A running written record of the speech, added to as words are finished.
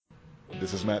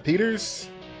This is Matt Peters.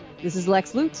 This is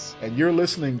Lex Lutz. And you're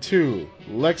listening to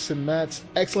Lex and Matt's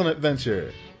Excellent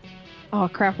Adventure. Oh,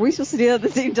 crap. Are we supposed to do that at the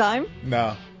same time?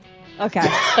 No. Okay.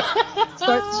 Start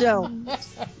the show.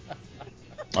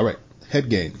 All right. Head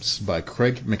Games by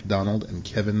Craig McDonald and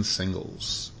Kevin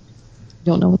Singles.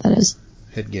 Don't know what that is.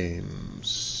 Head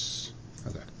Games.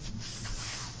 Okay.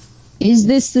 Is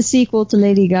this the sequel to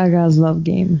Lady Gaga's Love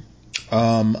Game?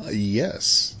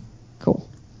 Yes. Cool.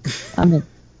 I'm in.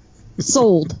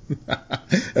 Sold.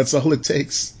 That's all it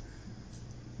takes.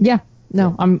 Yeah.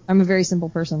 No, I'm a very simple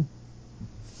person.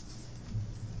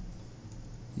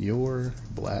 Your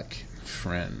Black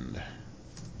Friend.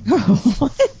 Oh,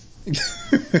 what?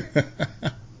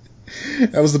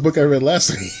 That was the book I read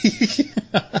last week.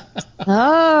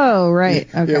 Oh, right.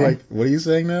 Okay. You're like, what are you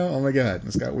saying now? Oh my god,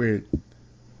 this got weird.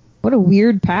 What a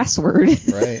weird password.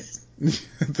 Right.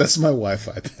 That's my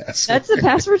Wi-Fi password. That's the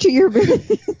password to your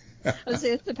bank. I was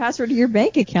saying, it's the password to your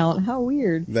bank account. How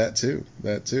weird. That too.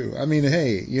 I mean,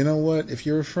 hey, you know what? If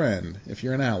you're a friend, if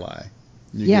you're an ally,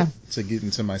 you get to get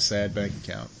into my sad bank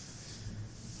account.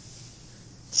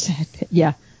 Sad.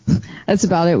 Yeah. That's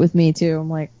about it with me too. I'm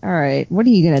like, all right, what are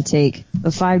you gonna take? The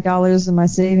 $5 in my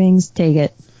savings? Take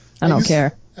it. I don't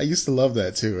care. I used to love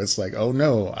that too. It's like, oh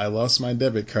no, I lost my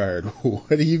debit card.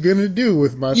 What are you gonna do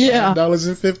with my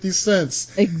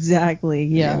 $5.50? Exactly.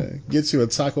 Yeah. Get you a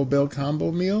Taco Bell combo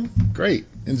meal? Great.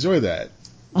 Enjoy that.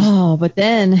 Oh, but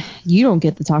then you don't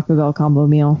get the Taco Bell combo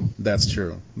meal. That's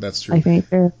true. I think.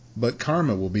 But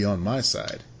karma will be on my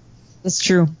side. That's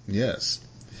true. Yes.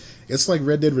 It's like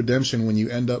Red Dead Redemption when you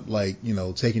end up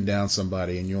taking down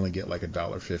somebody and you only get like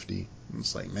 $1.50.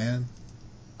 It's like, man.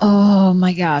 Oh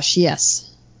my gosh, yes.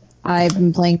 I've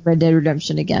been playing Red Dead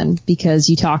Redemption again because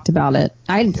you talked about it.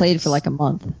 I hadn't played it for like a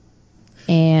month.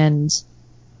 And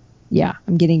yeah,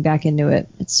 I'm getting back into it.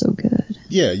 It's so good.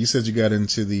 Yeah, you said you got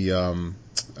into the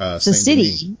Saint city.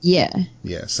 Denis. Yeah.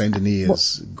 Yeah, Saint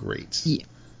Denis is great.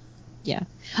 Yeah.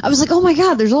 I was like, oh my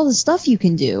god, there's all this stuff you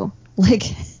can do. Like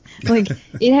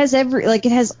it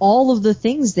has all of the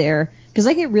things there. Because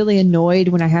I get really annoyed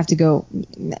when I have to go.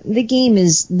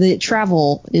 The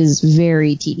travel is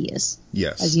very tedious.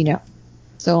 Yes. As you know.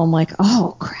 So I'm like,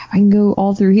 oh crap, I can go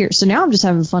all through here. So now I'm just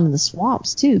having fun in the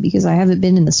swamps too, because I haven't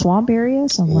been in the swamp area.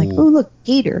 So I'm like, oh look,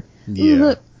 gator. Yeah. Ooh,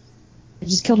 look, I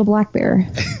just killed a black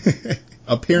bear.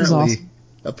 Apparently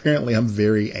I'm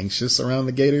very anxious around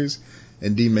the gators,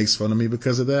 and Dee makes fun of me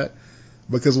because of that.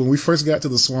 Because when we first got to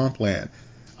the swampland,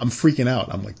 I'm freaking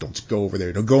out. I'm like, don't go over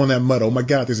there. Don't go in that mud. Oh my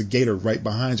God, there's a gator right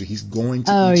behind you. He's going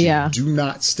to eat you. Do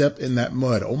not step in that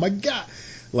mud. Oh my God.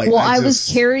 I was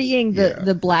carrying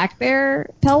the black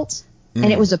bear pelt,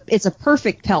 and it's a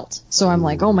perfect pelt. So I'm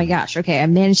like, oh my gosh, okay, I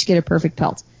managed to get a perfect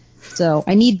pelt. So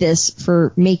I need this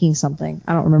for making something.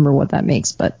 I don't remember what that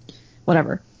makes, but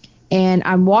whatever. And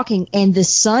I'm walking, and the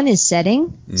sun is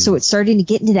setting, so it's starting to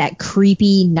get into that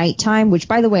creepy nighttime, which,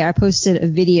 by the way, I posted a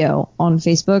video on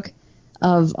Facebook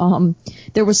of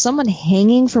there was someone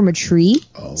hanging from a tree.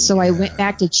 I went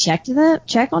back to check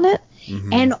on it,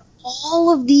 and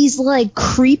all of these like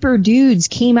creeper dudes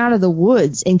came out of the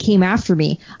woods and came after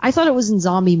me. I thought it was in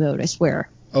zombie mode, I swear.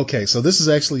 Okay, so this is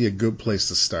actually a good place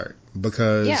to start,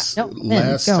 because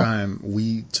last time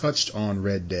we touched on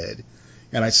Red Dead,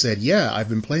 and I said, I've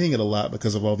been playing it a lot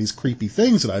because of all these creepy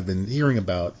things that I've been hearing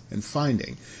about and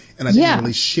finding, and I didn't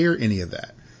really share any of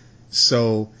that.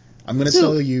 So I'm going to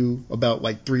tell you about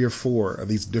like 3 or 4 of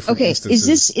these different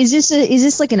instances. Is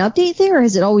this like an update thing, or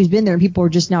has it always been there and people are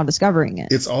just now discovering it?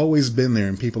 It's always been there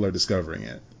and people are discovering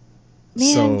it.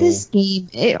 Man, this game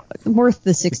worth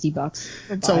the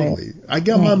 $60. Totally. I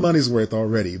got my money's worth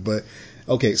already, but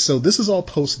okay, so this is all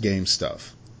post-game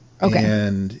stuff. Okay.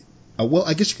 And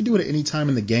I guess you could do it at any time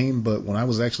in the game, but when I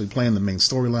was actually playing the main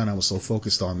storyline, I was so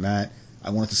focused on that,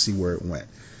 I wanted to see where it went.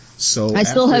 So I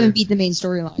still haven't beat the main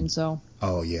storyline, so.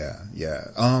 Oh yeah.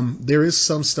 There is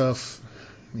some stuff.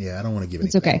 Yeah, I don't want to give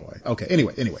anything away. Okay.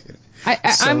 Anyway.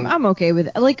 I'm okay with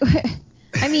it. Like,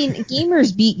 I mean,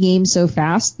 gamers beat games so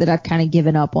fast that I've kind of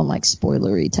given up on like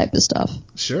spoilery type of stuff.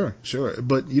 Sure.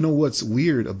 But you know what's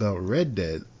weird about Red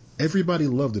Dead? Everybody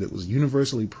loved it. It was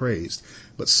universally praised,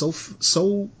 but so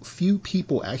few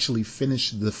people actually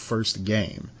finished the first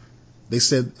game. They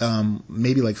said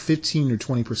maybe like 15 or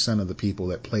 20% of the people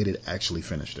that played it actually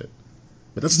finished it.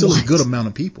 But that's still a good amount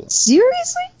of people.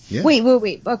 Seriously? Yeah.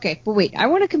 Wait. Okay, but wait. I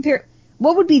want to compare.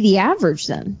 What would be the average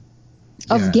then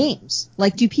of games?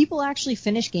 Like, do people actually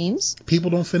finish games? People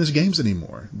don't finish games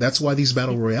anymore. That's why these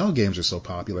Battle Royale games are so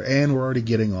popular. And we're already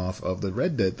getting off of the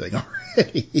Red Dead thing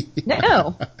already.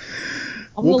 No.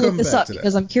 I'm going to look this up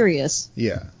because I'm curious.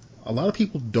 Yeah. A lot of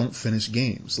people don't finish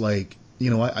games. Like,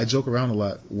 I joke around a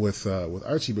lot with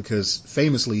Archie because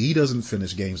famously he doesn't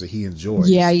finish games that he enjoys.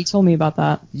 Yeah, you told me about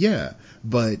that. Yeah,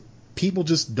 but people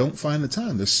just don't find the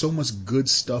time. There's so much good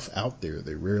stuff out there.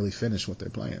 They rarely finish what they're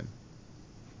playing.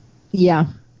 Yeah,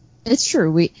 it's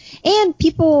true.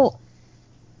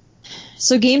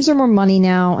 So games are more money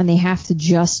now, and they have to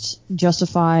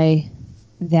justify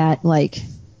that like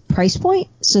price point.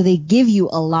 So they give you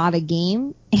a lot of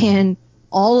game, and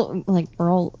we're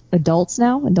all adults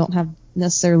now and don't have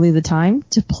necessarily the time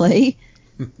to play,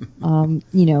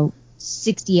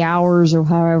 60 hours or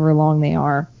however long they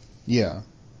are. Yeah.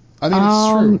 I mean,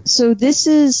 it's true. So this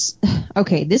is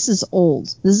old.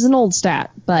 This is an old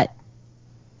stat, but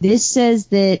this says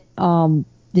that,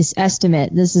 this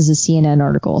estimate, this is a CNN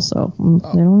article, so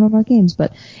I don't know about games,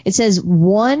 but it says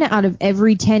 1 out of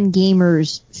every 10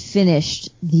 gamers finished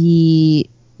the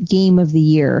game of the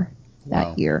year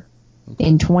that year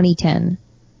in 2010.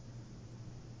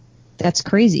 That's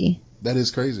crazy. That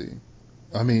is crazy.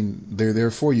 I mean, they're there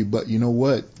for you, but you know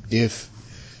what? If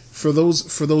for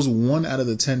those 1 out of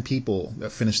the 10 people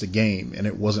that finished the game and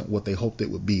it wasn't what they hoped it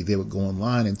would be, they would go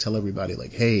online and tell everybody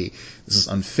like, hey, this is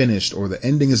unfinished, or the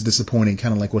ending is disappointing,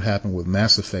 kind of like what happened with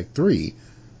Mass Effect 3.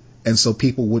 And so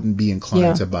people wouldn't be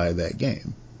inclined to buy that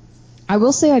game. I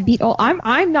will say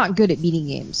I'm not good at beating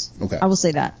games. Okay. I will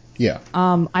say that. Yeah.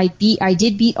 I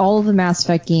did beat all of the Mass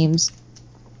Effect games.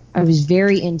 I was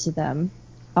very into them.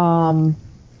 I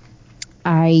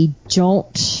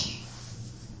don't,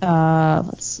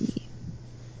 let's see.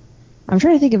 I'm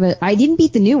trying to think of it. I didn't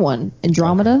beat the new one,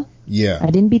 Andromeda. Yeah. I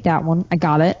didn't beat that one. I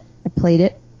got it. I played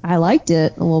it. I liked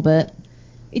it a little bit.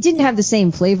 It didn't have the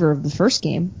same flavor of the first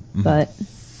game,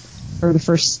 or the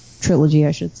first trilogy,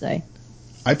 I should say.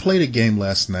 I played a game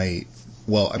last night.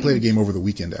 Well, I played a game over the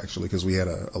weekend, actually, because we had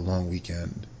a long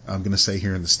weekend. I'm going to say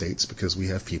here in the States because we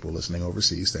have people listening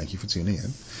overseas. Thank you for tuning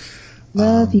in.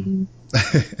 Love you.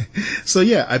 So,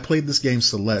 yeah, I played this game,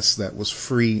 Celeste, that was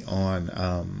free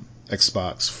on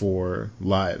Xbox for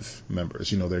live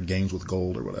members. Their games with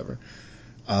gold or whatever.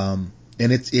 And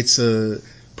it's a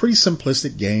pretty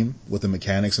simplistic game with the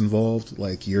mechanics involved.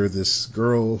 Like, you're this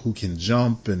girl who can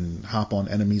jump and hop on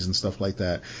enemies and stuff like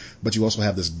that, but you also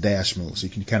have this dash move, so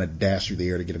you can kind of dash through the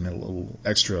air to get a little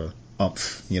extra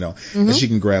umph, that you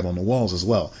can grab on the walls as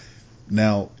well.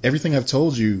 Now, everything I've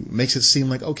told you makes it seem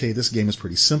like, okay, this game is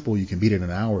pretty simple, you can beat it in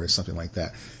an hour or something like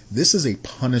that. This is a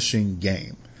punishing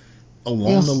game.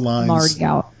 Along the lines... I'm already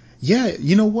out. Yeah,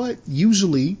 you know what?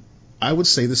 Usually... I would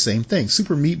say the same thing.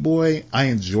 Super Meat Boy, I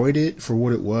enjoyed it for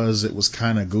what it was. It was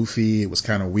kind of goofy. It was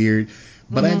kind of weird.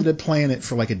 But I ended up playing it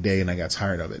for like a day and I got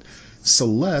tired of it.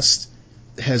 Celeste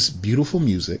has beautiful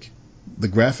music. The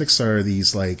graphics are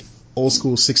these like old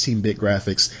school 16-bit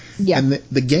graphics. Yeah. And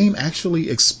the game actually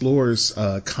explores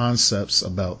concepts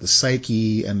about the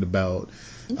psyche and about,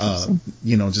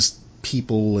 just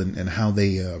people and how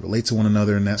they relate to one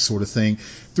another and that sort of thing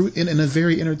in a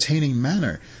very entertaining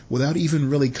manner without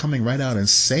even really coming right out and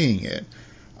saying it.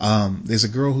 There's a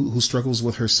girl who struggles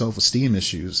with her self-esteem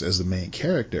issues as the main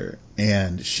character,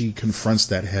 and she confronts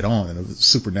that head on in a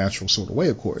supernatural sort of way,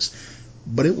 of course.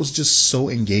 But it was just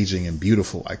so engaging and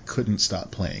beautiful, I couldn't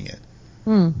stop playing it.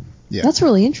 Yeah. That's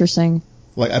really interesting.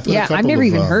 Like I've never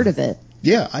even heard of it.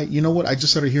 Yeah, you know what? I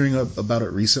just started hearing about it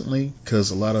recently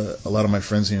because a lot of my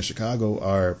friends here in Chicago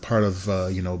are part of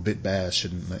Bit Bash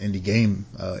and the indie game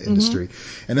industry,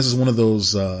 and this is one of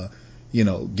those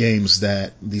games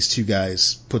that these two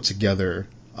guys put together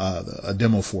a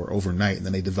demo for overnight, and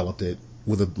then they developed it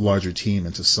with a larger team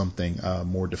into something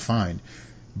more defined.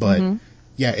 But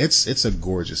yeah, it's a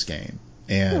gorgeous game,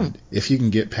 and if you can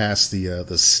get past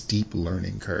the steep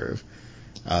learning curve.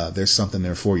 There's something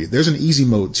there for you. There's an easy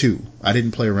mode too. I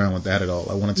didn't play around with that at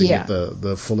all. I wanted to get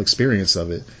the full experience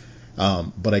of it.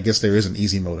 But I guess there is an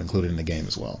easy mode included in the game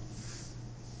as well.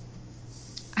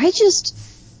 I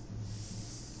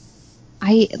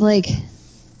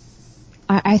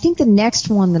think the next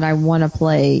one that I want to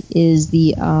play is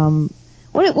the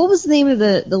what was the name of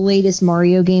the latest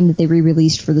Mario game that they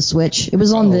re-released for the Switch? It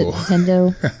was on the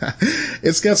Nintendo.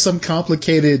 It's got some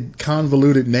complicated,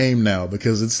 convoluted name now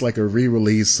because it's like a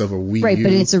re-release of a Wii U. Right,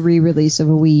 but it's a re-release of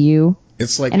a Wii U.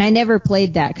 It's like, and I never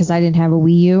played that because I didn't have a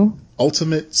Wii U.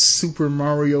 Ultimate Super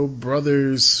Mario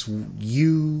Brothers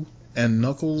U and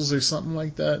Knuckles or something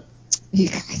like that.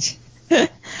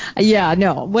 Yeah,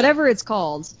 no, whatever it's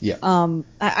called. Yeah.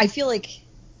 I feel like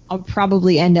I'll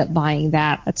probably end up buying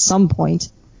that at some point.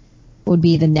 Would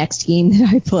be the next game that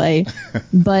I play.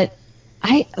 But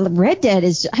Red Dead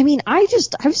is,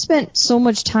 I've spent so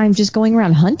much time just going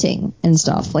around hunting and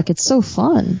stuff. Like, it's so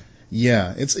fun.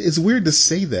 Yeah, it's weird to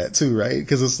say that too, right?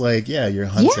 Because it's like, yeah, you're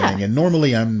hunting, and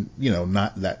normally I'm,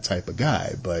 not that type of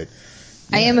guy, but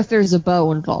I am if there's a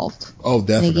bow involved. Oh,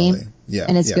 definitely. In a game, yeah,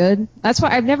 and it's good. That's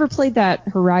why I've never played that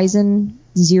Horizon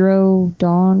Zero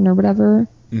Dawn or whatever.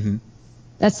 Mm-hmm.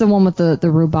 That's the one with the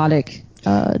robotic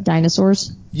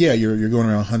dinosaurs. Yeah, you're going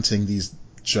around hunting these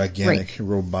gigantic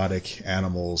robotic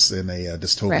animals in a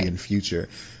dystopian future.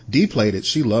 Dee played it.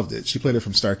 She loved it. She played it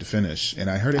from start to finish, and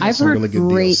I heard it has some really good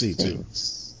DLC too.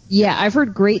 Yeah, I've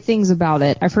heard great things about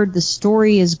it. I've heard the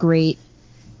story is great,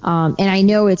 and I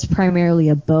know it's primarily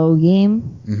a bow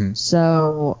game,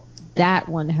 so that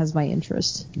one has my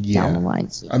interest down the line.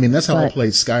 I mean, that's how I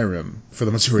played Skyrim for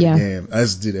the majority of the game,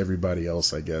 as did everybody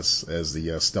else, I guess, as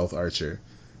the stealth archer.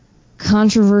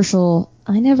 Controversial.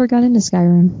 I never got into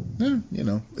Skyrim.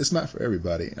 It's not for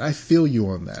everybody. I feel you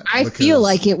on that. I feel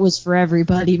like it was for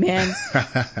everybody, man.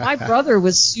 My brother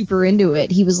was super into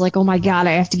it. He was like, oh my God,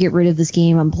 I have to get rid of this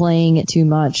game. I'm playing it too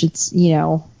much. It's,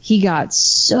 he got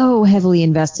so heavily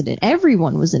invested in it.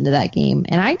 Everyone was into that game.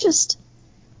 And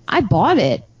I bought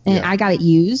it and I got it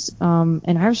used.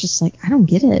 And I was just like, I don't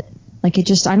get it. Like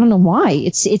I don't know why.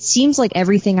 It seems like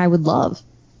everything I would love.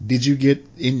 Did you get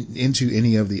into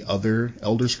any of the other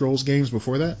Elder Scrolls games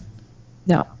before that?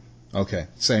 No. Okay,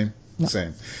 same.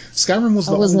 Skyrim was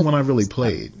the only one I really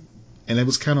played, and it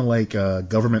was kind of like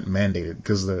government mandated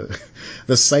because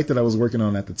the site that I was working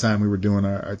on at the time, we were doing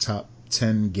our top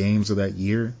 10 games of that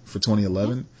year for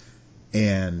 2011,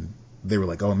 and they were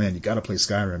like, "Oh man, you got to play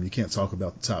Skyrim. You can't talk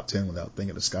about the top 10 without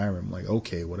thinking of Skyrim." I'm like,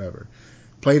 okay, whatever.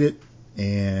 Played it,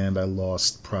 and I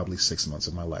lost probably 6 months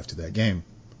of my life to that game.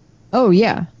 Oh,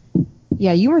 yeah.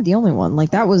 Yeah, you weren't the only one.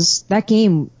 Like, that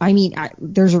game, I mean,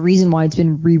 there's a reason why it's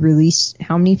been re-released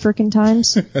how many frickin'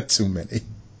 times? Too many.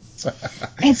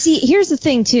 And see, here's the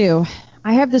thing, too.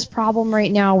 I have this problem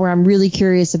right now where I'm really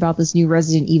curious about this new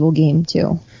Resident Evil game,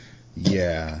 too.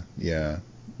 Yeah.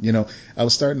 I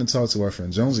was starting to talk to our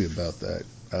friend Jonesy about that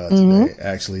today,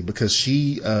 actually, because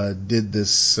she did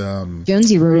this.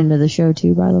 Jonesy wrote into the show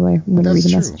too, by the way. I'm going to read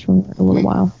a message from her in a little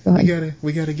while. Go ahead.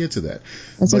 We gotta get to that.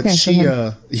 That's but okay.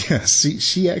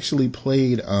 She actually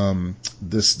played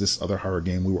this other horror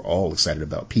game we were all excited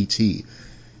about, PT.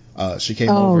 She came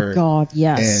over. Oh God,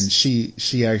 yes. And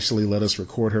she actually let us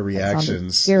record her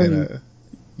reactions. It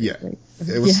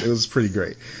was pretty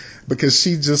great because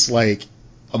she just like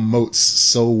emotes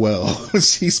so well.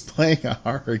 She's playing a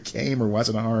horror game or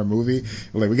watching a horror movie.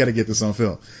 We're like, we got to get this on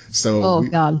film. So,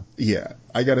 God, yeah,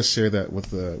 I got to share that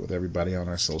with everybody on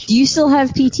our social. Do you still have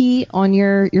PT on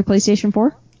your PlayStation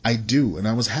 4? I do, and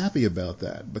I was happy about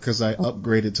that because I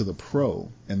upgraded to the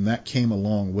Pro, and that came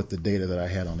along with the data that I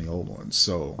had on the old one.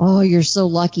 So, you're so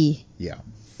lucky. Yeah.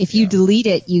 If you delete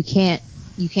it, you can't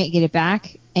get it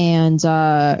back, and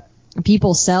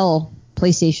people sell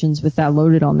PlayStations with that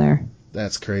loaded on there.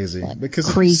 That's crazy.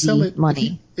 Because crazy if you sell it,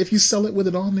 money. If you sell it with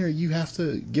it on there, you have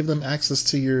to give them access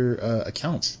to your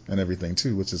account and everything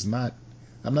too, which is not.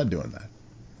 I'm not doing that.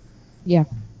 Yeah.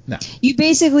 No. You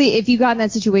basically, if you got in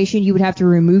that situation, you would have to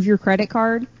remove your credit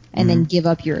card and then give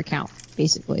up your account.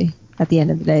 Basically, at the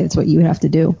end of the day, that's what you would have to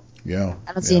do. Yeah.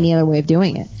 I don't see any other way of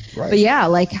doing it. Right. But yeah,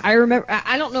 like I remember,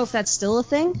 I don't know if that's still a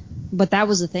thing, but that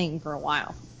was a thing for a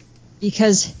while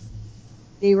because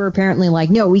they were apparently like,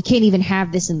 no, we can't even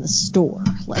have this in the store.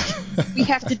 Like, we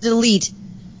have to delete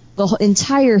the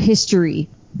entire history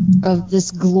of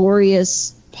this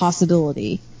glorious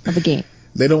possibility of a game.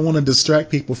 They don't want to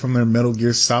distract people from their Metal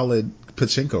Gear Solid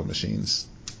pachinko machines.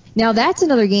 Now, that's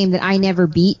another game that I never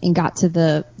beat and got to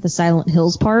the Silent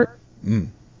Hills part,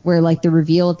 where, like, the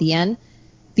reveal at the end,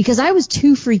 because I was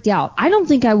too freaked out. I don't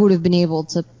think I would have been able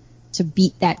to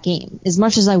beat that game as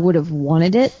much as I would have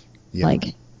wanted it. Yeah.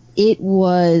 Like, it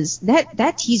was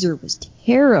that teaser was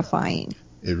terrifying.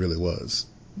 It really was.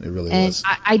 It really was.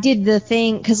 And I did the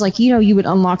thing because, like, you would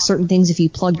unlock certain things if you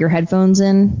plug your headphones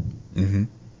in,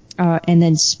 and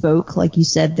then spoke, like you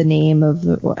said, the name of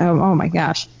the. Oh my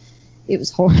gosh, it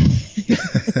was horrible.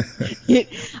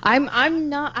 I'm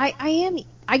not.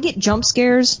 I get jump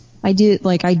scares. I do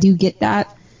get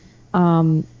that.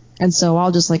 And so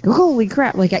I'll just like, holy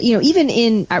crap, like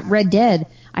even at Red Dead.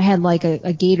 I had like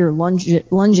a gator lunge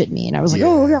at me, and I was like,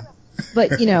 oh yeah.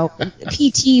 But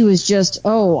PT was just,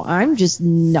 I'm just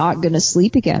not gonna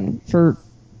sleep again for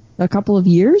a couple of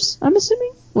years. I'm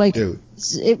assuming, like, dude.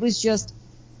 It was just,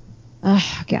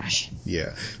 gosh.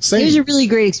 Yeah. It was a really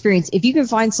great experience. If you can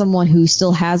find someone who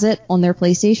still has it on their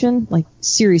PlayStation, like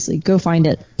seriously, go find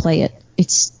it, play it.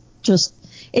 It's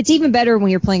even better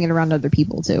when you're playing it around other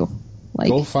people too. Like,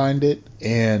 go find it,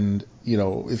 and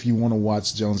if you want to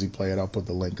watch Jonesy play it, I'll put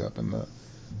the link up in the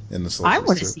social. I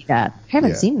want to see that. I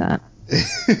haven't seen that.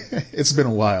 It's been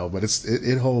a while, but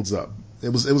it holds up. It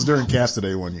was during Cast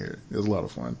Today one year. It was a lot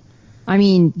of fun. I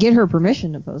mean, get her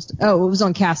permission to post it. Oh, it was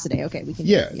on Cast Today. Okay, we can.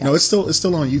 Yeah, no, it's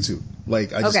still on YouTube.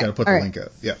 Like, I just gotta put the link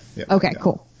up. Yeah. Okay,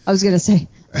 cool. I was gonna say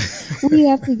we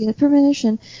have to get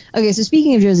permission. Okay, so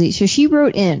speaking of Josie, so she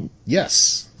wrote in.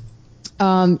 Yes.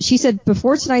 She said,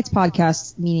 before tonight's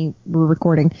podcast, meaning we're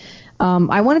recording,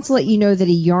 I wanted to let you know that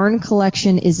a yarn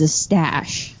collection is a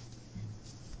stash.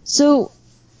 So,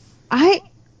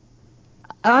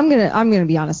 I'm gonna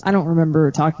be honest. I don't remember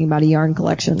talking about a yarn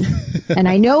collection, and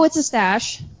I know it's a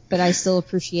stash, but I still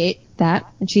appreciate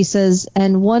that. And she says,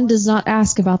 and one does not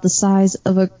ask about the size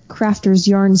of a crafter's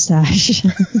yarn stash,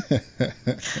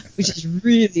 which is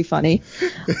really funny.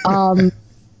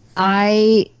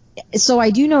 So I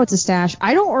do know it's a stash.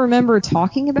 I don't remember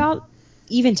talking about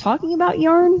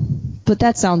yarn, but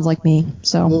that sounds like me.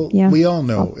 So, well, yeah. We all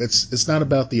know it's not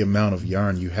about the amount of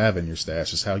yarn you have in your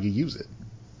stash, it's how you use it.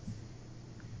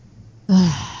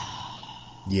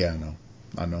 Yeah,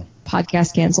 I know.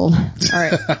 Podcast canceled. All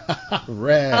right.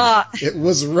 Rad. It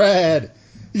was rad.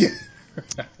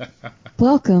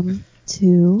 Welcome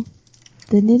to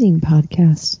the knitting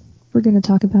podcast. We're going to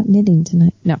talk about knitting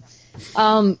tonight. No.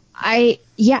 I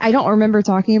don't remember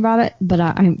talking about it, but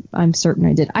I'm certain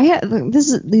I did.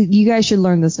 You guys should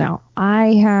learn this now.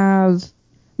 My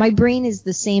brain is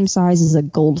the same size as a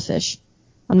goldfish.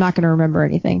 I'm not going to remember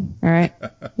anything. All right.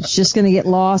 It's just going to get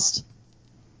lost.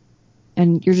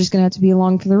 And you're just going to have to be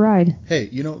along for the ride. Hey,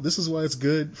 this is why it's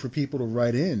good for people to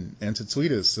write in and to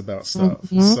tweet us about stuff.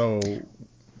 Mm-hmm. So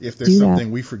if there's something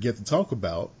we forget to talk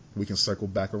about, we can circle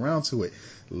back around to it.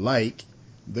 Like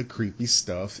the creepy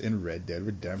stuff in Red Dead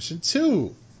Redemption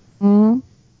 2. Mm-hmm.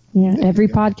 Yeah, every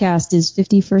podcast is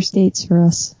 51st dates for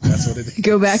us. That's what it is.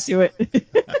 Go back to it.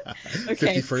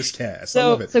 Okay. 51st cast. I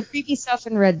love it. So creepy stuff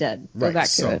in Red Dead. Go back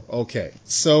to it. Okay.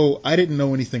 So I didn't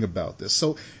know anything about this.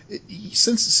 So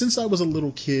since I was a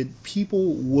little kid,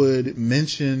 people would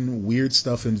mention weird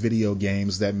stuff in video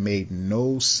games that made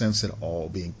no sense at all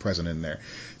being present in there.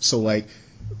 So like,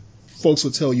 folks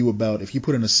would tell you about if you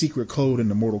put in a secret code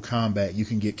into Mortal Kombat, you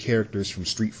can get characters from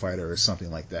Street Fighter or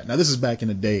something like that. Now, this is back in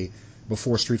the day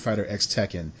before Street Fighter X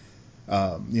Tekken,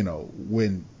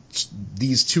 when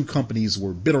these two companies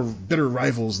were bitter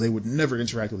rivals. They would never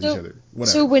interact with each other.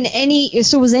 Whatever.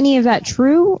 So was any of that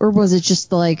true, or was it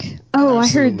just like, oh, Absolutely I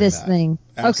heard this not. thing?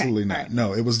 Absolutely not. Right.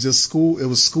 No, it was just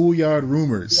schoolyard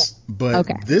rumors. Yeah.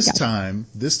 But this time,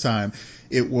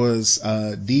 it was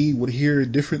Dee would hear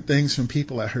different things from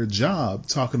people at her job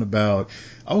talking about,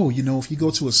 if you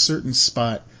go to a certain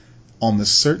spot on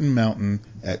this certain mountain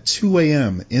at 2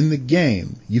 a.m. in the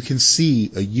game, you can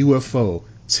see a UFO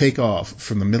take off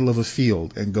from the middle of a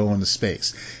field and go into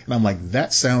space. And I'm like,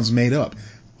 that sounds made up.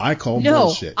 I call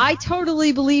bullshit. No, I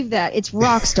totally believe that. It's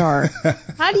Rockstar.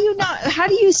 How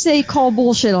do you say call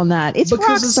bullshit on that? It's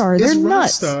Rockstar. They're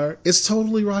nuts. Rockstar. It's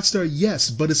totally Rockstar,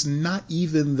 yes, but it's not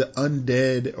even the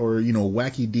undead or,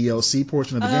 wacky DLC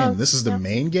portion of the game. This is the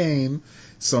main game.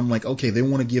 So I'm like, okay, they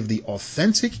want to give the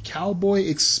authentic cowboy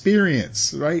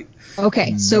experience, right?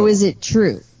 Okay, so is it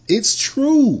true? It's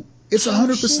true. It's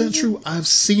 100% true. I've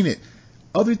seen it.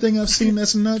 Other thing I've seen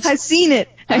that's nuts. I've seen it.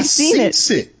 I've seen it.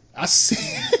 I've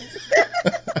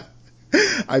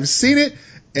seen it,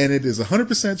 and it is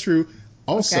 100% true.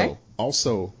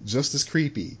 Also, just as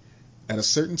creepy, at a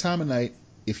certain time of night,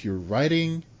 if you're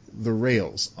riding the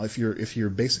rails, if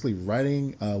you're basically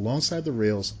riding alongside the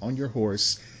rails on your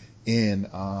horse in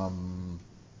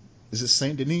is it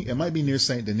Saint Denis? It might be near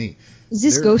Saint Denis. Is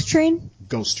this Ghost Train?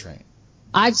 Ghost Train.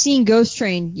 I've seen Ghost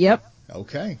Train. Yep.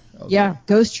 Okay. Yeah,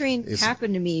 Ghost Train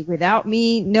happened to me without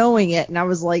me knowing it, and I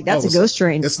was like, "That's a Ghost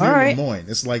Train." It's near Lemoyne.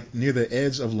 It's like near the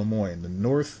edge of Lemoyne, the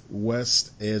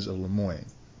northwest edge of Lemoyne,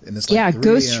 and it's like 3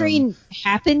 Ghost Train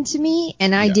happened to me,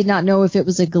 and I did not know if it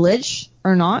was a glitch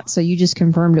or not. So you just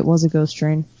confirmed it was a Ghost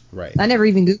Train. Right. I never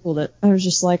even Googled it. I was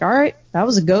just like, "All right, that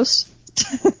was a ghost."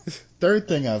 Third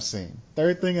thing I've seen.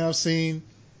 There's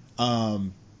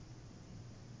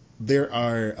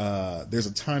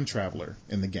a time traveler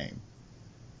in the game.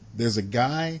 There's a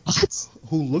guy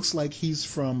who looks like he's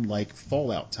from like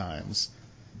Fallout times.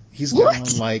 He's got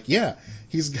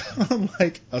on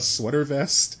like a sweater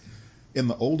vest in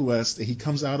the Old West. He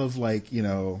comes out of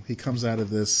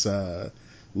this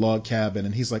log cabin,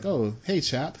 and he's like, "Oh, hey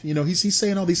chap," he's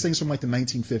saying all these things from like the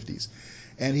 1950s,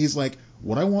 and he's like,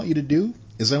 "What I want you to do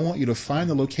is I want you to find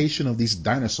the location of these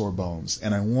dinosaur bones,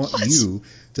 and I want you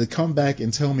to come back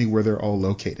and tell me where they're all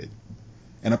located."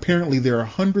 And apparently there are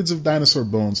hundreds of dinosaur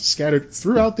bones scattered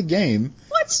throughout the game.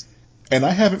 What? And I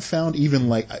haven't found even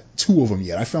like 2 of them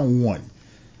yet. I found 1.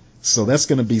 So that's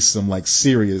going to be some like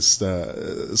serious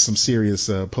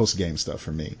post game stuff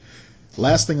for me.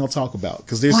 Last thing I'll talk about,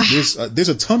 because there's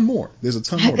a ton more. There's a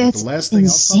ton more. But the last thing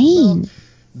I'll talk about,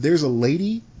 there's a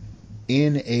lady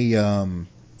in a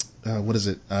what is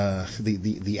it?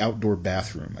 The outdoor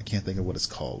bathroom. I can't think of what it's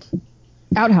called.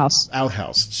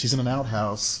 Outhouse. She's in an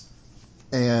outhouse,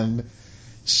 and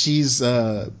she's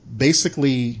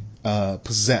basically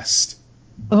possessed.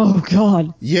 Oh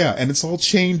God. Yeah, and it's all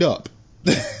chained up.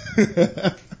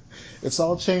 It's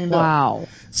all chained up. Wow.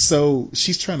 So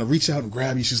she's trying to reach out and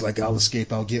grab you. She's like, I'll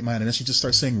escape, I'll get mine. And then she just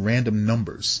starts saying random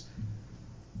numbers.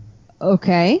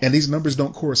 Okay. And these numbers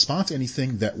don't correspond to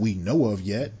anything that we know of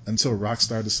yet until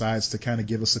Rockstar decides to kind of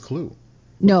give us a clue.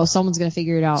 No, someone's going to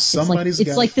figure it out.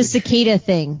 It's like the cicada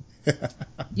thing. You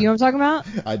know what I'm talking about?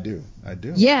 I do.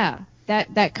 Yeah.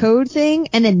 That code thing,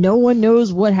 and then no one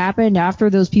knows what happened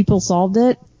after those people solved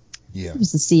it. Yeah. It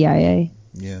was the CIA.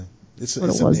 Yeah. That's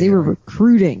what it was. They were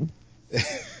recruiting.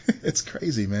 It's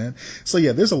crazy, man. So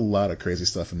yeah, there's a lot of crazy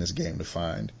stuff in this game to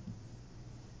find.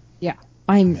 Yeah.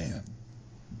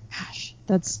 Gosh,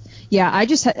 that's, yeah, I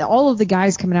just had, all of the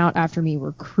guys coming out after me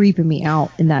were creeping me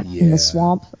out in the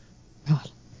swamp. God.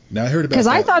 Now I heard about because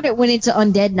I thought it went into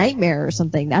Undead Nightmare or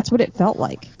something. That's what it felt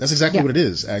like. That's exactly what it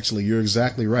is, actually. You're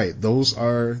exactly right. Those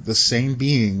are the same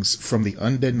beings from the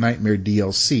Undead Nightmare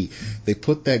DLC. They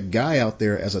put that guy out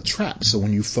there as a trap, so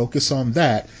when you focus on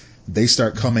that, they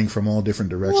start coming from all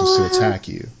different directions to attack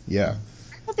you. Yeah.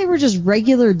 I thought they were just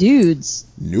regular dudes.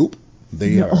 Nope.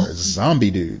 They are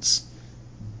zombie dudes.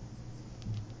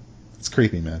 It's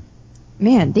creepy, man.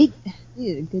 Man, they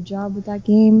did a good job with that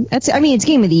game. It's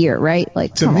game of the year, right?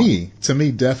 Like to me,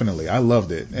 definitely. I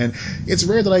loved it. And it's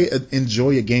rare that I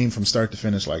enjoy a game from start to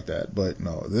finish like that, but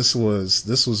no, this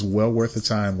was well worth the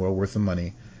time, well worth the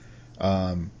money.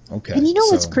 Okay. And you know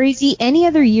what's crazy? Any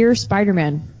other year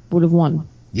Spider-Man would have won.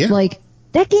 Yeah. Like,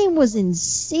 that game was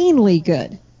insanely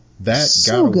good. That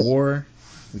God of War,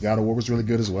 the God of War was really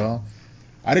good as well.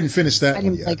 I didn't finish that one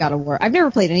yet. I didn't play God of War. I've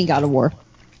never played any God of War.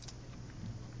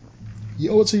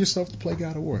 You owe it to yourself to play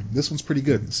God of War. This one's pretty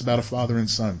good. It's about a father and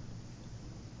son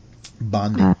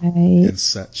bonding and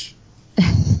such.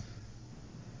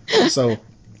 So,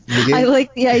 I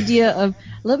like the idea of,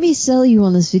 let me sell you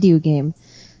on this video game.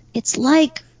 It's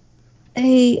like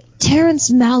a Terrence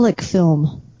Malick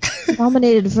film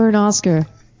nominated for an Oscar.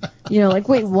 You know, like,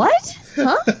 wait, what?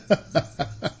 Huh?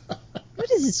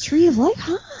 What is this, Tree of Life?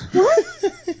 Huh? What?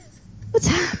 What's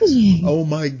happening? Oh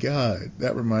my God.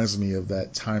 That reminds me of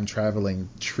that time-traveling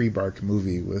tree bark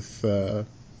movie with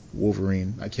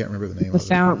Wolverine. I can't remember the name of it. The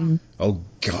Fountain. Oh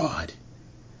God.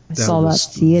 I saw that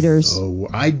in theaters. Oh,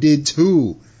 I did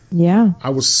too. Yeah.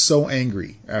 I was so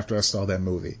angry after I saw that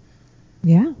movie.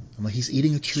 Yeah. I'm like, he's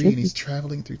eating a tree and he's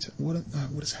traveling through what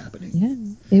is happening?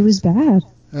 Yeah. It was bad.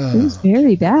 It was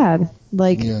very bad.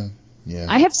 Like, yeah.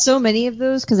 I have so many of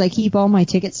those because I keep all my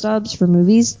ticket stubs for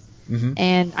movies. Mm-hmm.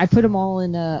 And I put them all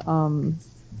in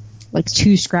like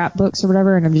 2 scrapbooks or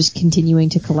whatever, and I'm just continuing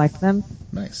to collect them.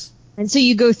 Nice. And so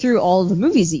you go through all of the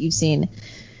movies that you've seen.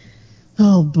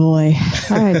 Oh boy,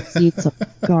 I've seen some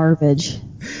garbage.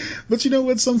 But you know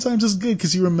what? Sometimes it's good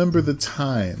because you remember the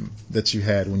time that you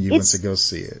had when you went to go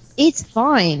see it. It's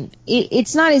fine.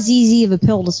 It's not as easy of a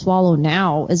pill to swallow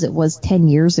now as it was 10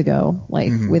 years ago,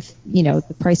 like with,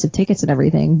 the price of tickets and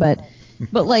everything. But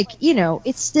like,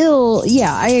 it's still,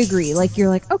 yeah, I agree. Like, you're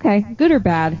like, okay, good or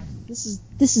bad, this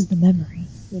is the memory,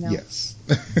 Yes.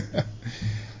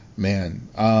 Man,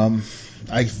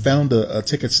 I found a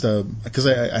ticket stub because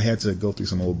I had to go through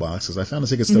some old boxes. I found a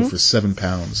ticket stub for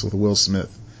 £7 with Will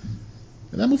Smith,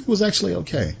 and that movie was actually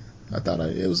okay. I thought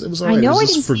it was all right. I know it was I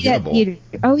just didn't forgettable. see that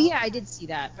theater. Oh yeah, I did see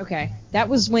that. Okay, that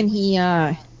was when he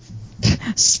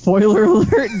spoiler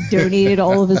alert, donated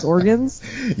all of his organs.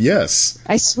 Yes.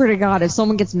 I swear to God, if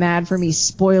someone gets mad for me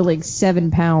spoiling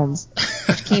 £7,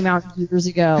 which came out years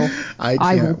ago,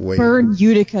 I will burn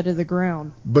Utica to the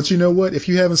ground. But you know what? If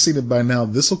you haven't seen it by now,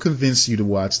 this will convince you to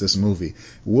watch this movie.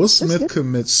 Will Smith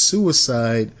commits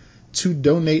suicide to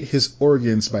donate his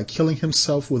organs by killing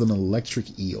himself with an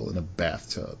electric eel in a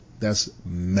bathtub. That's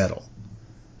metal.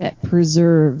 That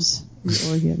preserves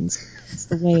the organs. It's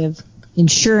the way of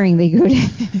ensuring they go to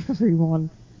everyone.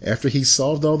 After he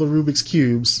solved all the Rubik's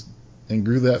Cubes and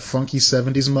grew that funky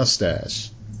 70s mustache,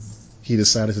 he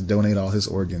decided to donate all his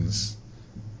organs.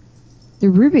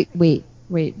 Wait,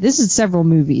 this is several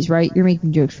movies, right? You're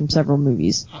making jokes from several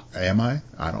movies. Am I?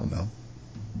 I don't know.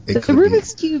 The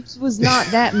Rubik's Cubes was not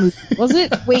that movie, was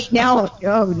it? Wait, now,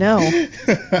 oh no.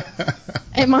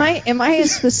 Am I a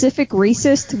specific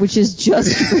racist, which is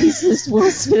just racist Will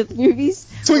Smith movies?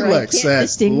 Tweet Lex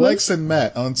at Lex and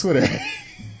Matt on Twitter.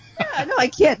 Yeah, I know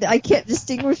I can't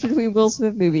distinguish between Will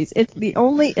Smith movies. It's the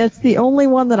only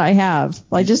one that I have.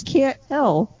 I just can't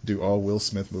tell. Do all Will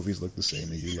Smith movies look the same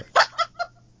to you?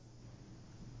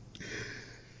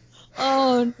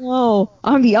 Oh no,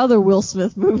 I'm the other Will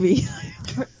Smith movie.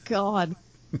 God.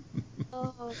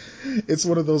 Oh. It's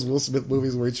one of those Will Smith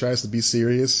movies where he tries to be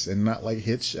serious and not like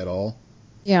Hitch at all.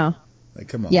 Yeah. Like,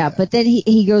 come on. Yeah, man. But then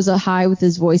he goes a high with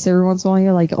his voice every once in a while.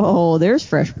 You're like, oh, there's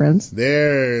Fresh Prince.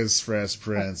 There's Fresh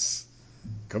Prince.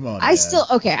 Come on. I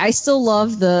still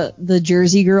love the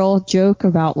Jersey Girl joke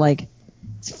about like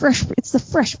it's the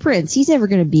Fresh Prince. He's never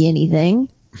going to be anything.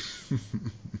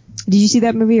 Did you see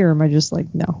that movie, or am I just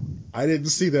like, no? I didn't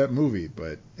see that movie,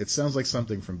 but it sounds like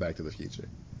something from Back to the Future.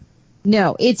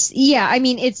 No, it's the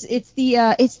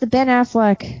Ben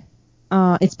Affleck.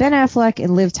 It's Ben Affleck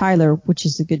and Liv Tyler, which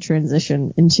is a good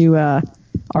transition into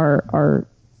our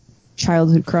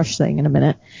childhood crush thing in a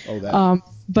minute. Oh, that.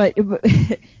 But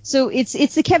so it's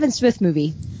the Kevin Smith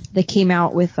movie that came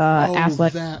out with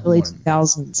Affleck in the early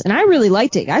 2000s, and I really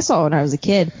liked it. I saw it when I was a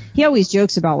kid. He always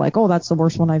jokes about like, oh, that's the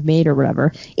worst one I've made or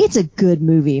whatever. It's a good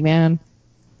movie, man.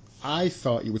 I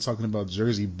thought you were talking about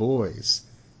Jersey Boys,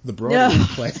 the Broadway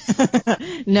play.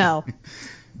 No.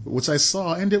 Which I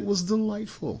saw, and it was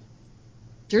delightful.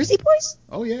 Jersey Boys?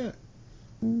 Oh, yeah.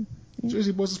 Yeah.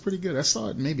 Jersey Boys is pretty good. I saw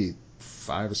it maybe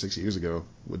 5 or 6 years ago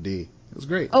with D. It was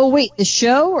great. Oh, wait, the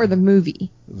show or the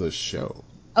movie? The show.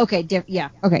 Okay, yeah.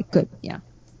 Okay, good. Yeah.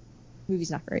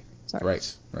 Movie's not great. Sorry.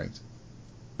 Right.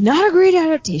 Not a great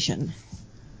adaptation.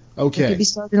 Okay. It could be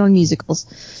started on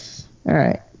musicals. All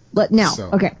right.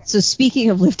 So speaking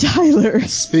of Liv Tyler.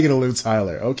 Speaking of Liv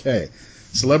Tyler, okay.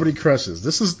 Celebrity crushes.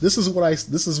 This is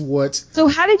what. So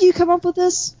how did you come up with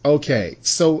this? Okay,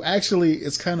 so actually,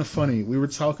 it's kind of funny. You were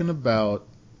talking about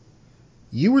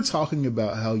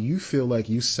how you feel like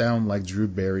you sound like Drew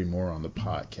Barrymore on the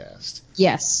podcast.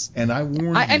 Yes. And I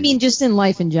warned you. I mean, just in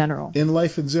life in general.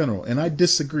 And I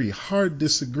disagree, hard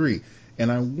disagree. And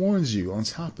I warned you on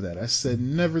top of that. I said,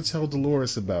 never tell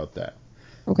Dolores about that.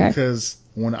 Okay. Because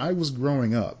when I was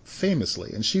growing up,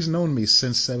 famously, and she's known me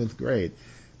since 7th grade,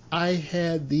 I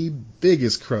had the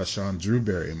biggest crush on Drew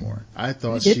Barrymore. I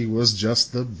thought she was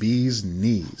just the bee's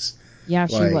knees. Yeah,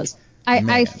 she was.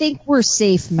 I think we're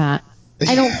safe, Matt.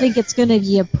 I don't think it's going to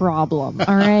be a problem.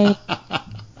 All right.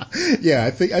 Yeah,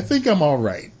 I think I'm all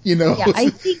right. Yeah, I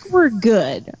think we're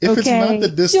good. If it's not the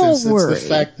distance, don't worry. It's the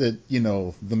fact that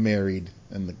the married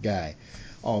and the guy,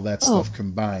 all that stuff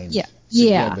combined. Yeah.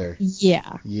 Together.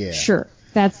 Yeah. Sure.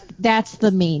 That's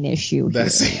the main issue here.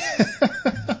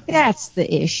 That's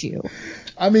the issue.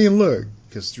 I mean, look,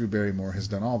 because Drew Barrymore has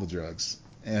done all the drugs,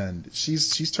 and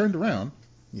she's turned around.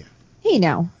 Yeah. Hey,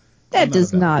 now, that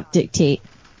does not dictate.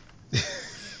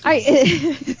 I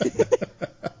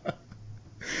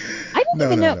don't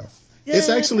even know. No. It's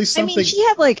actually something. I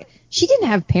mean, she didn't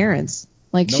have parents.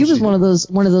 Like, she was one of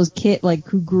those kids like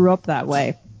who grew up that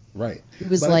way. Right. It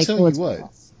was but I tell you what,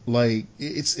 like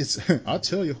it's. I'll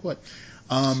tell you what.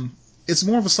 It's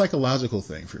more of a psychological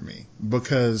thing for me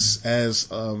because, as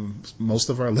most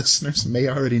of our listeners may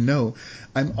already know,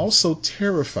 I'm also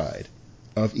terrified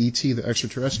of E.T. the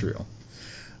Extraterrestrial.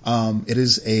 It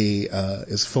is a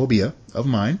phobia of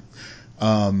mine.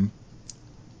 I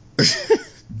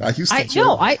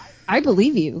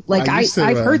believe you. Like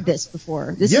I've heard this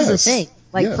before. This is a thing.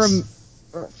 Like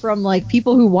from like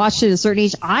people who watched it at a certain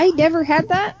age. I never had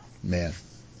that. Man,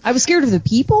 I was scared of the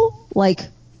people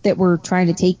that were trying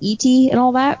to take E.T. and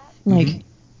all that. Like,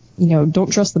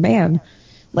 don't trust the man.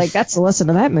 Like, that's the lesson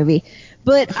of that movie.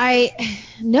 But I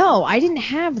didn't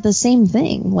have the same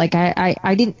thing. Like, I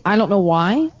don't know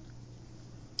why.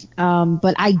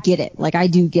 But I get it. Like, I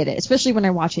do get it. Especially when I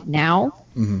watch it now.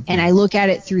 Mm-hmm. And I look at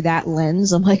it through that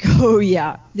lens. I'm like, oh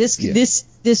yeah. This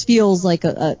feels like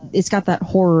it's got that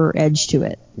horror edge to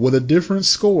it. With a different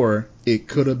score, it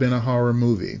could have been a horror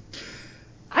movie.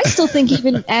 I still think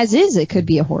even as is, it could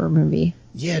be a horror movie.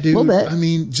 Yeah, dude. I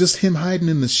mean, just him hiding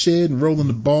in the shed and rolling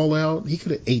the ball out. He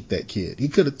could have ate that kid. He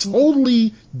could have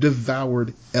totally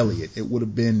devoured Elliot. It would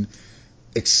have been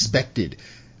expected.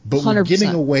 But 100%. We're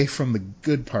getting away from the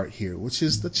good part here, which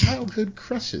is the childhood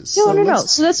crushes. No.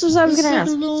 So that's what I was going to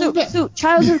ask. So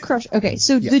childhood crush. Okay,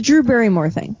 so the Drew Barrymore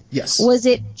thing. Yes. Was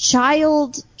it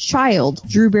child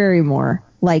Drew Barrymore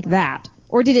like that?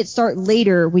 Or did it start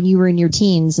later when you were in your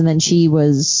teens and then she's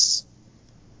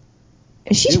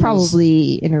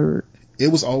probably in her... It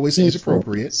was always age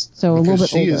appropriate. So a little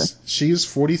bit older. She is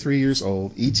 43 years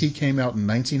old. E.T. came out in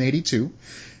 1982.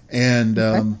 And,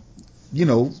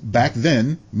 back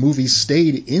then, movies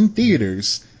stayed in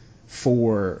theaters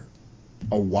for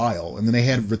a while. And then they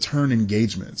had return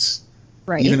engagements.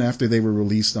 Right. Even after they were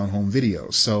released on home video.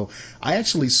 So I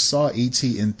actually saw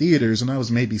E.T. in theaters when I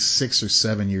was maybe 6 or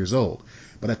 7 years old.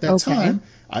 But at that time,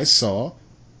 I saw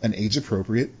an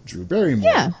age-appropriate Drew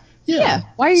Barrymore. Yeah.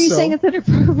 Why are you saying it's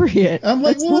inappropriate? I'm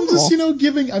like, well, I'm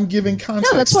giving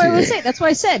context. No, that's why I was saying. That's why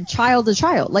I said child to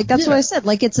child. Like that's what I said.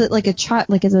 Like it's a child.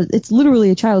 Like it's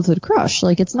literally a childhood crush.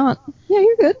 Like it's not. Yeah,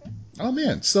 you're good. Oh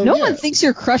man, so no one thinks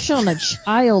you're crushing on a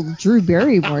child, Drew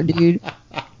Barrymore, dude.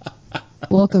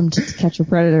 Welcome to Catch a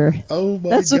Predator. Oh my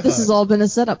That's what this has all been a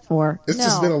setup for. It's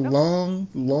just been a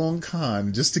long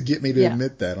con just to get me to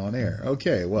admit that on air.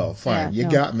 Okay, well, fine. You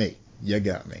got me.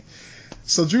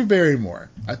 So Drew Barrymore,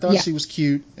 I thought she was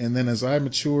cute, and then as I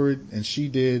matured and she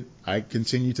did, I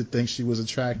continued to think she was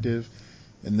attractive.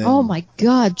 And then, oh my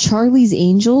God, Charlie's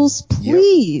Angels,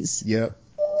 please. Yep.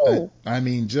 I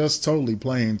mean, just totally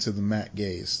playing to the Matt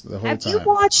gaze the whole time. Have you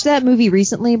watched that movie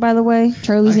recently, by the way,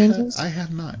 Charlie's Angels? I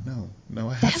have not. No,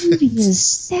 I haven't. That movie is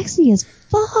sexy as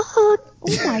fuck. Oh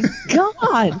my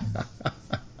God.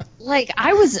 Like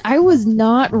I was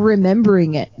not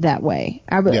remembering it that way.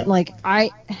 I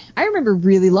remember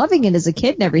really loving it as a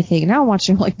kid and everything. And now I'm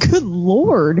watching, I'm like, good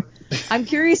Lord. I'm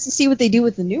curious to see what they do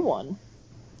with the new one.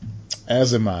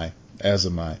 As am I.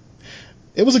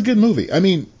 It was a good movie. I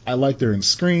mean, I liked her in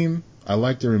Scream. I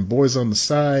liked her in Boys on the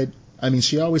Side. I mean,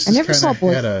 she always just kind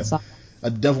of had a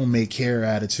devil-may-care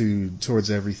attitude towards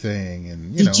everything.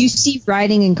 And Did you see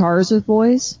Riding in Cars with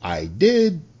Boys? I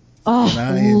did. Oh,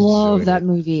 I love that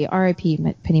movie.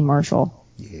 R.I.P. Penny Marshall.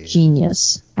 Yeah.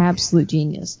 Genius. Absolute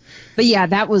genius. But yeah,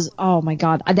 that was, oh my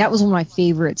God, that was one of my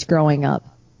favorites growing up.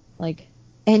 Like,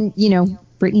 and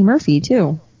Brittany Murphy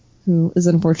too, who is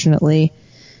unfortunately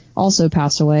also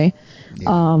passed away.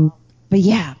 Yeah. But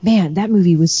yeah, man, that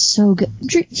movie was so good.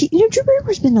 Drew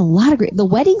Barrymore's been in a lot of great. The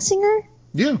Wedding Singer.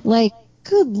 Yeah. Like,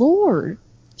 good Lord,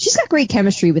 she's got great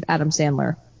chemistry with Adam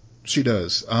Sandler. She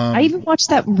does. I even watched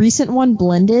that recent one,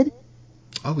 Blended.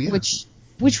 Oh yeah.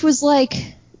 Which was like,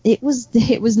 it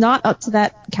was not up to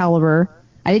that caliber.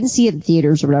 I didn't see it in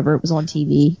theaters or whatever. It was on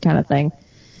TV kind of thing.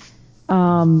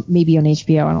 Maybe on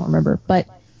HBO. I don't remember. But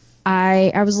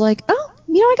I was like, oh.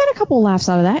 I got a couple laughs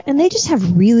out of that, and they just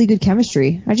have really good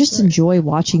chemistry. I just enjoy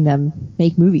watching them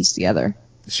make movies together.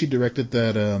 She directed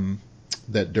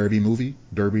that Derby movie,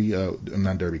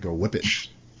 not Derby, go Whip It.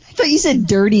 I thought you said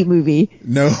dirty movie.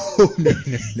 No.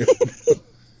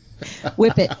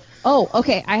 Whip It. Oh,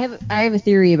 okay. I have a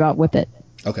theory about Whip It.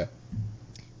 Okay.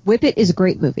 Whip It is a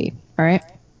great movie. All right.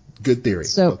 Good theory.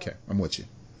 So, okay, I'm with you.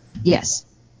 Yes,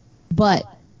 but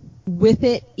Whip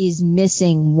It is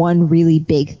missing one really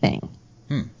big thing.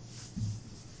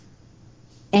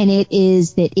 And it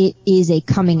is that it is a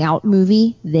coming out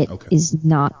movie that is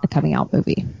not a coming out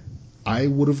movie. I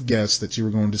would have guessed that you were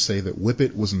going to say that Whip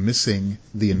It was missing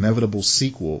the inevitable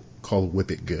sequel called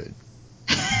Whip It Good.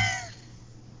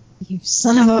 You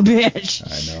son of a bitch.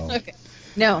 I know. Okay.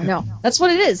 No. That's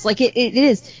what it is. Like it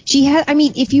is.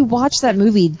 If you watch that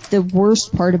movie, the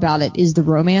worst part about it is the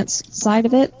romance side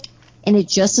of it. And it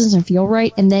just doesn't feel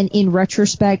right. And then in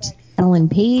retrospect, Ellen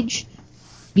Page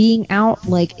being out,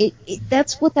 like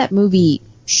that's what that movie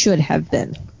should have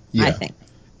been, I think.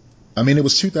 I mean, it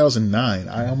was 2009.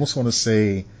 I almost want to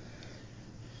say,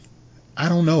 I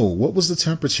don't know, what was the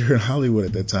temperature in Hollywood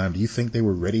at that time? Do you think they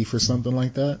were ready for something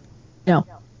like that? No,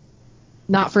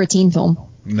 not for a teen film.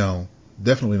 No,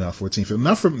 definitely not for a teen film.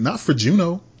 Not for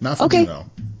Juno. Not for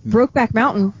Juno. Brokeback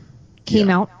Mountain came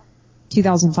out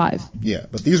 2005. Yeah,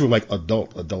 but these were like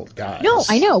adult guys. No,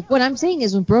 I know. What I'm saying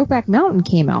is when Brokeback Mountain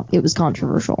came out, it was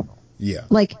controversial. Yeah.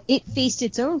 Like, it faced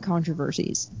its own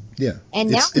controversies. Yeah. And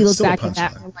now we look back at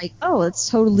that and we're like, oh, it's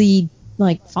totally,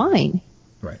 like, fine.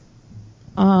 Right.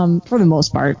 For the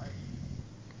most part.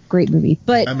 Great movie.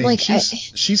 But, I mean, like...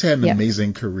 she's had an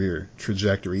amazing career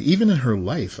trajectory, even in her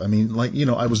life. I mean, like,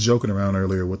 I was joking around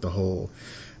earlier with the whole...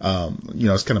 I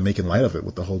was kind of making light of it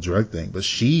with the whole drug thing, but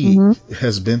she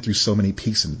has been through so many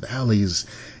peaks and valleys,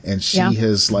 and she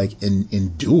has like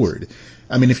endured.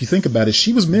 I mean, if you think about it,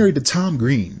 she was married to Tom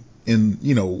Green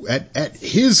at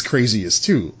his craziest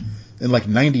too, in like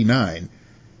 99,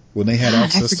 when they had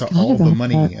access to all the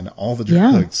money and all the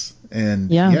drugs, and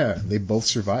they both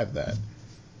survived that.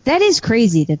 That is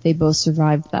crazy that they both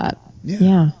survived that.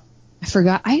 Yeah. I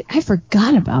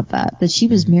forgot about that she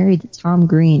was married to Tom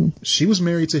Green. She was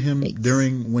married to him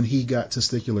during when he got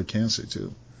testicular cancer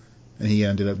too. And he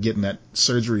ended up getting that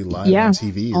surgery live on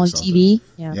TV or something. TV?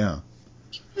 Yeah.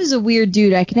 He was a weird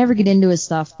dude. I could never get into his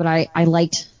stuff, but I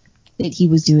liked that he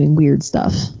was doing weird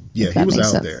stuff. Yeah, he was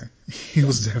out there. He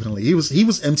was definitely, he was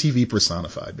MTV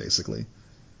personified, basically.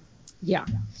 Yeah.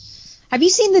 Have you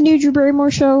seen the new Drew Barrymore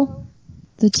show?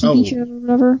 The TV show or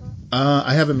whatever?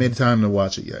 I haven't made time to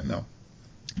watch it yet, no.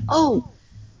 Oh!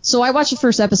 So I watched the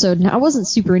first episode, and I wasn't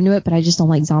super into it, but I just don't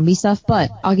like zombie stuff. But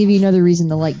I'll give you another reason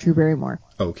to like Drew Barrymore.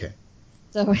 Okay.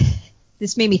 So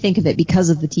this made me think of it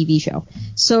because of the TV show.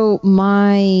 So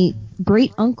my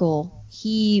great uncle,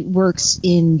 he works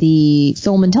in the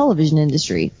film and television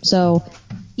industry. So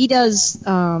he does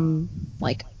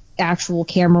like actual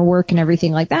camera work and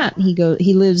everything like that.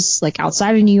 He lives like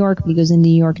outside of New York, but he goes into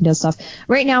New York and does stuff.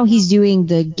 Right now he's doing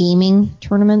the gaming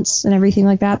tournaments and everything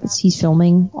like that. He's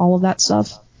filming all of that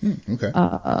stuff. Okay.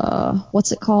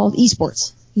 What's it called?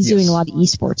 Esports. He's doing a lot of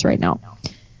esports right now.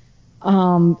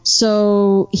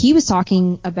 So he was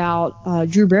talking about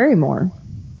Drew Barrymore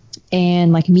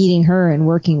and like meeting her and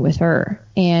working with her.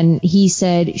 And he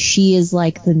said she is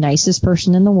like the nicest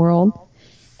person in the world.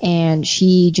 And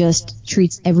she just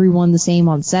treats everyone the same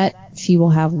on set. She will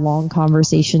have long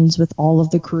conversations with all of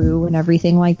the crew and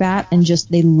everything like that. And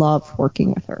just they love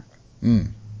working with her.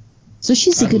 So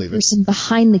she's a good person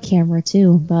behind the camera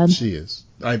too, bud. She is.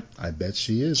 I bet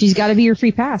she is. She's got to be your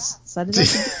free pass. Set it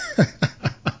up.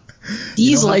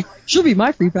 He's like, she'll be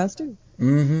my free pass too.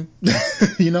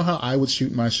 Mm-hmm. You know how I would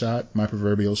shoot my shot, my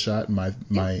proverbial shot, my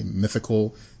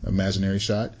mythical imaginary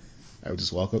shot? I would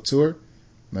just walk up to her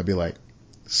and I'd be like,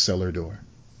 cellar door.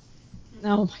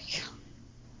 Oh my God.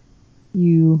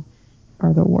 You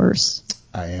are the worst.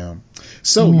 I am.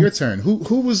 So your turn. Who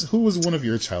was one of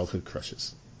your childhood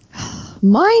crushes?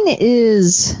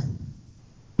 Mine's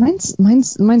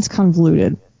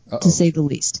convoluted, to say the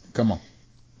least. Come on.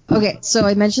 Okay, so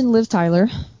I mentioned Liv Tyler.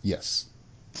 Yes.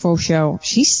 Faux show.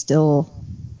 She's still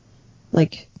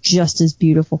like just as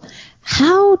beautiful.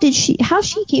 How she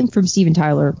came from Steven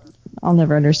Tyler, I'll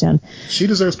never understand. She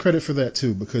deserves credit for that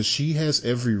too, because she has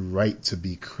every right to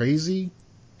be crazy,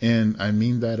 and I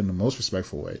mean that in the most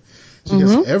respectful way. She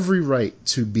has every right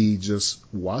to be just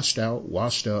washed out,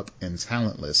 washed up, and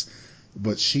talentless,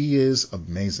 but she is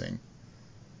amazing.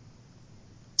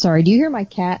 Sorry, do you hear my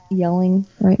cat yelling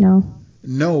right now?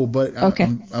 No, but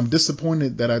I'm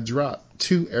disappointed that I dropped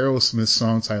 2 Aerosmith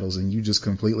song titles and you just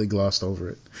completely glossed over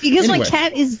it. Because my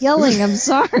cat is yelling. I'm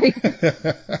sorry.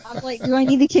 I'm like, do I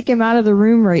need to kick him out of the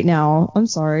room right now? I'm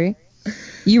sorry.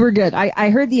 You were good. I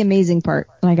heard the amazing part,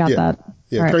 and I got that.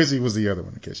 Yeah, right. Crazy was the other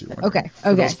one, in case you were wondering. Okay.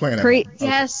 I was playing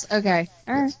yes, okay.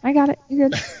 All right, I got it. You're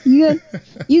good.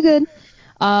 You good.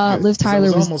 Liv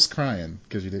Tyler was almost crying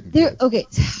because you didn't get it. Okay.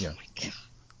 Yeah. Oh my God.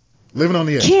 Living on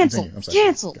the edge. Cancel.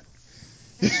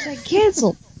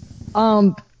 Cancelled.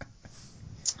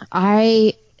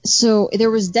 So there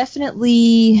was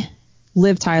definitely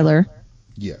Liv Tyler.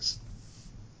 Yes.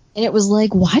 And it was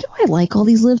like, why do I like all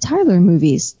these Liv Tyler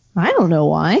movies? I don't know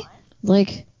why.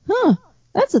 Like,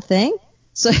 that's a thing.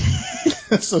 So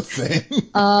that's a thing.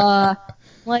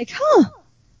 Like,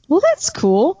 well, that's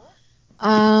cool.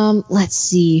 Let's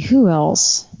see, who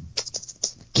else?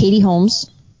 Katie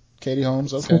Holmes. Okay.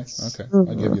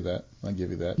 I'll give you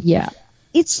that. Yeah.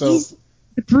 It's the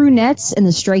brunettes and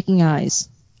the striking eyes.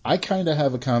 I kind of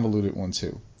have a convoluted one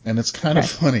too. And it's kind of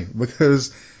funny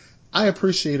because I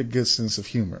appreciate a good sense of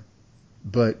humor.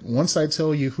 But once I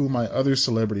tell you who my other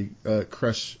celebrity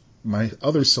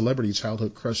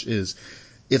childhood crush is,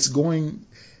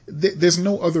 there's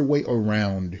no other way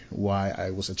around why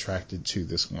I was attracted to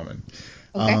this woman.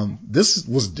 Okay. This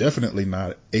was definitely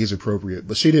not age appropriate,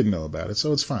 but she didn't know about it,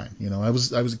 so it's fine. You know, I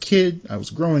was a kid, I was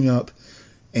growing up,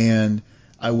 and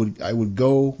I would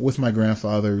go with my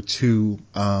grandfather to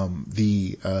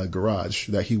the garage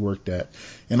that he worked at,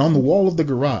 and on the wall of the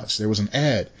garage there was an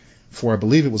ad for, I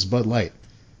believe it was Bud Light,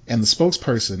 and the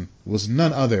spokesperson was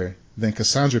none other than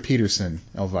Cassandra Peterson,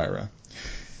 Elvira.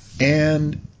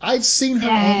 And I'd seen her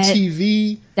on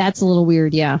TV. That's a little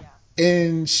weird, yeah.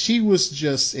 And she was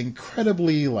just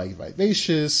incredibly like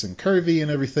vivacious and curvy and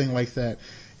everything like that.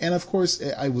 And of course,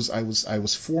 I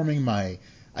was forming my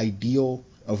ideal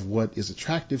of what is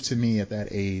attractive to me at that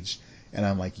age. And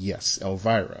I'm like, yes,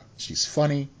 Elvira. She's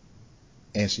funny,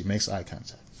 and she makes eye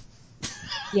contact.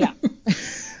 Yeah.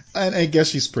 And I guess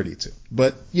she's pretty too.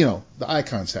 But you know, the eye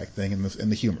contact thing and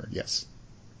the humor, yes.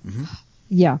 Mm-hmm.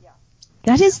 Yeah.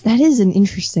 That is an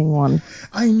interesting one.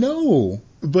 I know,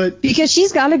 but because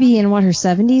she's got to be in her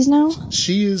 70s now.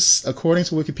 She is, according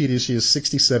to Wikipedia, she is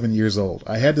 67 years old.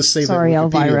 I had to say that Wikipedia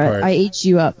Elvira, part. I aged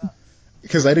you up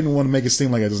because I didn't want to make it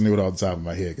seem like I just knew it off the top of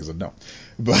my head, because I don't.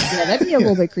 But yeah, that'd be a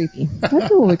little bit creepy.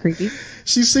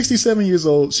 She's 67 years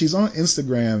old. She's on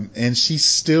Instagram, and she's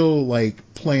still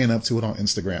like playing up to it on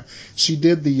Instagram. She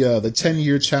did the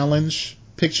 10-year challenge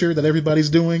picture that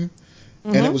everybody's doing.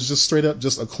 Mm-hmm. And it was just straight up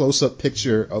just a close-up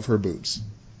picture of her boobs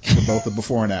for both the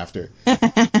before and after.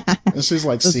 And she's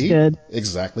like, see, good.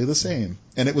 Exactly the same.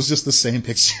 And it was just the same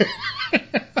picture.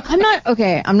 I'm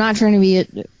not trying to be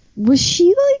was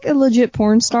she like a legit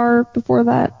porn star before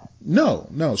that?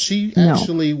 No. She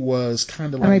actually was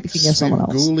kind of like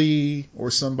Svengoolie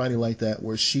or somebody like that,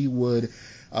 where she would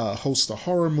host the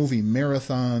horror movie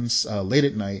marathons late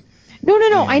at night. No.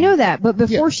 I know that, but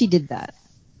before she did that.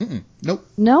 Nope.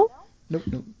 No? Nope.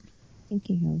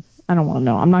 Thinking of. I don't want to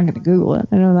know. I'm not going to Google it.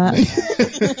 I know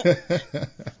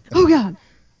that. Oh, God.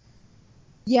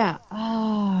 Yeah.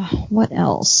 What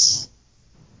else?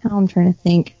 Now I'm trying to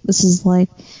think. This is like,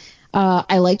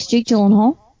 I liked Jake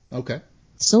Gyllenhaal. Okay.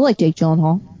 Still like Jake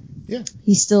Gyllenhaal. Yeah.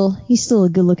 He's still a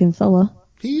good looking fella.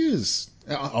 He is.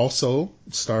 Also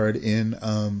starred in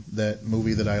that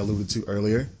movie that I alluded to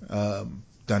earlier,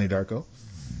 Donnie Darko.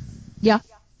 Yeah.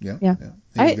 He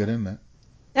was good in that.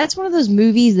 That's one of those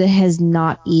movies that has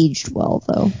not aged well,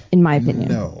 though, in my opinion.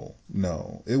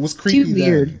 No. It was creepy Too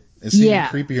weird. then. It's even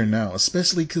creepier now,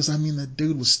 especially because, that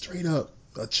dude was straight up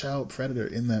a child predator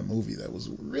in that movie. That was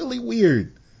really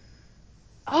weird.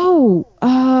 Oh,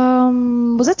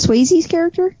 was that Swayze's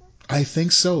character? I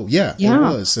think so. Yeah, it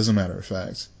was, as a matter of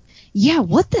fact. Yeah,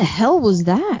 what the hell was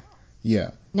that?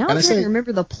 Yeah. Now I'm trying to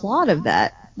remember the plot of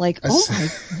that. Like, oh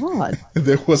my God.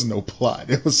 There was no plot.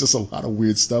 It was just a lot of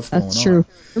weird stuff going on. That's true.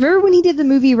 Remember when he did the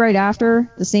movie right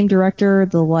after? The same director,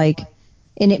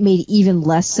 and it made even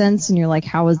less sense, and you're like,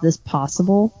 how is this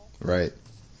possible? Right.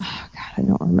 Oh, God, I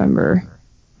don't remember.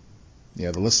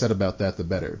 Yeah, the less said about that, the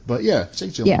better. But yeah,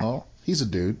 Jake Gyllenhaal, he's a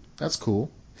dude. That's cool.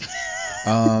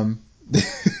 Only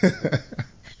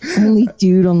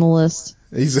dude on the list.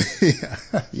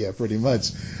 Yeah, pretty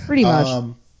much. Pretty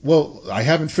much. Well, I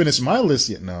haven't finished my list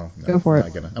yet. No, go for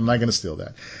it. I'm not gonna steal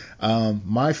that.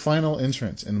 My final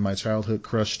entrant in my childhood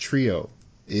crush trio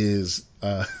is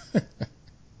I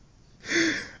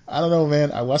don't know,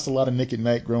 man. I watched a lot of Nick at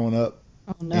Night growing up.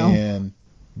 Oh no. And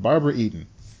Barbara Eden.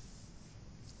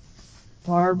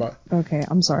 Okay,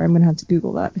 I'm sorry. I'm gonna have to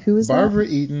Google that. Who is Barbara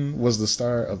that? Eden was the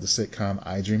star of the sitcom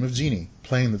I Dream of Jeannie,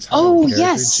 playing the title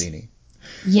character Jeannie.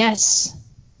 Yes.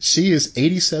 She is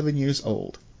 87 years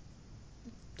old.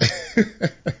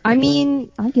 I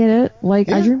mean, I get it. Like,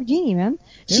 I Dream of Jeannie, man.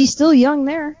 Yeah. She's still young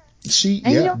there.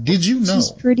 Did you know?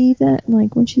 She's pretty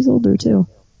when she's older, too.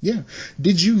 Yeah.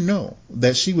 Did you know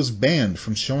that she was banned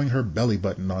from showing her belly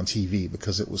button on TV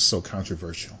because it was so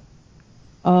controversial?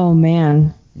 Oh,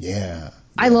 man. Yeah.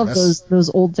 I love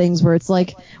those old things where it's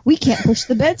like, we can't push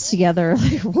the beds together.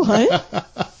 Like, what?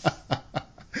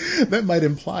 That might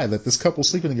imply that this couple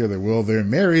sleeping together, well, they're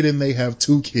married and they have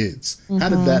 2 kids. Mm-hmm. How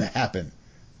did that happen?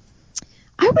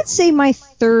 I would say my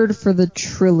third for the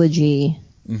trilogy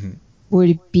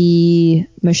would be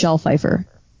Michelle Pfeiffer.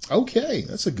 Okay,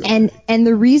 that's a good one. And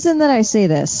the reason that I say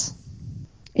this,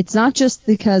 it's not just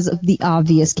because of the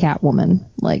obvious Catwoman.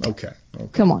 Like, okay.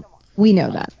 Come on, we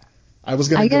know that. I was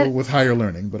going to go with Higher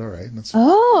Learning, but all right. That's fine.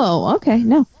 Oh, okay.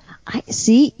 No, I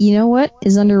see. You know what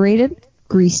is underrated?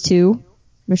 Grease 2.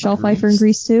 Michelle Pfeiffer in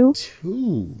Grease 2.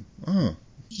 2. Did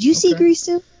you see Grease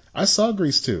 2? I saw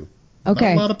Grease 2.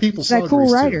 Okay. Not a lot of people saw that cool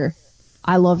Grease writer. 2.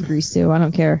 I love Grease 2. I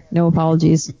don't care. No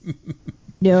apologies.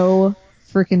 No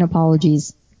freaking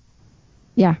apologies.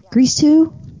 Yeah, Grease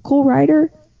 2. Cool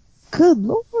writer. Good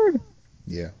Lord.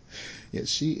 Yeah. Yeah,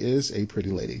 she is a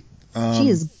pretty lady. She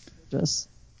is gorgeous.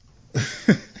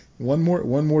 One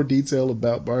more detail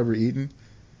about Barbara Eden.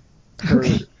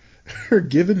 Her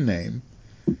given name.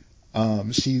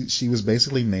 She was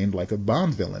basically named like a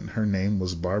Bond villain. Her name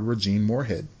was Barbara Jean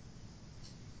Moorhead.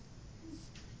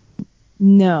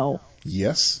 No.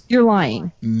 Yes. You're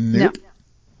lying. Nope.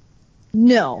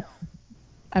 No.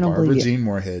 I don't Barbara believe you. Jean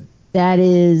Moorhead. That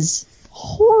is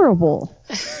horrible.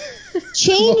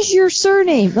 Change your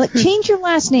surname. Like, change your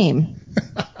last name.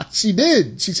 She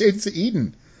did. She changed it to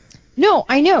Eden. No,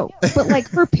 I know. But, like,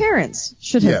 her parents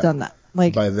should have done that.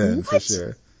 Like, by then, what? For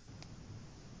sure.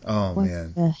 Oh, what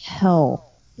man. What the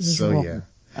hell? So, yeah.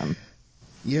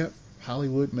 Yep.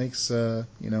 Hollywood makes, they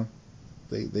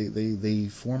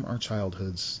form our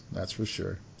childhoods. That's for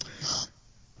sure.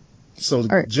 So,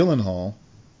 Gyllenhaal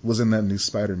was in that new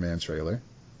Spider-Man trailer.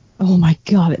 Oh, my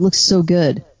God. It looks so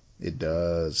good. It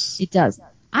does. It does.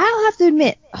 I'll have to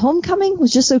admit, Homecoming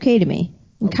was just okay to me.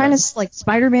 I'm kind of like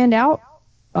Spider-Man'd out.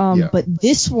 But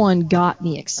this one got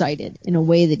me excited in a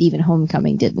way that even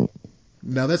Homecoming didn't.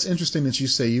 Now, that's interesting that you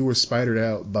say you were spidered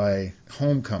out by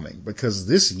Homecoming, because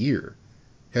this year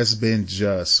has been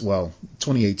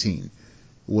 2018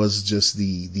 was just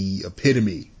the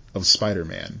epitome of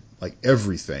Spider-Man. Like,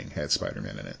 everything had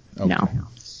Spider-Man in it. Okay. No.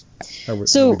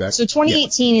 So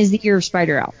 2018 is the year of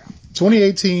Spider-Out.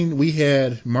 2018, we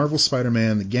had Marvel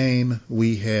Spider-Man the game.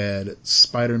 We had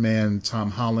Spider-Man Tom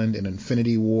Holland in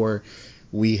Infinity War.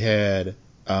 We had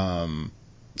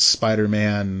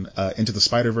Spider-Man Into the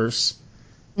Spider-Verse.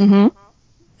 Mm-hmm.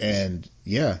 And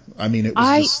yeah, I mean, it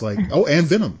was just like, and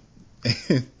Venom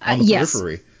on the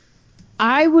periphery.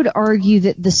 I would argue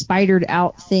that the spidered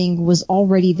out thing was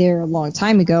already there a long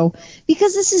time ago,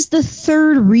 because this is the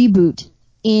third reboot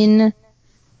in...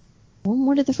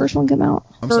 When did the first one come out?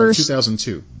 I'm sorry,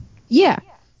 2002. Yeah.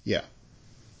 Yeah.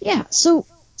 Yeah, so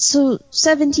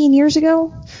 17 years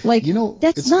ago? Like,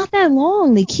 that's not that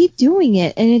long. They keep doing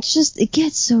it, and it's just, it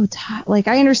gets so tight. Like,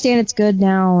 I understand it's good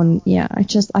now, and yeah,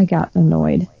 I got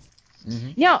annoyed.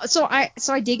 Mm-hmm. Yeah, so I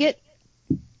dig it.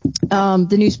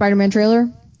 The new Spider-Man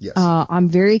trailer. Yes. I'm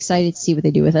very excited to see what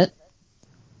they do with it.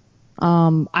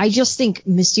 I just think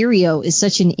Mysterio is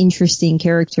such an interesting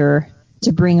character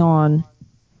to bring on,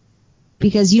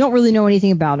 because you don't really know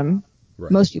anything about him. Right.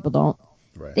 Most people don't.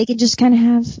 Right. They could just kind of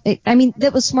have... I mean,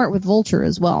 that was smart with Vulture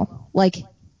as well. Like,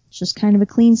 it's just kind of a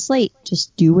clean slate.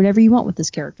 Just do whatever you want with this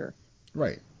character.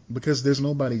 Right. Because there's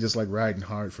nobody just, like, riding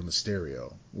hard for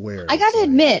Mysterio. Where I gotta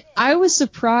admit, I was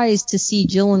surprised to see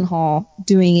Gyllenhaal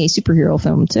doing a superhero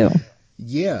film, too.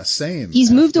 Yeah, same.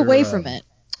 He's moved away from it.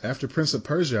 After Prince of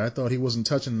Persia, I thought he wasn't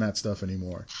touching that stuff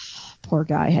anymore. Poor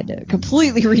guy had to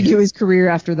completely redo his career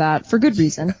after that, for good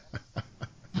reason.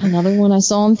 Another one I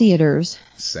saw in theaters.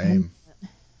 Same.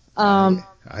 I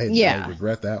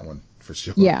regret that one, for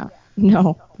sure. Yeah,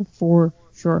 no, for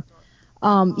sure.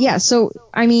 So,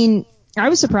 I mean, I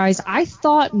was surprised. I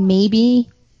thought maybe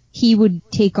he would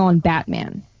take on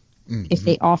Batman if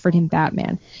they offered him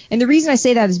Batman. And the reason I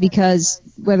say that is because,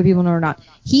 whether people know or not,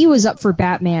 he was up for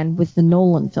Batman with the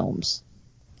Nolan films.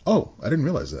 Oh, I didn't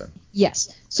realize that.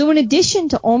 Yes. So in addition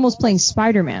to almost playing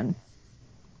Spider-Man,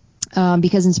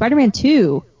 because in Spider-Man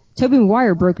 2, Tobey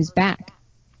Maguire broke his back.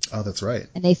 Oh, that's right.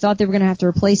 And they thought they were going to have to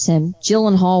replace him.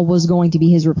 Gyllenhaal was going to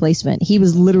be his replacement. He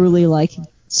was literally like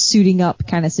suiting up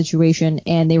kind of situation,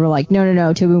 and they were like,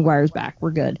 no, Tobey Maguire's back.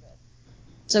 We're good.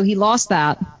 So he lost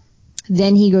that.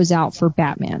 Then he goes out for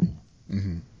Batman.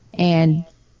 Mm-hmm. And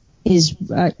is,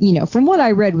 from what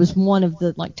I read, was one of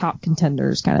the like top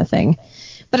contenders kind of thing.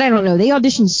 But I don't know. They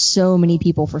auditioned so many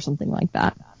people for something like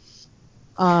that.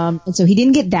 And so he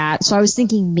didn't get that. So I was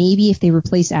thinking maybe if they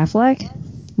replace Affleck,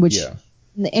 which,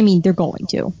 I mean, they're going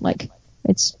to. Like,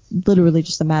 it's literally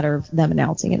just a matter of them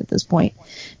announcing it at this point.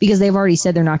 Because they've already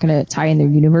said they're not going to tie in their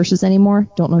universes anymore.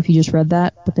 Don't know if you just read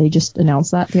that, but they just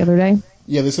announced that the other day.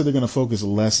 Yeah, they said they're going to focus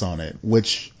less on it,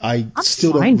 which I'm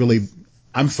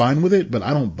fine with it, but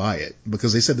I don't buy it.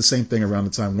 Because they said the same thing around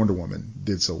the time Wonder Woman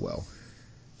did so well.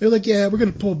 They're like, yeah, we're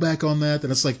going to pull back on that.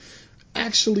 And it's like,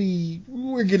 actually,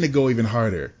 we're going to go even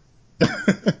harder.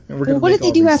 What did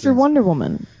they do after Wonder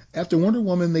Woman? After Wonder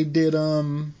Woman, they did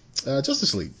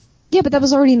Justice League. Yeah, but that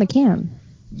was already in the can.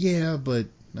 Yeah, but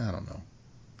I don't know.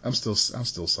 I'm still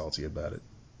salty about it.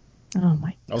 Oh my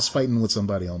God. I was fighting with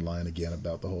somebody online again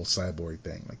about the whole cyborg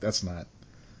thing. Like, that's not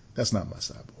my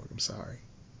cyborg. I'm sorry.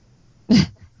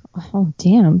 Oh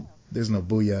damn. There's no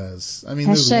booyahs. I mean,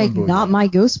 hashtag not my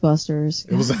Ghostbusters.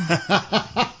 It was.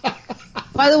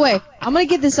 By the way, I'm gonna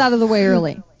get this out of the way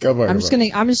early.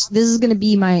 This is gonna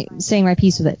be saying my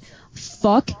piece with it.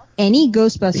 Fuck any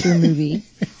Ghostbuster movie,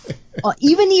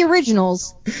 even the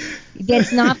originals.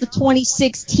 That's not the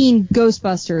 2016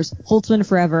 Ghostbusters. Holtzman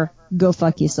forever. Go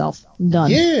fuck yourself. I'm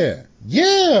done.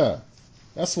 Yeah.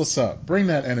 That's what's up. Bring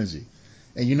that energy.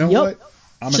 And you know what?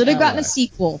 Should have gotten a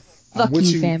sequel. Fuck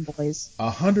you, fanboys.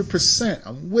 100%.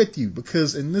 I'm with you,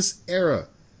 because in this era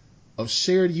of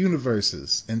shared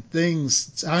universes and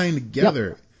things tying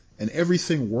together and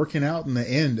everything working out in the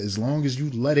end, as long as you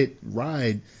let it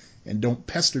ride and don't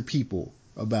pester people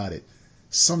about it,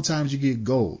 sometimes you get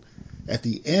gold. At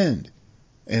the end,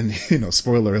 and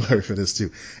spoiler alert for this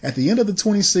too, at the end of the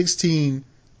 2016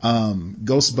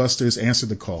 Ghostbusters Answer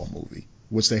the Call movie,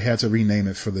 which they had to rename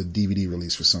it for the DVD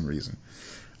release for some reason,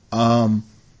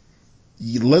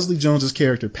 Leslie Jones's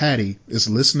character Patty is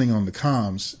listening on the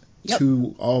comms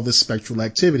to all this spectral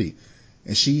activity,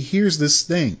 and she hears this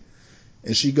thing,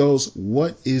 and she goes,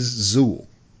 "What is Zuul?"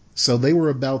 So they were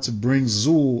about to bring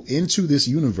Zuul into this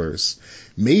universe.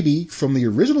 Maybe from the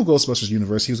original Ghostbusters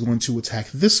universe, he was going to attack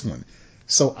this one.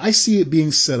 So I see it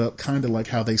being set up kind of like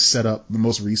how they set up the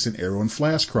most recent Arrow and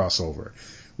Flash crossover,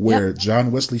 where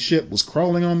John Wesley Shipp was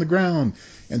crawling on the ground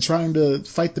and trying to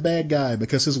fight the bad guy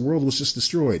because his world was just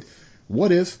destroyed.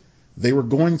 What if they were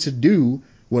going to do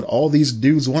what all these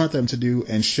dudes wanted them to do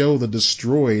and show the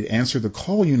destroyed Answer the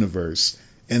Call universe,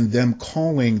 and them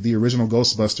calling the original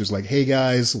Ghostbusters like, hey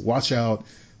guys, watch out,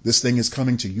 this thing is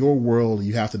coming to your world,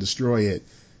 you have to destroy it.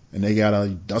 and they gotta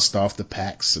dust off the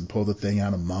packs and pull the thing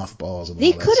out of mothballs. And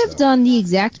they could have done the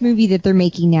exact movie that they're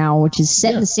making now, which is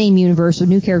set in the same universe with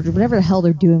new characters, whatever the hell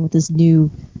they're doing with this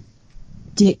new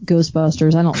Dick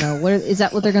Ghostbusters. I don't know. Is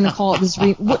that what they're going to call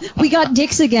it? We got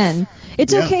dicks again.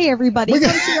 It's okay, everybody.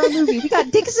 Come see our movie. We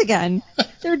got dicks again.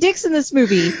 There are dicks in this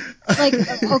movie. Like,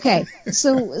 okay.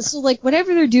 So like,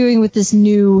 whatever they're doing with this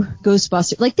new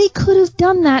Ghostbuster, like, they could have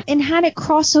done that and had it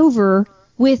cross over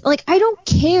with, like, I don't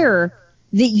care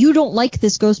that you don't like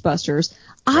this Ghostbusters.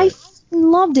 I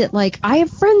loved it. Like, I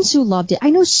have friends who loved it. I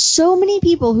know so many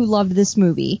people who loved this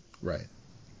movie. Right.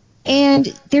 And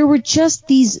there were just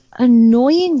these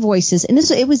annoying voices. And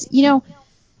it was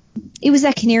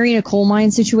that canary in a coal mine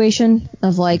situation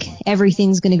of, like,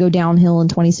 everything's going to go downhill in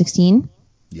 2016.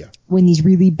 Yeah. When these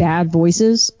really bad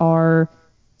voices are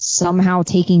somehow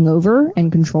taking over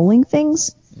and controlling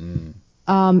things. Mm.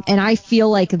 And I feel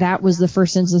like that was the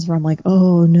first instance where I'm like,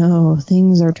 oh no,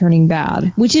 things are turning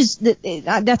bad. Which is,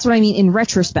 that's what I mean in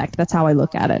retrospect. That's how I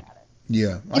look at it.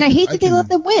 Yeah. And I hate that they let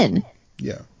them win.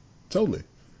 Yeah, totally.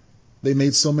 They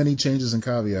made so many changes and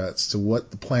caveats to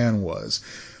what the plan was.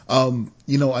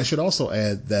 I should also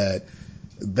add that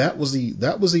was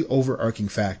the overarching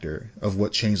factor of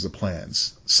what changed the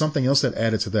plans. Something else that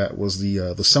added to that was the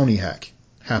Sony hack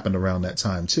happened around that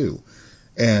time too,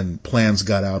 and plans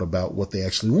got out about what they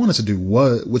actually wanted to do,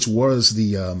 which was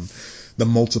the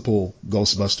multiple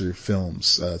Ghostbuster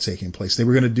films taking place. They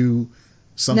were going to do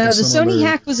something. No, the similar. Sony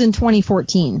hack was in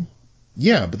 2014.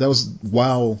 Yeah, but that was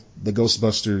while the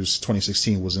Ghostbusters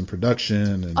 2016 was in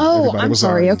production, and everybody was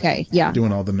okay, yeah,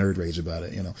 doing all the nerd rage about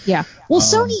it, Yeah, well,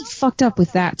 Sony fucked up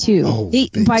with that too.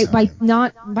 By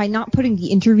not putting the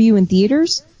interview in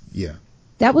theaters. Yeah,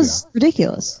 that was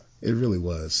ridiculous. It really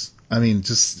was. I mean,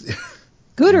 just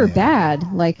good or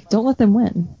bad, like, don't let them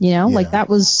win. Like, that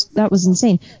was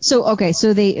insane. So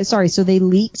they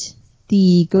leaked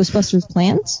the Ghostbusters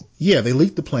plans? Yeah, they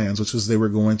leaked the plans, which was they were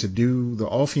going to do the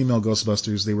all-female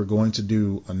Ghostbusters. They were going to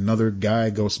do another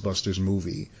guy Ghostbusters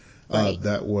movie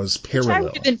that was parallel. Which I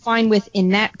would have been fine with in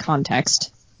that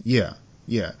context. Yeah.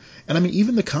 And I mean,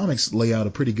 even the comics lay out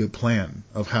a pretty good plan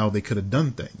of how they could have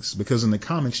done things. Because in the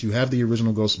comics, you have the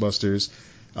original Ghostbusters.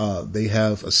 They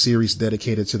have a series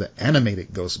dedicated to the animated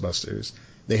Ghostbusters.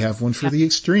 They have one for the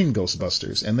Extreme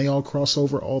Ghostbusters, and they all cross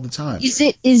over all the time. Is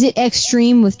it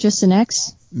Extreme with just an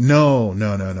X? No.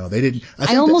 They didn't.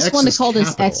 I almost want to call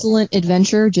this Excellent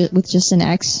Adventure with just an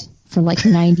X for, like,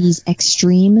 90s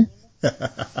Extreme.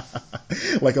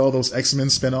 Like all those X-Men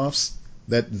spinoffs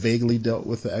that vaguely dealt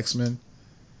with the X-Men,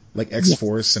 like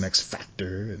X-Force and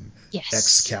X-Factor and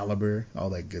Excalibur, all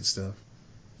that good stuff.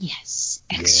 Yes,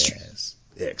 Extreme. Yes,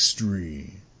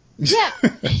 Extreme. Yeah.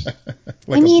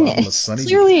 Like, I mean,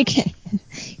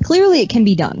 clearly it can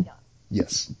be done.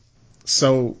 Yes.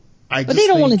 So but they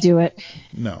don't want to do it.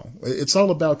 No, it's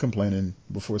all about complaining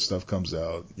before stuff comes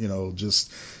out.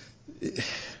 Just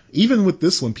even with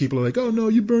this one, people are like, "Oh no,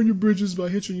 you burn your bridges by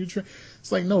hitching your train."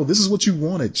 It's like, no, this is what you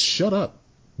wanted. Shut up.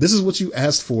 This is what you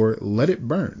asked for. Let it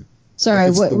burn. Sorry,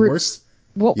 the worst.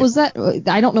 What was that?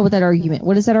 I don't know what that argument.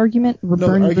 What is that argument? The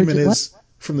argument is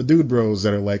from the dude bros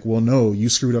that are like, well, no, you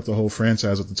screwed up the whole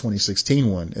franchise with the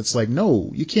 2016 one. It's like, no,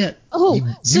 you can't.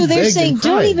 So they're saying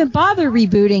don't even bother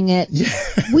rebooting it.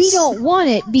 Yes. We don't want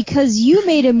it because you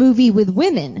made a movie with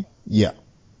women. Yeah.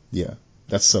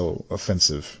 That's so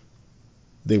offensive.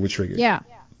 They were triggered. Yeah.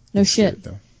 No shit.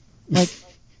 Though. Like.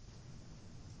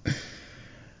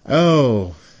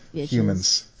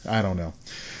 Humans. I don't know.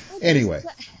 Anyway.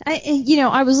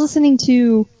 I was listening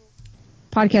to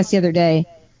a podcast the other day,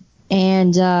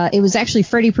 and it was actually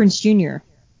Freddie Prinze Jr.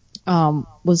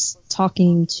 Was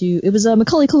talking to. It was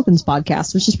Macaulay Culkin's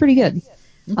podcast, which is pretty good.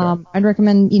 Okay. I'd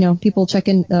recommend people look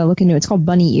into it. It's called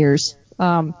Bunny Ears.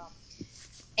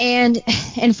 And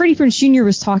Freddie Prinze Jr.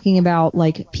 was talking about,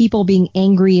 like, people being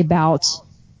angry about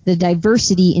the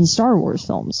diversity in Star Wars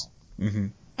films. Mm-hmm.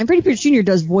 And Freddie Prinze Jr.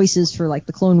 does voices for, like,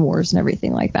 the Clone Wars and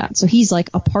everything like that. So he's, like,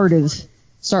 a part of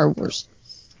Star Wars.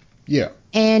 Yeah.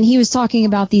 And he was talking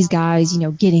about these guys,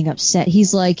 getting upset.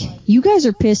 He's like, you guys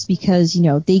are pissed because,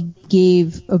 they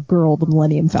gave a girl the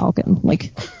Millennium Falcon.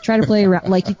 Like, try to play around.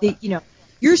 Like,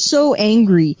 you're so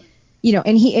angry.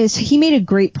 And he made a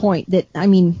great point that, I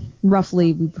mean,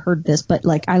 roughly we've heard this, but,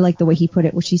 like, I like the way he put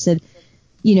it, which he said,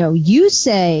 you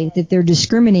say that they're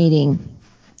discriminating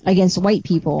against white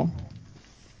people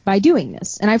by doing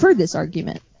this. And I've heard this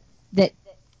argument that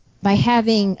by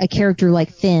having a character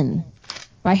like Finn,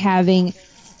 by having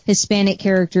Hispanic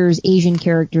characters, Asian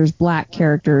characters, black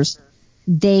characters,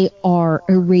 they are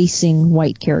erasing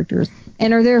white characters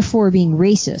and are therefore being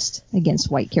racist against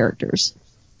white characters,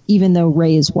 even though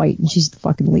Rey is white and she's the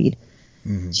fucking lead.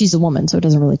 Mm-hmm. She's a woman, so it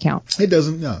doesn't really count. It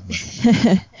doesn't, no.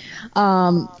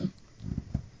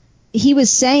 He was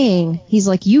saying, he's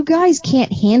like, you guys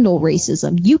can't handle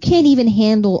racism. You can't even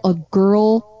handle a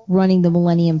girl running the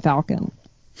Millennium Falcon.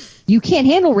 You can't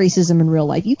handle racism in real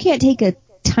life. You can't take a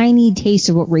tiny taste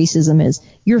of what racism is.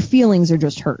 Your feelings are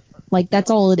just hurt. Like,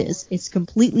 that's all it is. It's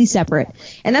completely separate.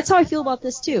 And that's how I feel about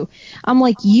this, too. I'm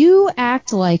like, you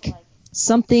act like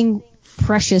something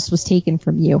precious was taken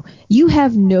from you. You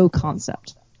have no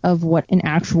concept of what an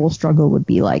actual struggle would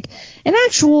be like. An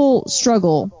actual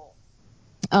struggle,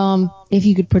 if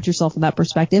you could put yourself in that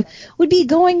perspective, would be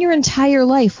going your entire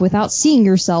life without seeing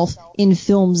yourself in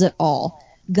films at all.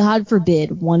 God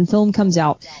forbid one film comes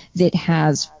out that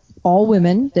has all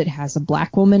women, that has a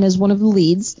black woman as one of the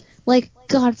leads. Like,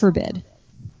 God forbid.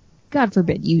 God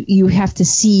forbid you have to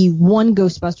see one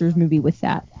Ghostbusters movie with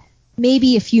that.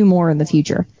 Maybe a few more in the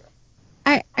future.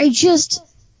 I just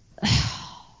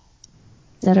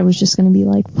that I was just going to be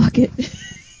like, fuck it.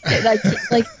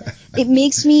 Like, it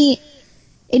makes me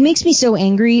so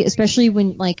angry, especially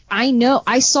when, like,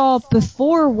 I saw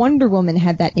before Wonder Woman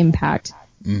had that impact.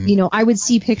 Mm-hmm. You know, I would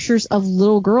see pictures of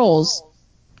little girls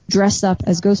dressed up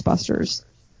as Ghostbusters.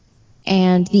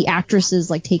 And the actresses,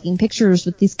 like, taking pictures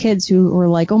with these kids who were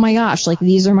like, oh my gosh, like,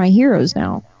 these are my heroes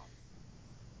now.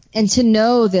 And to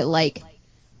know that, like,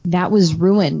 that was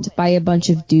ruined by a bunch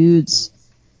of dudes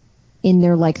in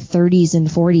their, like, 30s and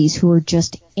 40s who are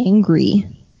just angry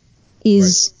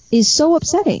is so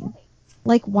upsetting.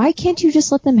 Like, why can't you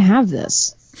just let them have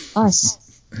this?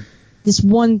 This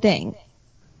one thing.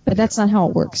 But that's not how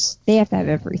it works. They have to have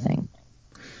everything.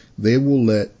 They will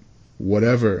let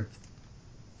whatever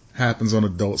happens on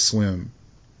Adult Swim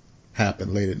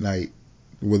happen late at night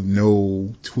with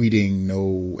no tweeting,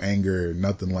 no anger,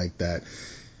 nothing like that.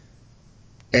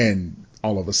 And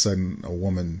all of a sudden a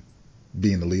woman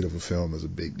being the lead of a film is a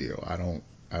big deal. I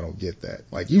don't get that.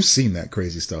 Like, you've seen that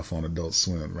crazy stuff on Adult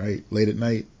Swim, right? Late at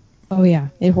night. Oh yeah,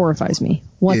 it horrifies me.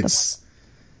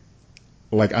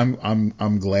 Like,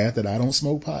 I'm glad that I don't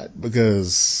smoke pot,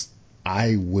 because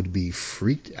I would be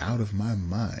freaked out of my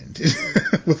mind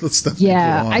with the stuff.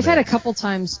 Yeah, I've had a couple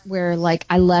times where, like,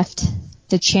 I left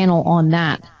the channel on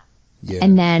that,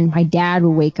 and then my dad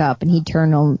would wake up and he'd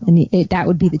turn on, and that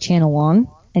would be the channel on,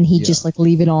 and he'd just, like,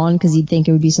 leave it on because he'd think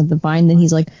it would be something fine. Then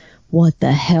he's like, "What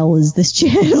the hell is this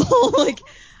channel?" Like,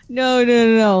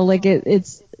 no. Like,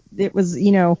 it was,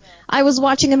 you know, I was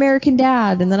watching American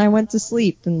Dad, and then I went to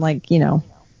sleep, and, like, you know.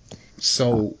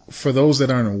 So for those that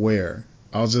aren't aware,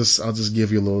 I'll just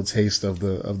give you a little taste of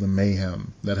the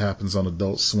mayhem that happens on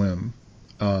Adult Swim,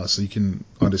 so you can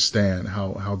understand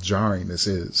how jarring this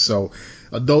is. So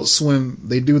Adult Swim,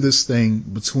 they do this thing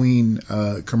between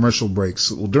commercial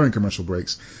breaks, well, during commercial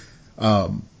breaks,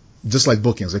 just like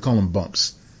bookends. They call them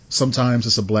bumps. Sometimes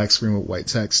it's a black screen with white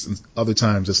text, and other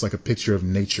times it's like a picture of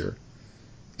nature.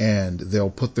 And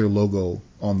they'll put their logo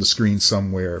on the screen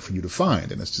somewhere for you to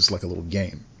find, and it's just like a little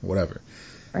game, whatever.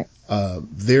 Right.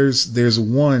 There's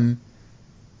one,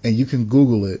 and you can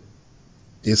Google it.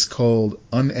 It's called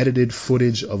Unedited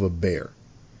Footage of a Bear.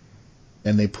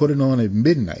 And they put it on at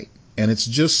midnight. And it's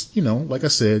just, you know, like I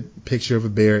said, picture of a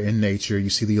bear in nature. You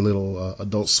see the little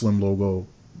Adult Swim logo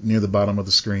near the bottom of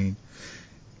the screen.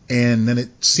 And then it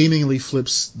seemingly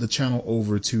flips the channel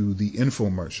over to the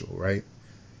infomercial, right?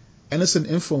 And it's an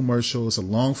infomercial. It's a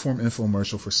long-form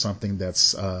infomercial for something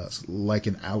that's like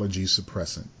an allergy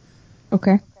suppressant.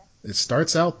 Okay. It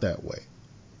starts out that way.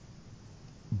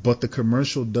 But the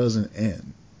commercial doesn't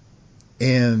end.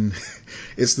 And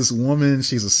it's this woman,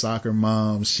 she's a soccer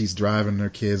mom, she's driving her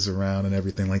kids around and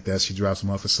everything like that. She drops them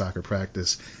off at soccer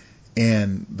practice,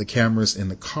 and the camera's in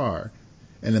the car,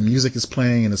 and the music is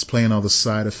playing, and it's playing all the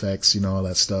side effects, you know, all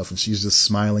that stuff, and she's just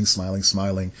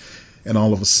smiling, and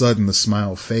all of a sudden the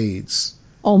smile fades.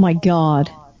 Oh my God.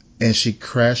 And she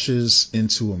crashes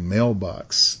into a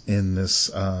mailbox in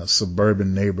this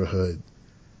suburban neighborhood.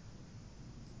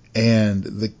 And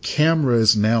the camera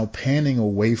is now panning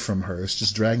away from her. It's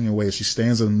just dragging away. She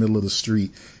stands in the middle of the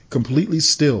street, completely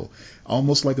still,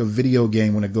 almost like a video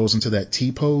game when it goes into that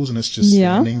T-pose and it's just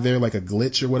standing there like a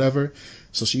glitch or whatever.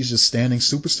 So she's just standing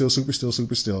super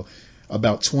still.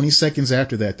 About 20 seconds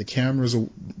after that, the camera's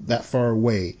that far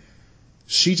away.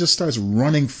 She just starts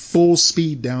running full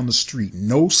speed down the street,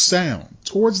 no sound,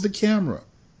 towards the camera.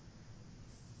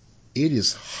 It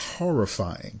is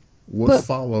horrifying what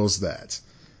follows that.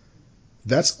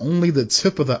 That's only the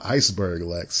tip of the iceberg,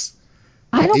 Lex.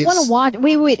 I don't want to watch.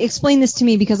 Wait. Explain this to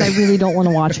me, because I really don't want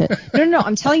to watch it. No.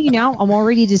 I'm telling you now. I'm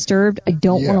already disturbed. I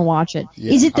don't want to watch it.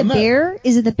 Yeah, is it the bear?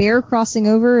 Is it the bear crossing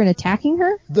over and attacking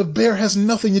her? The bear has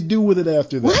nothing to do with it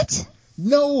after that. What?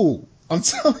 No. I'm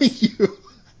telling you.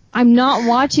 I'm not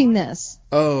watching this.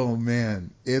 Oh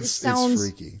man, it's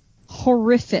freaky.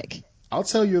 Horrific. I'll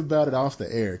tell you about it off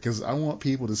the air because I want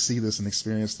people to see this and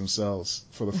experience themselves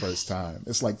for the first time.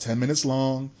 It's like 10 minutes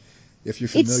long. If you're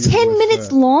familiar, it's 10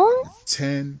 minutes long.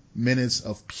 10 minutes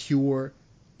of pure,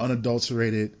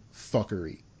 unadulterated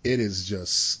fuckery. It is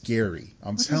just scary.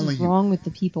 I'm telling you. What's wrong with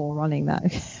the people running that?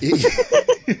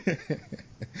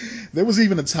 There was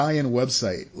even a tie-in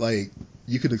website. Like,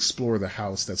 you could explore the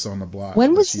house that's on the block.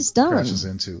 When was this done? Crashes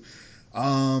into.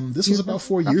 This was about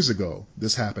 4 years ago.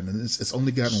 This happened, and it's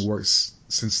only gotten worse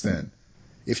since then.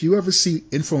 If you ever see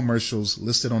infomercials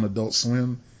listed on Adult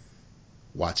Swim,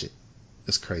 watch it.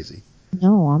 It's crazy.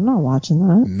 No, I'm not watching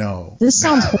that. No. This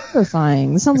sounds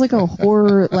horrifying. This sounds like a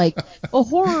horror, like a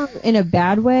horror in a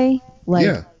bad way. Like,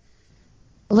 yeah.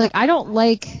 Like I don't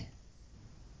like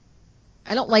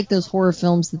those horror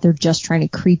films that they're just trying to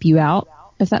creep you out,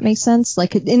 if that makes sense.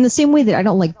 Like in the same way that I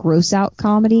don't like gross out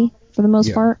comedy for the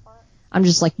most part. I'm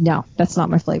just like, no, that's not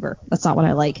my flavor. That's not what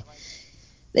I like.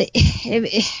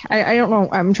 I don't know.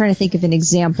 I'm trying to think of an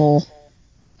example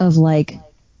of like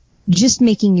just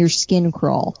making your skin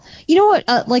crawl. You know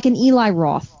what? Like an Eli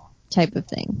Roth type of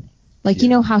thing. Like, you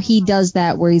know how he does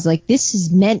that where he's like, this is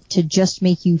meant to just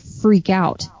make you freak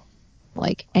out.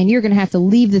 Like, and you're going to have to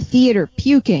leave the theater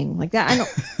puking. Like that. I don't,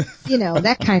 you know,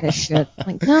 that kind of shit.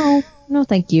 Like, no,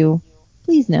 thank you.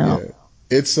 Please no. Yeah.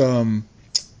 It's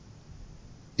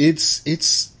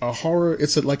a horror.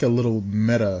 It's like a little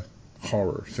meta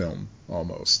horror film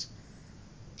almost.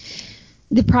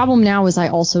 The problem now is I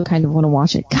also kind of want to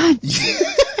watch it. God,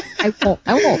 I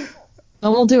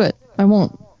won't do it. I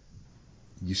won't.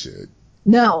 You should.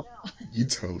 No. You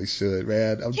totally should,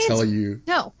 man. I'm telling you.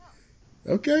 No.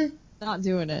 Okay. Not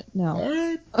doing it. No. All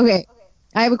right. Okay.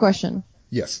 I have a question.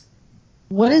 Yes.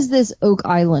 What is this Oak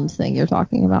Island thing you're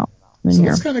talking about in so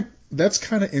here? That's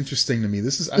kind of interesting to me.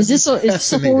 Is this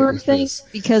a horror thing?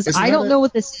 Because I don't know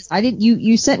what this is.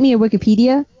 You sent me a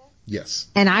Wikipedia. Yes.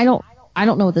 And I don't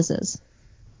know what this is.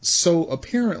 So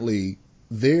apparently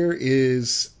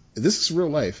this is real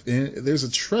life, and there's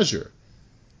a treasure.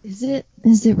 Is it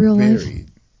real life? Buried.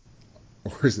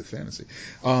 Or is it fantasy?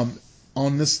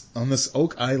 On this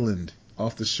Oak Island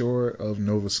off the shore of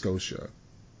Nova Scotia,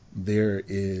 there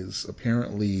is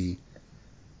apparently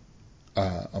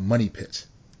a money pit.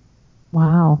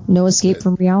 Wow. No escape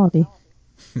from reality.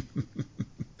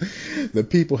 The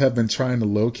people have been trying to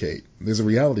locate. There's a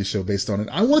reality show based on it.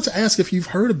 I want to ask if you've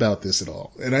heard about this at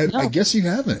all, and I guess you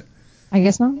haven't. I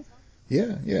guess not.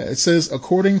 Yeah. It says,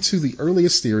 according to the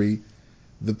earliest theory,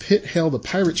 the pit held a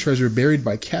pirate treasure buried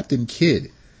by Captain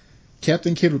Kidd.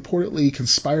 Captain Kidd reportedly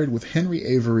conspired with Henry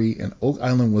Avery, and Oak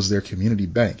Island was their community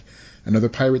bank. Another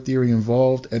pirate theory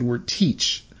involved Edward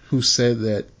Teach, who said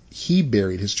that he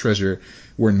buried his treasure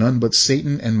where none but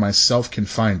Satan and myself can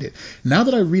find it. Now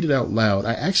that I read it out loud,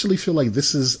 I actually feel like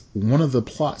this is one of the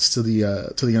plots to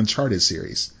the Uncharted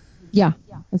series. Yeah,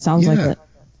 it sounds like it.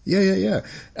 Yeah.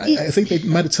 I think they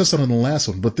might have touched on it in the last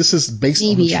one, but this is based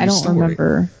on a true story. I don't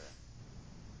remember.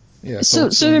 Yeah. So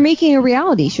they're making a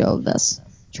reality show of this,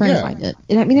 trying to find it.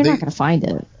 I mean, they're not going to find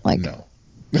it. Like no.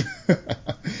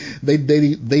 They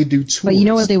do tours. But you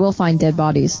know what? They will find dead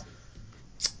bodies.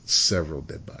 Several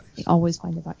dead bodies. They always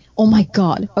find a body. Oh my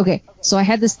god. Okay, so I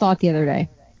had this thought the other day.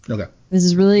 Okay. This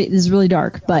is really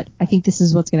dark, but I think this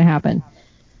is what's going to happen.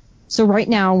 So right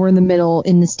now we're in the middle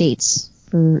in the States.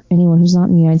 For anyone who's not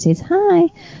in the United States, hi.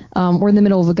 We're in the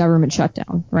middle of a government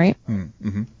shutdown, right?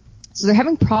 Mm-hmm. So they're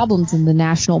having problems in the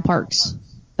national parks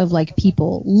of like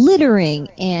people littering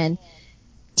and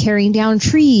tearing down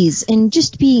trees and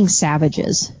just being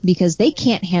savages because they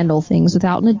can't handle things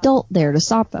without an adult there to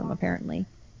stop them, apparently.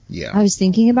 Yeah. I was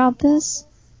thinking about this.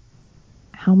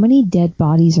 How many dead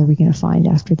bodies are we going to find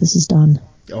after this is done?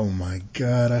 Oh my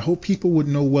God. I hope people would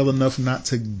know well enough not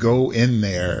to go in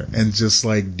there and just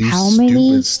like do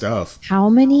stupid stuff. How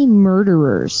many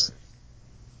murderers?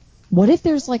 What if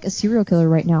there's like a serial killer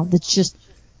right now that's just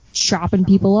chopping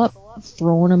people up,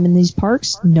 throwing them in these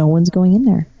parks? No one's going in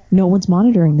there. No one's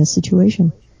monitoring this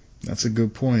situation. That's a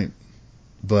good point.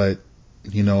 But,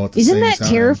 you know, at the same time... Isn't that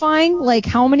terrifying? Like,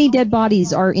 how many dead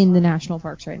bodies are in the national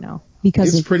parks right now?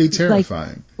 Because it's pretty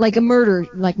terrifying. Like a murder,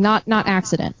 like not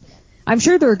accident. I'm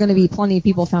sure there are going to be plenty of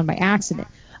people found by accident.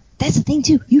 That's the thing,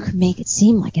 too. You can make it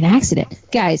seem like an accident.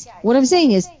 Guys, what I'm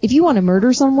saying is, if you want to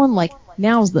murder someone, like,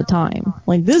 now's the time.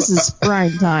 Like, this is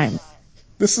prime time.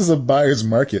 This is a buyer's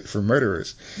market for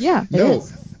murderers. Yeah, No,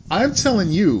 I'm telling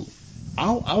you,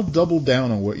 I'll double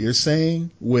down on what you're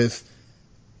saying with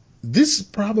this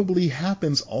probably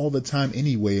happens all the time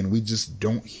anyway, and we just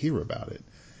don't hear about it.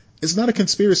 It's not a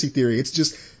conspiracy theory. It's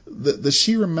just the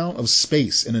sheer amount of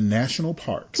space in a national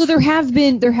park. So there have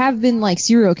been like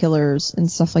serial killers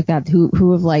and stuff like that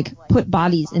who have like put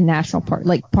bodies in national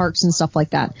parks and stuff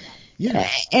like that. Yeah.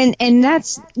 And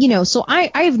that's, so I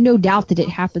have no doubt that it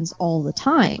happens all the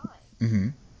time. Mm-hmm.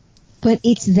 But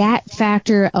it's that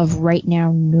factor of right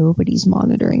now nobody's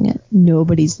monitoring it.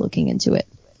 Nobody's looking into it.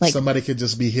 Like somebody could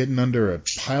just be hidden under a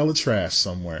pile of trash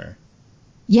somewhere.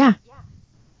 Yeah.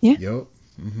 Yeah. Yep.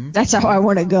 Mm-hmm. That's how I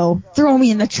want to go. Throw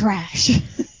me in the trash.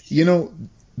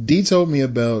 Dee told me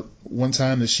about one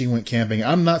time that she went camping.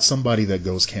 I'm not somebody that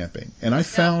goes camping. And I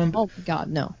found... Oh, God,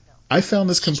 no. I found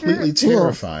this completely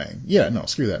terrifying. Cool. Yeah, no,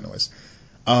 screw that noise.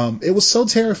 It was so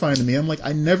terrifying to me. I'm like,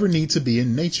 I never need to be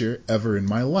in nature ever in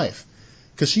my life.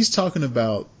 Because she's talking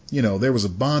about, there was a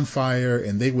bonfire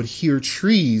and they would hear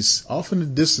trees off in the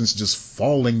distance just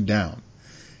falling down.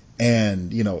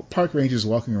 And, park rangers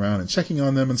walking around and checking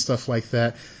on them and stuff like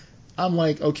that. I'm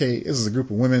like, okay, this is a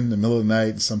group of women in the middle of the night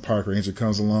and some park ranger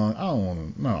comes along. I don't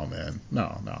want to, no, man.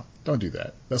 No, don't do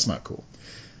that. That's not cool.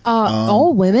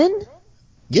 All women?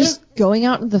 Yeah. Just going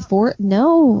out in the forest?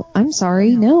 No, I'm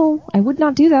sorry. No, I would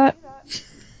not do that.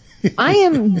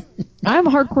 I'm a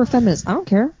hardcore feminist. I don't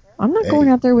care. I'm not going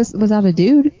out there without a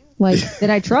dude, that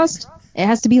I trust. It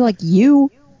has to be like you.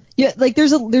 Yeah,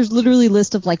 there's literally a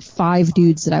list of 5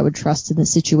 dudes that I would trust in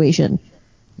this situation.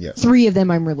 Yes. 3 of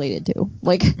them I'm related to.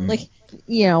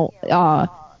 No,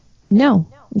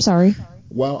 I'm sorry.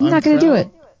 Well, I'm not going to do it.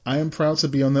 I am proud to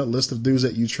be on that list of dudes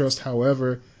that you trust.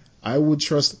 However, I would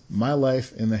trust my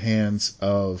life in the hands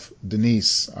of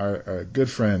Denise, our good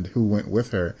friend who went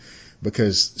with her,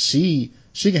 because she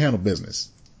can handle business.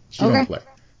 She don't play.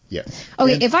 Yeah.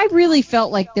 Okay, if I really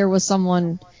felt like there was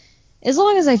someone... As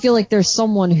long as I feel like there's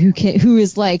someone who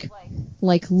is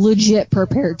legit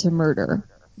prepared to murder.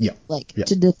 Yeah.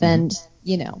 To defend,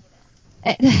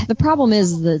 The problem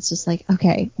is that it's just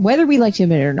okay, whether we like to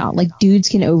admit it or not, dudes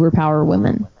can overpower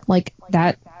women.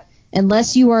 That,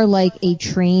 unless you are a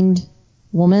trained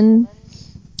woman,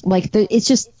 it's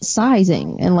just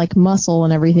sizing and muscle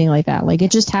and everything like that.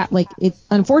 It just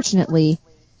unfortunately,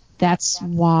 that's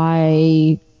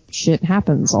why shit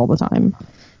happens all the time.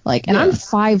 And I'm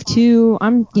 5'2",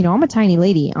 I'm a tiny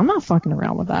lady. I'm not fucking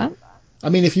around with that. I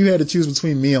mean, if you had to choose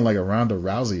between me and a Ronda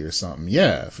Rousey or something,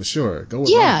 yeah, for sure. Go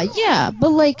with Ronda. Yeah,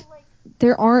 but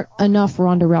there aren't enough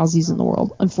Ronda Rouseys in the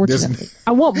world, unfortunately.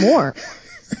 I want more.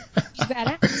 She's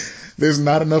badass. There's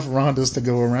not enough Rondas to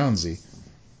go around, Z.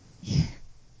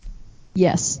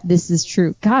 Yes, this is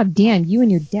true. God damn, you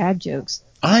and your dad jokes.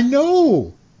 I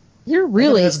know. You're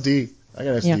really... I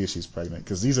gotta ask Dee if she's pregnant,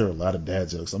 because these are a lot of dad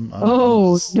jokes.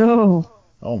 No.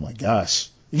 Oh my gosh.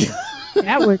 Don't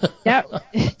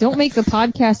make the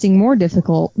podcasting more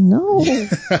difficult. No.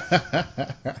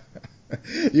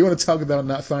 You want to talk about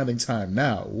not finding time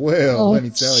now? Well, let me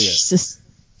tell you. Jesus.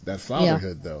 That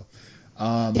fatherhood, though.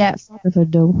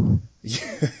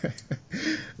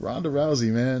 Ronda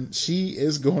Rousey, man, she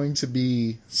is going to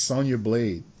be Sonya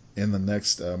Blade in the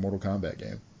next Mortal Kombat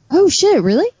game. Oh shit,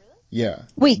 really? Yeah.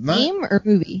 Wait, game or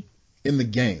movie? In the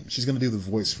game. She's going to do the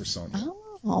voice for Sonya.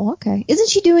 Oh, okay. Isn't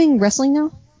she doing wrestling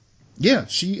now? Yeah,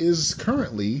 she is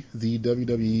currently the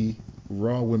WWE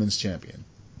Raw Women's Champion.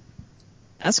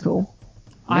 That's cool.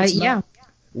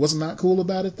 What's not cool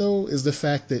about it, though, is the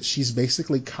fact that she's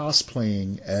basically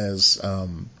cosplaying as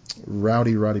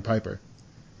Roddy Piper.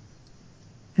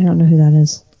 I don't know who that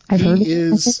is. I've heard of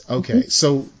him. Okay,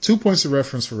 so 2 points of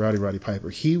reference for Roddy Piper.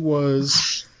 He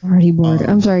was... Already bored.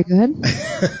 I'm sorry, go ahead.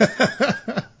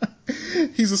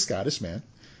 He's a Scottish man.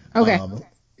 Okay.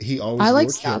 I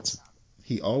like Scots.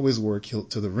 He always wore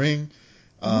kilt to the ring.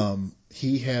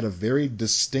 He had a very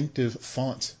distinctive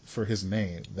font for his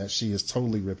name that she is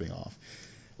totally ripping off.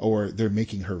 Or they're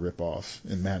making her rip off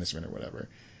in management or whatever.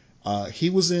 He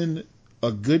was in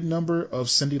a good number of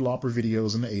Cyndi Lauper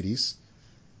videos in the 80s.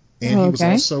 And he was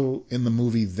also in the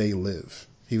movie They Live.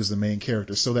 He was the main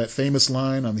character. So that famous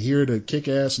line, I'm here to kick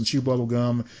ass and chew bubble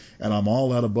gum, and I'm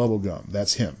all out of bubble gum.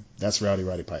 That's him. That's Roddy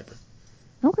Piper.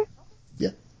 Okay. Yeah.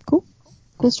 Cool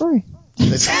story.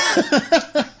 That's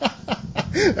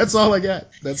all I got.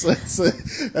 That's my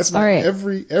all right.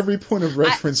 every point of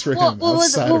reference for him.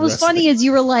 What was funny is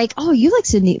you were like, oh, you like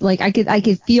Cyndi. I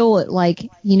could feel it.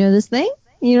 This thing,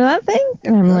 that thing,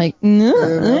 and I'm like,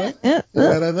 no.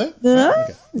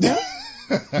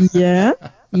 Yeah.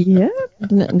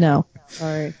 No.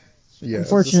 Sorry. Yeah.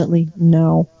 Unfortunately,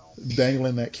 no.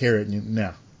 Dangling that carrot.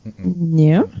 No.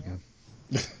 Yeah.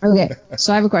 Okay.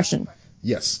 So I have a question.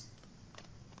 Yes.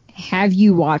 Have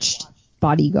you watched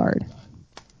Bodyguard?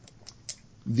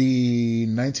 The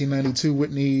 1992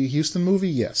 Whitney Houston movie?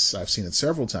 Yes. I've seen it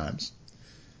several times.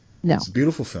 No. It's a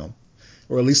beautiful film.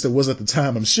 Or at least it was at the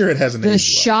time. I'm sure it hasn't aged well. The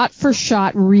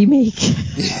shot-for-shot remake.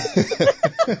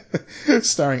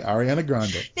 Starring Ariana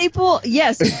Grande.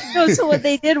 So what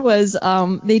they did was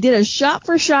they did a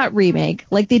shot-for-shot remake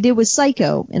like they did with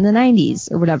Psycho in the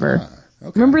 90s or whatever.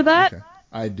 Okay. Remember that? Okay.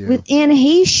 I do. With Anne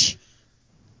Heche?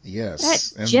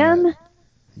 Yes. That gem?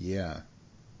 Yeah.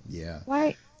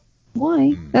 Why?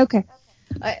 Okay.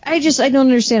 I don't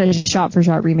understand a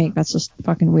shot-for-shot remake. That's just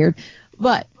fucking weird.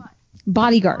 But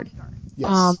Bodyguard.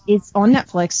 Yes. It's on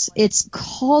Netflix. It's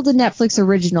called a Netflix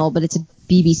original, but it's a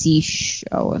BBC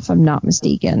show, if I'm not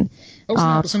mistaken. Oh,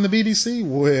 snap, it's on the BBC?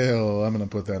 Well, I'm going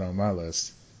to put that on my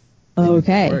list.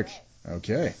 Okay.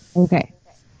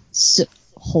 So,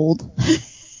 hold.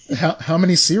 How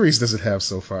many series does it have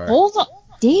so far? Hold on.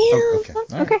 Damn. Oh,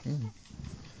 okay.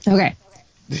 Okay.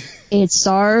 It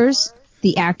stars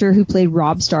the actor who played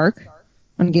Robb Stark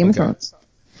on Game of Thrones.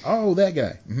 Oh, that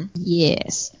guy. Mm-hmm.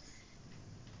 Yes.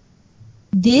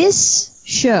 This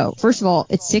show, first of all,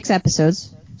 it's 6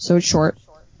 episodes, so it's short.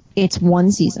 It's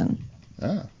 1 season.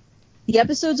 Ah. The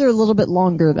episodes are a little bit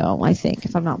longer, though, I think,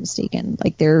 if I'm not mistaken.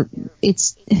 Like,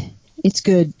 it's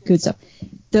good stuff.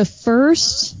 The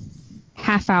first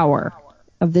half hour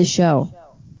of this show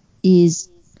is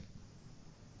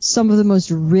some of the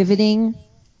most riveting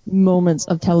moments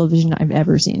of television I've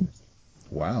ever seen.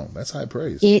 Wow, that's high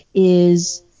praise. It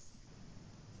is.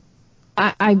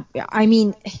 I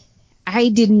mean, I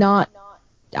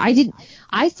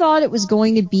thought it was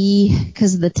going to be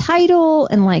because of the title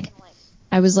and like,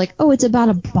 I was like, oh, it's about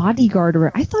a bodyguard,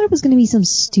 or I thought it was going to be some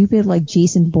stupid like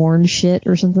Jason Bourne shit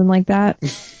or something like that.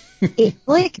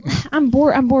 I'm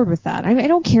bored with that. I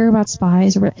don't care about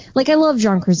spies or like, I love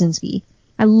John Krasinski.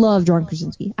 I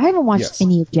haven't watched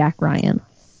any of Jack Ryan.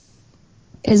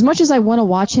 As much as I want to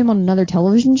watch him on another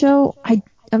television show,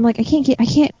 I'm like, I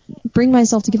can't bring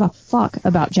myself to give a fuck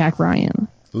about Jack Ryan.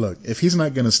 Look, if he's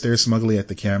not going to stare smugly at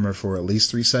the camera for at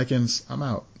least 3 seconds, I'm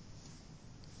out.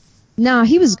 Nah,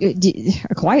 he was good.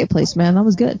 A Quiet Place, man, that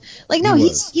was good. Like, no,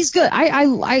 he's good. I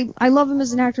love him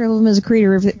as an actor. I love him as a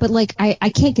creator. But like, I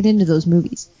can't get into those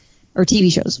movies or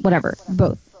TV shows, whatever,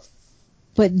 both.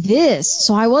 But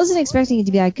so I wasn't expecting it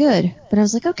to be that good. But I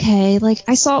was like, okay, like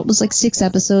I saw it was like 6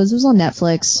 episodes. It was on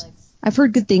Netflix. I've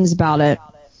heard good things about it.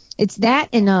 It's that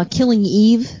and Killing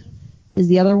Eve is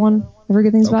the other one I've heard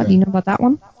good things about. Do you know about that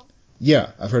one?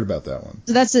 Yeah, I've heard about that one.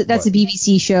 So that's a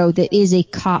BBC show that is a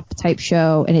cop type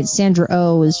show, and it's Sandra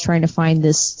Oh is trying to find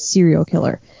this serial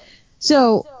killer.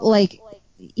 So, like,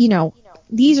 you know,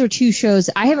 these are 2 shows.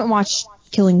 I haven't watched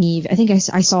Killing Eve. I think I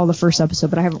saw the first episode,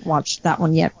 but I haven't watched that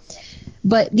one yet.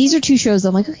 But these are 2 shows that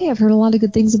I'm like, okay, I've heard a lot of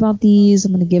good things about these.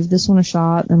 I'm going to give this one a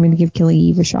shot. I'm going to give Killing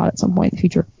Eve a shot at some point in the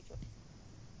future.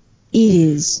 It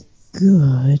is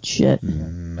good shit.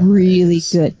 Nice. Really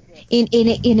good. And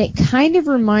it kind of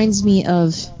reminds me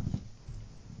of,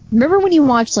 remember when you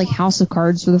watched like House of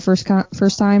Cards for the first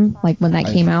time, like when that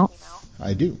came out?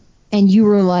 I do. And you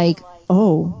were like,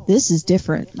 oh, this is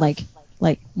different. Like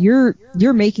you're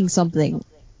making something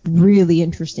really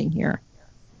interesting here.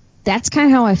 That's kind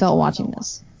of how I felt watching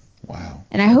this. Wow.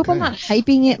 And I hope I'm not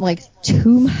hyping it like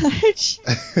too much.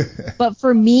 But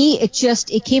for me,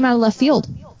 it came out of left field.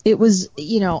 It was,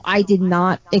 I did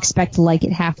not expect to like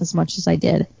it half as much as I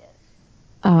did.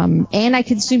 And I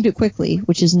consumed it quickly,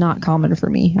 which is not common for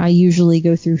me. I usually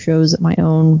go through shows at my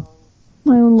own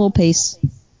little pace.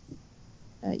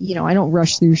 I don't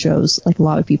rush through shows like a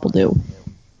lot of people do.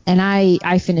 And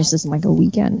I finished this in like a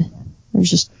weekend. I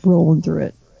was just rolling through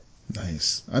it.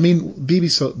 Nice. I mean,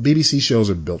 BBC shows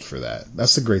are built for that.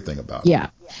 That's the great thing about it. Yeah.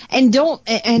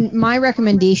 And my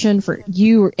recommendation for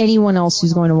you or anyone else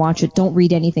who's going to watch it, don't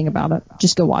read anything about it.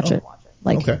 Just go watch it.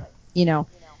 Like, okay.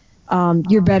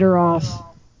 You're better off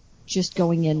just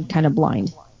going in kind of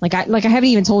blind. Like I haven't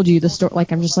even told you the story.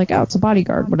 Like, I'm just like, oh, it's a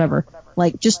bodyguard, whatever.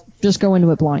 Like, just go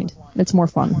into it blind. It's more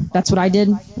fun. That's what I did.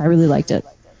 I really liked it.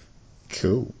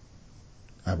 Cool.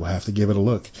 I will have to give it a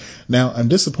look. Now, I'm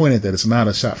disappointed that it's not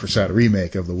a shot-for-shot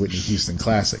remake of the Whitney Houston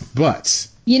classic, but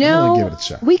I'm going to give it a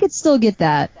shot. We could still get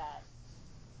that.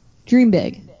 Dream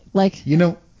big. Like,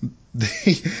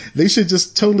 they should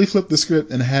just totally flip the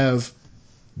script and have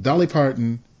Dolly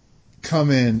Parton come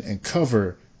in and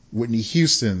cover Whitney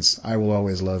Houston's I Will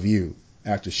Always Love You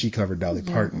after she covered Dolly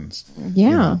Parton's.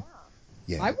 Yeah.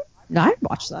 Yeah. I'd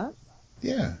watch that.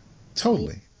 Yeah,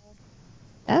 totally.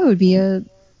 That would be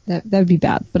that would be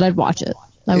bad, but I'd watch it.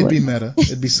 It'd be meta.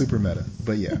 It'd be super meta,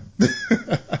 but yeah.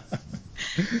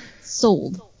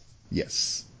 Sold.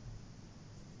 Yes.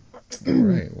 All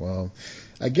right. Well,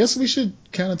 I guess we should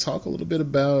kind of talk a little bit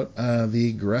about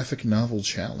the graphic novel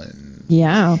challenge.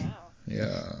 Yeah.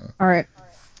 Yeah. All right.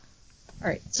 All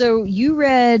right. So you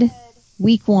read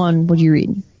week 1. What did you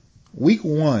read? Week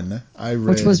 1, I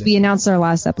read... Which was, we announced in our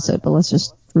last episode, but let's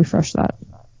just refresh that.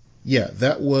 Yeah,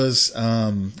 that was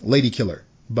Lady Killer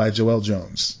by Joelle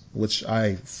Jones, which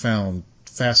I found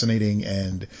fascinating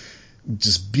and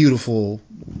just beautiful.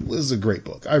 It was a great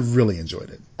book. I really enjoyed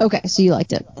it. Okay, so you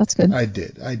liked it. That's good. I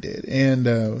did.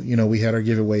 And, we had our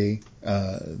giveaway.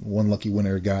 One lucky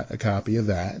winner got a copy of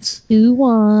that. Who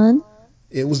won?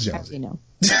 It was Jonesy. No.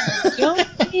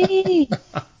 Jonesy!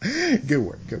 Good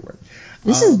work.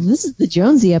 This is the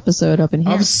Jonesy episode up in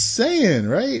here. I'm saying,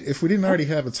 right? If we didn't already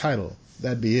have a title,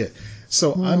 that'd be it.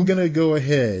 So I'm going to go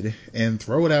ahead and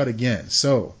throw it out again.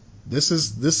 So this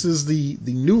is the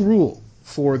new rule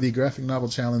for the Graphic Novel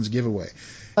Challenge giveaway.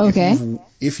 Okay.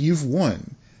 If you've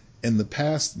won in the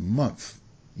past month,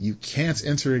 you can't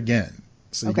enter again.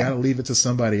 So you got to leave it to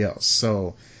somebody else.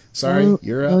 So, sorry,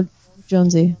 you're up. No,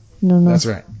 Jonesy. No. That's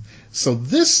right. So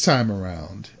this time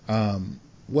around,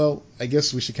 well, I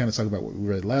guess we should kind of talk about what we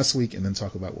read last week and then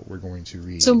talk about what we're going to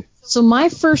read. So my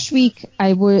first week,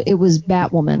 it was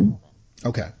Batwoman.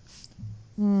 Okay.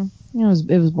 It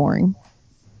was boring.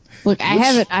 Look,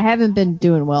 I haven't been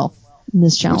doing well in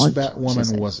this challenge. Which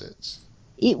Batwoman was it?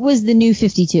 It was the new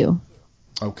 52.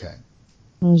 Okay.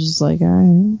 I was just like, all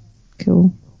right,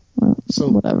 cool. So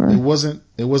whatever. It wasn't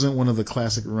one of the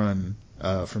classic run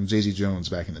from J.G. Jones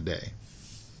back in the day.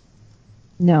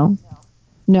 No,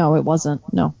 it wasn't.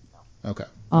 No. Okay.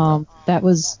 That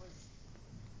was.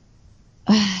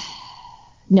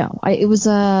 No, it was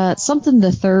something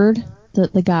the third.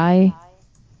 The guy.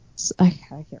 I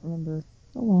can't remember.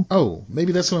 Oh well. Oh,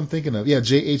 maybe that's what I'm thinking of. Yeah,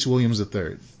 J.H. Williams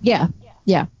III. Yeah.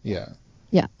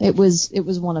 It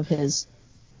was one of his.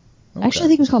 Okay. Actually, I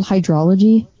think it was called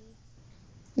Hydrology.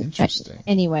 Interesting.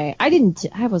 Anyway, I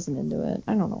wasn't into it.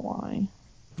 I don't know why.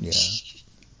 Yeah.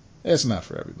 It's not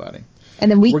for everybody. And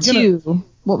then week 2,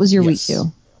 what was your week 2?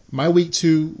 My week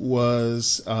 2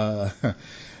 was a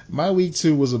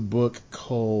book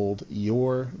called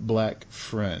Your Black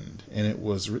Friend, and it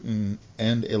was written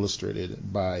and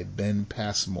illustrated by Ben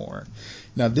Passmore.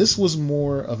 Now, this was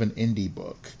more of an indie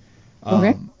book.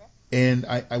 Okay. And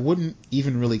I wouldn't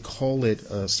even really call it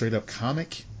a straight up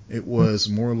comic. It was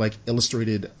more like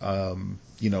illustrated,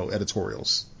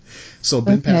 editorials. So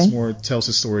Ben Passmore tells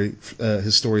his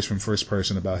stories from first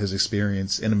person about his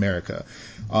experience in America.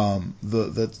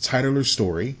 The titular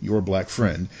story, Your Black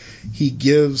Friend, he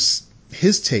gives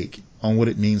his take on what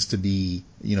it means to be,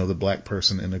 the black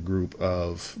person in a group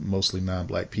of mostly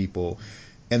non-black people.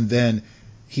 And then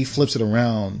he flips it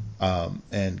around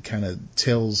and kind of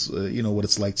tells, what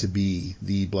it's like to be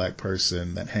the black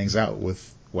person that hangs out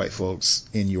with white folks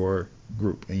in your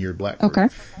group, in your black group. Okay.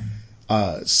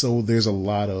 So there's a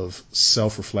lot of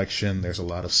self-reflection. There's a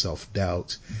lot of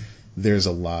self-doubt. There's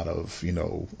a lot of,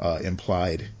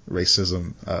 implied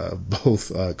racism,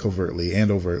 both covertly and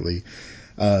overtly.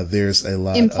 There's a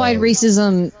lot implied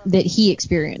racism that he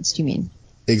experienced, you mean?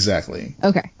 Exactly.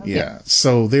 Okay. Yeah.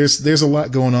 So there's a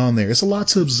lot going on there. It's a lot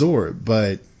to absorb,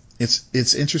 but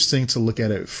it's interesting to look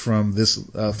at it from this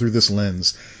through this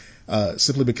lens.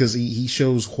 Simply because he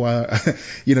shows why,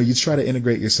 you try to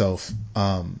integrate yourself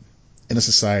in a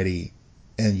society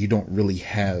and you don't really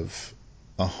have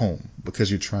a home because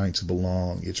you're trying to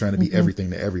belong. You're trying to be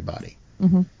everything to everybody.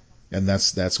 Mm-hmm. And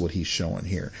that's what he's showing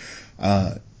here.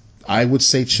 I would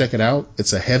say check it out.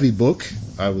 It's a heavy book.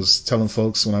 I was telling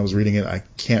folks when I was reading it, I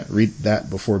can't read that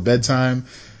before bedtime.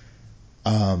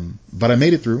 But I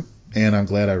made it through and I'm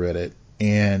glad I read it.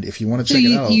 And if you want to check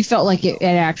it out, you felt like it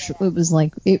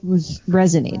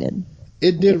resonated.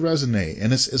 It did resonate,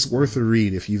 and it's worth a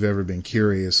read if you've ever been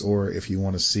curious, or if you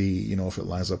want to see, if it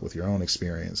lines up with your own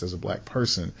experience as a black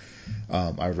person.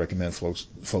 I would recommend folks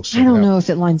check it out. I don't know if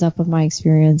it lines up with my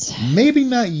experience. Maybe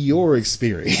not your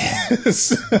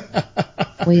experience.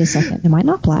 Wait a second, am I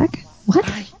not black? What?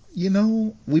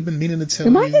 We've been meaning to tell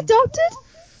you. Am I adopted?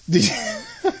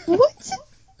 What?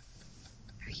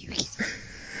 Are you kidding?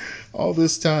 All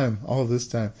this time.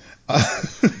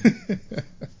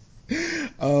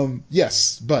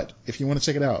 Yes, but if you want to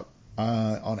check it out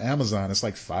on Amazon, it's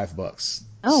like $5.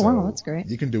 Oh, wow, that's great.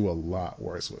 You can do a lot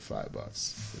worse with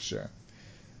 $5 for sure.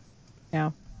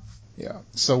 Yeah.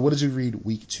 So what did you read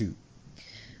week 2?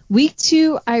 Week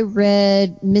 2, I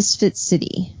read Misfit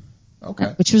City.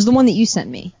 Okay. Which was the one that you sent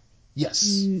me.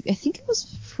 Yes. I think it was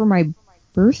for my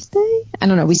birthday. I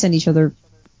don't know. We send each other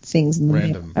things in the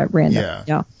random. Random.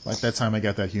 Yeah. Like that time I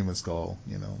got that human skull.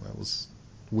 That was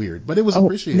weird, but it was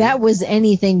appreciated. That was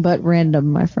anything but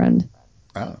random, my friend.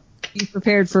 Oh. You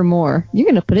prepared for more. You're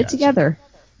going to put it together.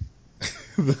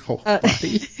 The whole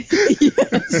body.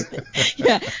 Yes.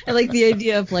 Yeah, I like the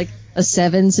idea of like a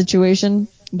Seven situation,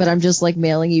 but I'm just like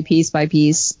mailing you piece by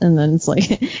piece, and then it's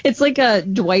like a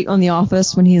Dwight on The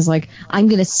Office when he's like, I'm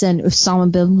gonna send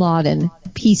Osama bin Laden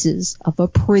pieces of a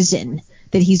prison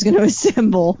that he's gonna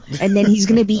assemble, and then he's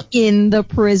gonna be in the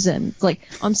prison. It's like,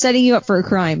 I'm setting you up for a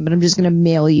crime, but I'm just gonna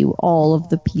mail you all of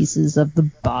the pieces of the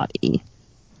body.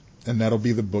 And that'll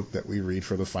be the book that we read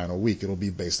for the final week. It'll be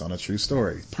based on a true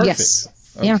story. Perfect. Yes.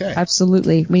 Okay. Yeah,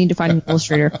 absolutely. We need to find an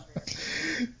illustrator.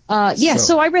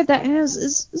 So I read that, and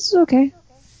it's okay.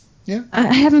 Yeah.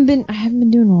 I haven't been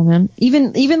doing well, man.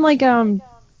 Even like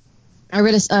I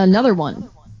read another one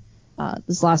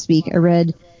this last week. I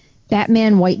read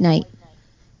Batman White Knight.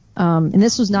 And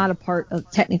this was not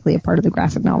technically a part of the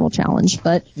graphic novel challenge,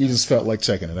 but you just felt like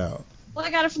checking it out. Well, I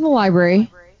got it from the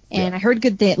library. And I heard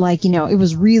good things, like, it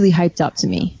was really hyped up to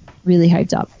me. Really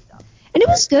hyped up. And it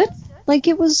was good. Like,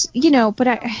 it was, but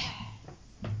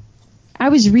I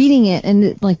was reading it, and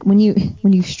it, like, when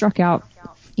you struck out,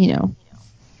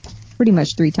 pretty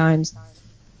much 3 times,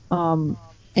 and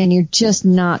you're just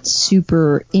not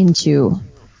super into,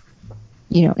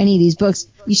 any of these books,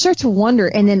 you start to wonder,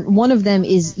 and then one of them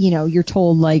is, you're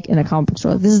told, like, in a comic book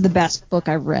store, this is the best book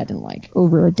I've read in, like,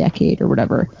 over a decade or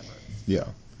whatever. Yeah.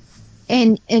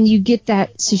 And you get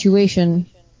that situation,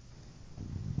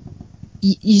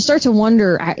 you start to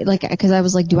wonder, because I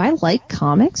was like, do I like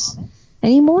comics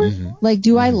anymore? Mm-hmm. Like,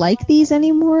 do I like these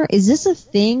anymore? Is this a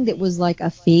thing that was like a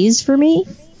phase for me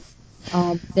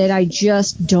that I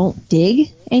just don't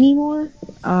dig anymore?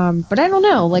 But I don't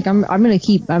know. Like, I'm gonna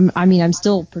keep. I'm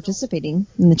still participating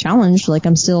in the challenge. Like,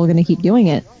 I'm still gonna keep doing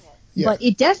it. Yeah. But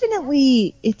it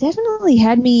definitely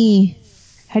had me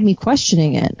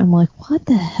questioning it. I'm like, what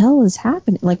the hell is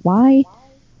happening? Like, why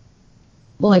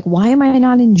am I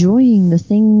not enjoying the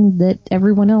thing that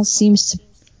everyone else seems to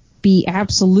be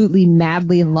absolutely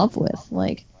madly in love with?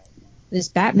 Like, this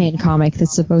Batman comic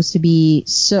that's supposed to be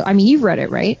so... I mean, you've read it,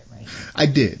 right? I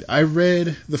did. I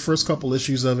read the first couple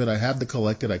issues of it. I have to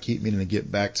collect it. I keep meaning to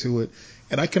get back to it.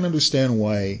 And I can understand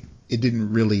why it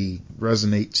didn't really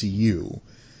resonate to you.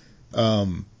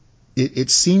 It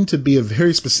seemed to be a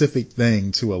very specific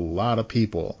thing to a lot of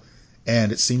people,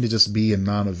 and it seemed to just be a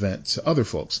non-event to other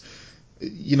folks.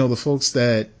 The folks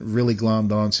that really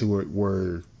glommed onto it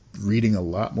were reading a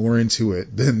lot more into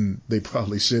it than they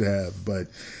probably should have. But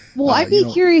I'd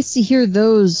be curious to hear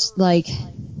those, like,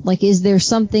 is there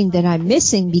something that I'm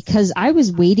missing? Because I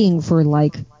was waiting for,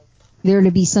 like, there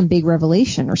to be some big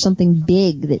revelation or something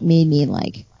big that made me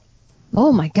like,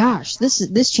 oh my gosh,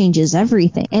 this changes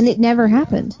everything. And it never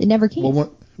happened. It never came.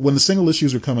 Well, when the single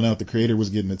issues were coming out, the creator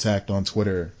was getting attacked on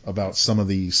Twitter about some of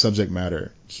the subject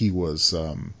matter he was...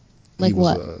 like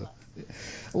what?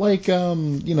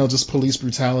 Just police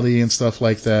brutality and stuff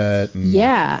like that. And,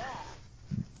 yeah.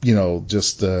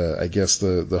 Just, I guess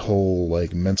the whole,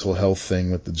 like, mental health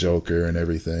thing with the Joker and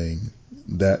everything.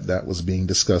 That was being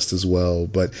discussed as well.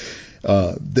 But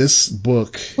this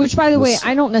book... Which, by the way,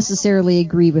 I don't necessarily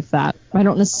agree with that. I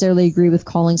don't necessarily agree with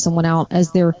calling someone out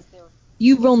as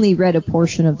you've only read a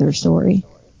portion of their story.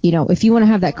 If you want to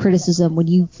have that criticism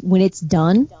when it's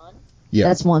done,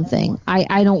 that's one thing.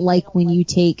 I don't like when you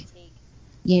take,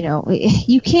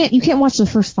 you can't watch the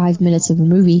first 5 minutes of a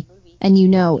movie and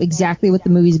exactly what the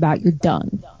movie's about. You're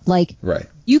done. Like, right.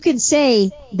 You can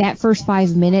say that first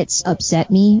 5 minutes upset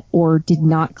me or did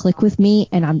not click with me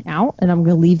and I'm out and I'm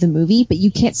going to leave the movie, but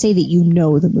you can't say that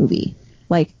the movie.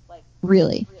 Like,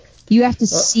 really. You have to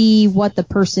see what the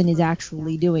person is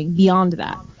actually doing beyond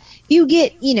that. If you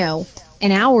get,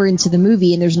 an hour into the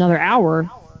movie and there's another hour,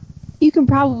 you can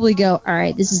probably go, all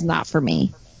right, this is not for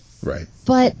me. Right.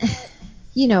 But,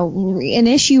 an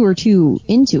issue or two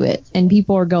into it and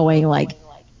people are going like,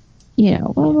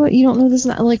 well, you don't know this.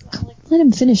 Like, let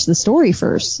him finish the story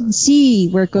first and see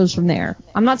where it goes from there.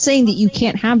 I'm not saying that you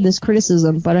can't have this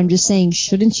criticism, but I'm just saying,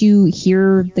 shouldn't you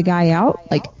hear the guy out,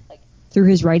 like, through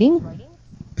his writing?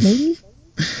 Maybe?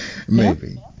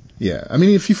 Maybe. Yeah. I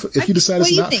mean, if you decide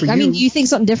it's not for you... I mean, do you think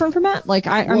something different from that? Like,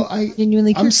 I'm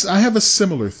genuinely curious. I have a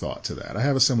similar thought to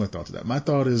that. My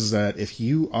thought is that if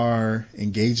you are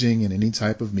engaging in any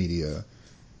type of media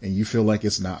and you feel like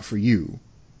it's not for you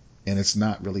and it's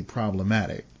not really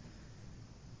problematic,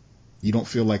 you don't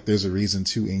feel like there's a reason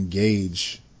to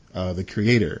engage the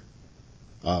creator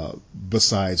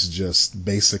besides just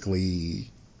basically...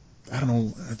 I don't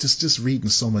know, just reading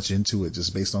so much into it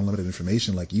just based on limited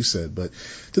information, like you said, but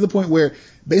to the point where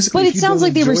basically... But it sounds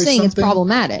like they were saying it's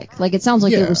problematic. Like, it sounds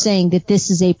like they were saying that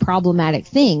this is a problematic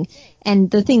thing. And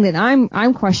the thing that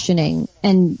I'm questioning,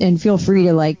 and feel free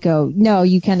to, like, go, no,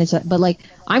 you can, but, like,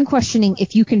 I'm questioning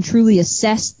if you can truly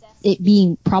assess it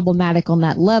being problematic on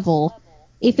that level,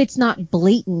 if it's not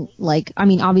blatant, like, I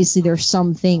mean, obviously there's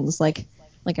some things like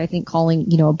I think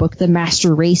calling, a book The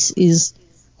Master Race is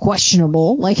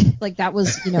questionable. Like that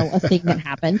was, a thing that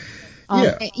happened.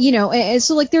 And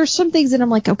so like there's some things that I'm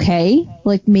like, okay,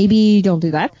 like maybe don't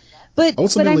do that. But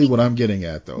ultimately, what I'm getting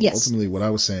at, though, yes. ultimately what I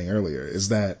was saying earlier is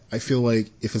that I feel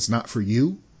like if it's not for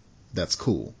you, that's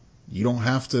cool. You don't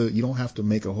have to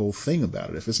make a whole thing about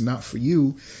it. If it's not for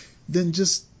you, then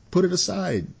just put it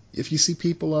aside. If you see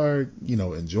people are,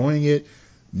 enjoying it,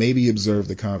 maybe observe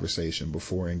the conversation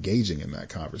before engaging in that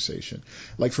conversation.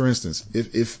 Like, for instance,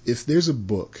 if there's a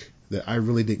book that I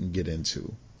really didn't get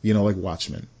into, like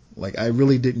Watchmen, like I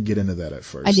really didn't get into that at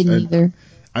first. I didn't either.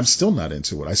 I'm still not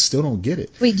into it. I still don't get it.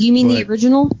 Wait, do you mean the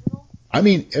original? I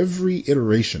mean every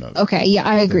iteration of it. Okay, yeah,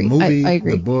 I agree. The movie, I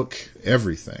agree. The book,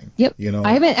 everything. Yep.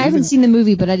 I haven't seen the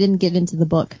movie, but I didn't get into the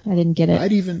book. I didn't get it.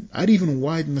 I'd even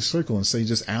widen the circle and say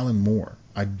just Alan Moore.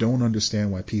 I don't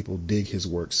understand why people dig his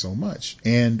work so much.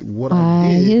 And what I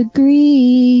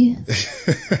agree.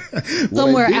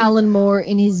 Somewhere Alan Moore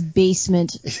in his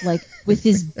basement, like with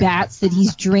his bats that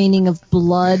he's draining of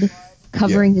blood,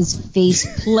 covering his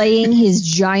face, playing his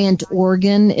giant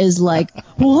organ, is like,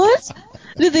 what?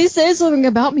 Did they say something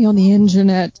about me on the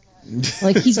internet?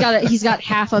 Like he's got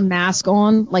half a mask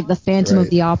on, like the Phantom of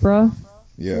the Opera.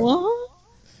 Yeah. What?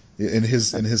 In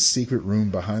his secret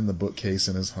room behind the bookcase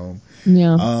in his home.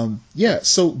 Yeah.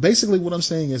 So basically, what I'm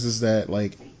saying is that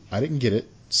like I didn't get it,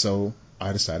 so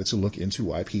I decided to look into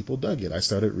why people dug it. I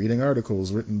started reading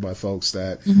articles written by folks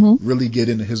that really get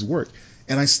into his work,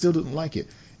 and I still didn't like it.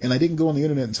 And I didn't go on the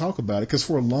internet and talk about it because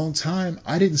for a long time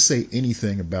I didn't say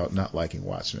anything about not liking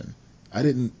Watchmen. I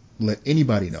didn't let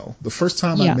anybody know. The first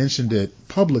time I mentioned it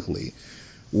publicly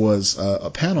was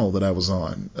a panel that I was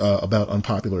on about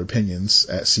unpopular opinions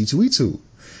at C2E2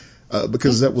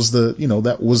 because that was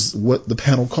that was what the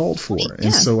panel called for.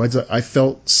 And so I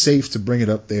felt safe to bring it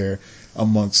up there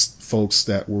amongst folks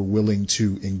that were willing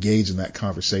to engage in that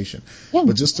conversation.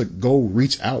 But just to go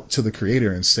reach out to the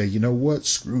creator and say, you know what,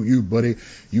 screw you, buddy,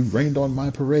 you rained on my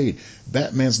parade.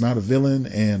 Batman's not a villain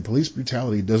and police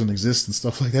brutality doesn't exist and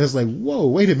stuff like that. It's like, whoa,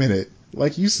 wait a minute.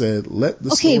 Like you said, let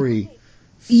the story finish.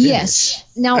 Yes.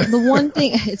 Now, the one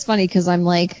thing, it's funny because I'm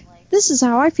like, this is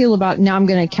how I feel about it. Now I'm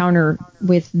going to counter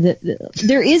with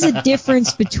there is a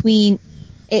difference between,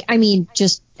 I mean,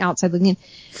 just outside looking in,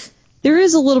 there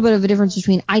is a little bit of a difference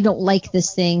between I don't like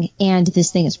this thing and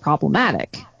this thing is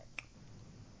problematic.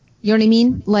 You know what I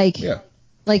mean? Like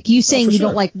you saying you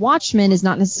don't like Watchmen is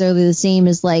not necessarily the same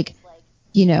as like,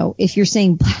 if you're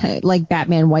saying like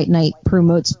Batman White Knight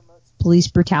promotes police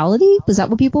brutality. Was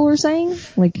that what people were saying?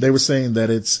 Like they were saying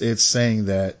that it's saying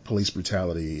that police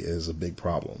brutality is a big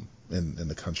problem in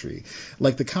the country.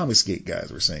 Like the Comicsgate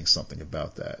guys were saying something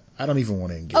about that. I don't even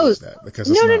want to engage that because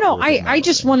it's no. I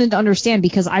just wanted to understand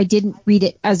because I didn't read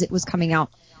it as it was coming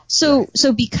out. So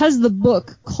because the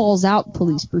book calls out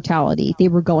police brutality, they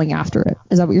were going after it.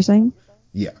 Is that what you're saying?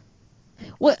 Yeah.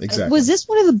 What exactly. Was this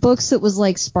one of the books that was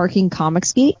like sparking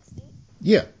Comicsgate?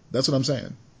 Yeah, that's what I'm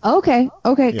saying. Okay.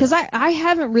 Because I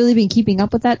haven't really been keeping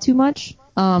up with that too much.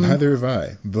 Neither have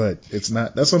I, but it's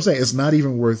not. That's what I'm saying. It's not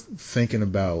even worth thinking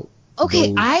about.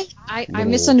 Okay, I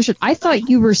misunderstood. I thought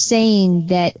you were saying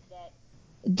that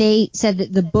they said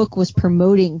that the book was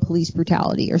promoting police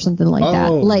brutality or something like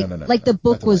that. Like the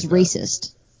book was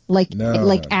racist.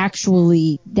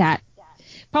 Actually that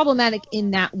problematic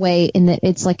in that way, in that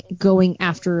it's like going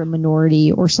after a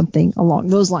minority or something along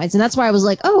those lines. And that's why I was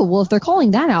like, oh, well, if they're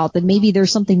calling that out, then maybe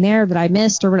there's something there that I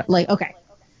missed or like, okay,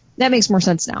 that makes more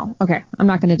sense now. Okay, I'm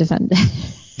not going to defend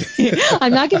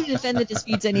I'm not going to defend the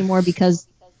disputes anymore because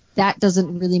that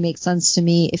doesn't really make sense to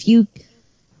me.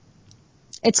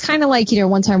 It's kind of like,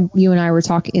 one time you and I were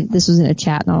talking, this was in a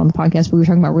chat, not on the podcast, but we were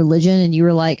talking about religion and you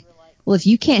were like, well, if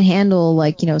you can't handle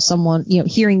like, someone,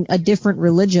 hearing a different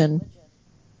religion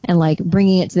and like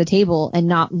bringing it to the table and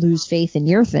not lose faith in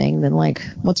your thing, then like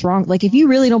what's wrong? Like if you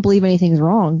really don't believe anything's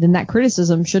wrong, then that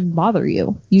criticism shouldn't bother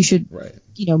you. You should,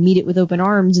 meet it with open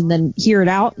arms and then hear it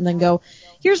out and then go,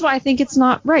 here's why I think it's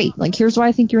not right. Like here's why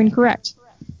I think you're incorrect.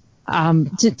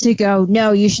 To go,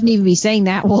 no, you shouldn't even be saying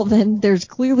that. Well, then there's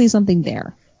clearly something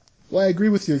there. Well, I agree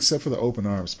with you except for the open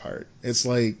arms part. It's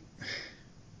like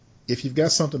if you've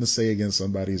got something to say against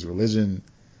somebody's religion,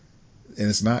 and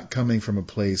it's not coming from a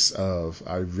place of,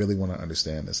 I really want to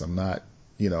understand this. I'm not,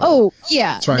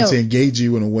 trying to engage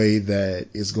you in a way that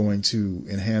is going to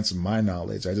enhance my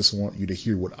knowledge. I just want you to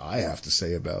hear what I have to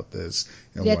say about this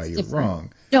and why you're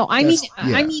wrong. No, I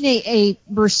mean a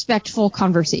respectful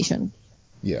conversation.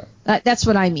 Yeah. That's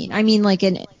what I mean. I mean like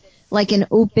an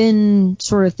open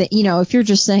sort of thing. If you're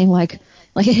just saying like,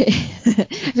 Like,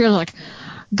 if you're like,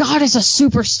 God is a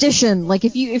superstition. Like,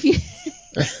 if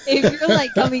you're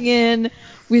like coming in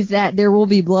with that there will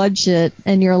be blood shit,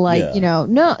 and you're like,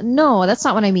 no, that's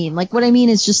not what I mean. Like, what I mean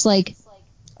is just like,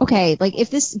 okay, like if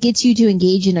this gets you to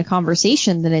engage in a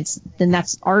conversation, then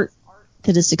that's art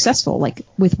that is successful. Like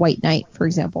with White Knight, for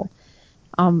example.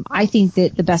 I think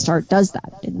that the best art does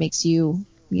that. It makes you,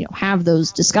 have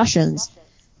those discussions.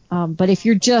 But if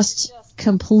you're just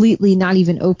completely not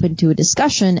even open to a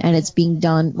discussion and it's being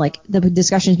done, like the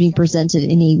discussion is being presented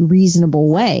in a reasonable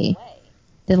way,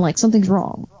 then like something's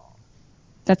wrong.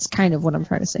 That's kind of what I'm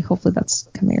trying to say. Hopefully that's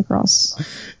coming across.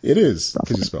 It is,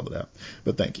 because you spelled it out.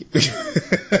 But thank you.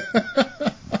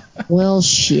 Well,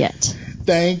 shit.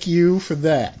 Thank you for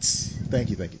that. Thank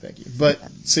you. But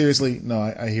seriously, no,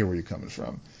 I hear where you're coming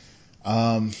from.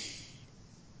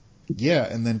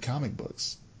 Yeah, and then comic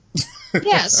books.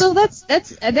 Yeah, so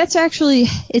that's actually,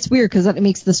 it's weird because that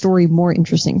makes the story more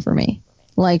interesting for me.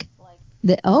 Like,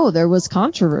 there was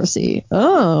controversy.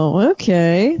 Oh,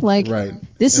 okay. Like, right.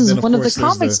 This is one of the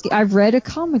comics. I've read a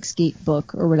Comicsgate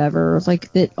book or whatever,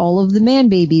 like that all of the man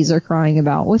babies are crying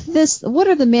about. With this, what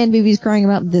are the man babies crying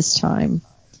about this time?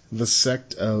 The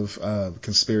sect of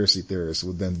conspiracy theorists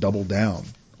would then double down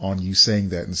on you saying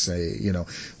that and say,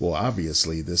 well,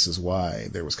 obviously this is why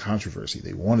there was controversy.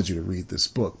 They wanted you to read this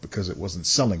book because it wasn't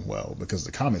selling well, because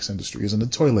the comics industry is in the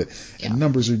toilet and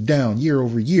numbers are down year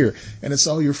over year, and it's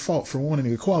all your fault for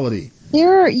wanting equality.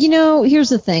 Here's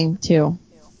the thing too,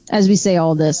 as we say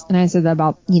all this, and I said that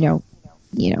about, jerk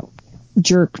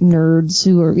nerds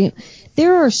who are,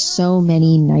 there are so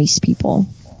many nice people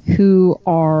who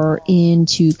are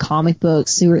into comic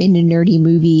books, who are into nerdy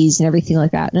movies and everything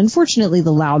like that. And unfortunately,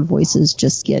 the loud voices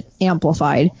just get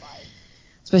amplified,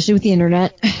 especially with the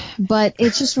internet. But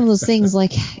it's just one of those things,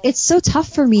 like, it's so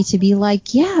tough for me to be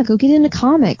like, yeah, go get into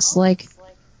comics. Like,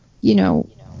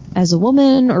 as a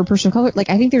woman or a person of color,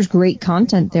 like, I think there's great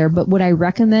content there, but would I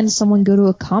recommend someone go to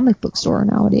a comic book store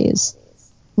nowadays?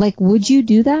 Like, would you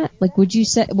do that? Like, would you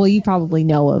say, well, you probably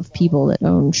know of people that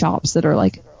own shops that are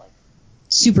like,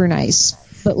 super nice,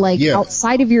 but like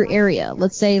outside of your area,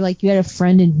 let's say like you had a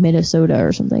friend in Minnesota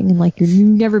or something, and like you've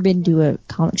never been to a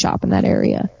comic shop in that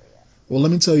area. Well, let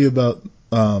me tell you about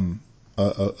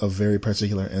a very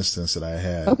particular instance that I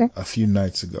had a few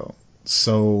nights ago.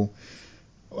 So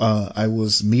I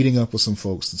was meeting up with some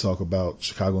folks to talk about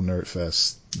Chicago Nerd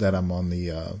Fest that I'm on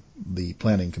the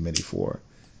planning committee for,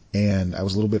 and I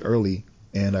was a little bit early,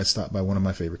 and I stopped by one of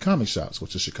my favorite comic shops,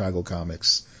 which is Chicago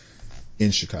Comics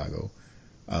in Chicago.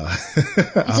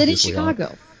 Is it in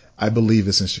Chicago? I believe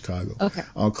it's in Chicago. Okay.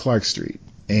 On Clark Street.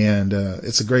 And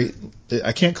it's a great,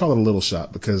 I can't call it a little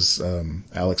shop because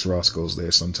Alex Ross goes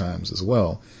there sometimes as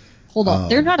well. Hold on.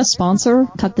 They're not a sponsor.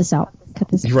 Cut this out.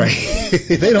 Right.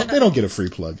 they don't get a free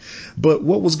plug. But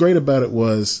what was great about it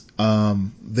was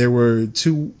there were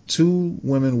two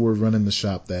women were running the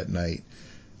shop that night.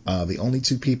 The only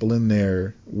two people in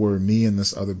there were me and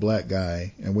this other black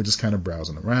guy, and we're just kind of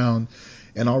browsing around.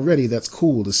 And already that's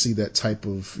cool to see that type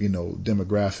of,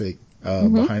 demographic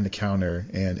behind the counter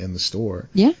and in the store.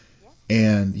 Yeah.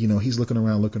 And, he's looking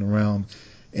around.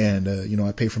 And,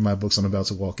 I pay for my books. I'm about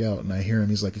to walk out. And I hear him.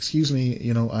 He's like, excuse me,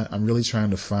 I'm really trying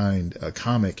to find a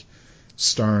comic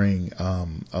starring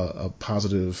a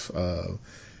positive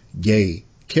gay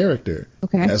character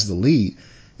as the lead.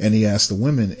 And he asked the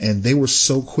women. And they were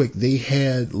so quick. They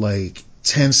had like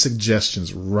 10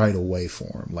 suggestions right away for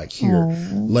him. Like, here,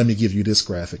 let me give you this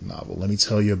graphic novel. Let me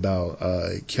tell you about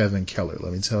Kevin Keller.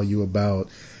 Let me tell you about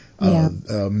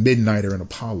Midnighter and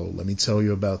Apollo. Let me tell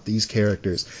you about these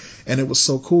characters. And it was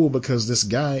so cool because this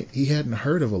guy, he hadn't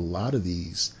heard of a lot of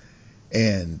these.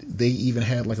 And they even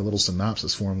had like a little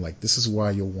synopsis for him. Like, this is why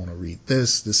you'll want to read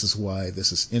this. This is why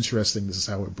this is interesting. This is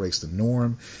how it breaks the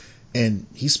norm. And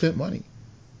he spent money.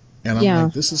 And I'm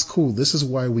like, this is cool. This is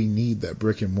why we need that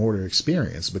brick and mortar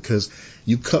experience, because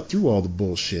you cut through all the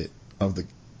bullshit of the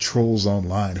trolls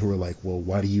online who are like, well,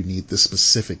 why do you need this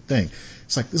specific thing?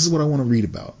 It's like, this is what I want to read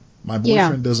about. My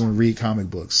boyfriend doesn't read comic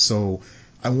books, so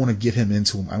I want to get him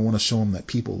into them. I want to show him that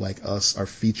people like us are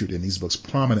featured in these books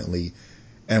prominently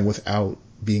and without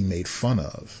being made fun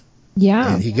of.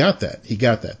 Yeah. And he got that. He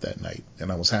got that night,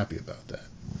 and I was happy about that.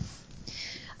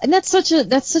 And that's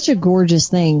such a gorgeous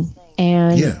thing.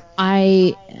 And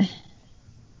I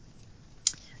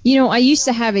used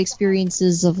to have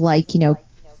experiences of like,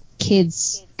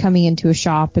 kids coming into a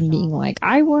shop and being like,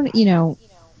 I want,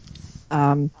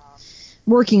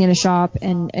 working in a shop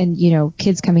and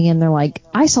kids coming in, they're like,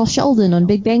 I saw Sheldon on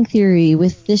Big Bang Theory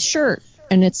with this shirt.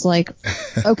 And it's like,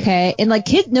 okay. And like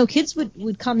kids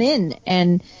would come in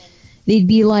and they'd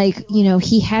be like,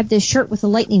 he had this shirt with a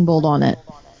lightning bolt on it.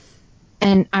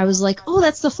 And I was like, oh,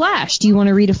 that's the Flash. Do you want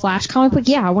to read a Flash comic book?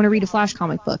 Yeah, I want to read a Flash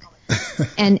comic book.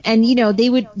 and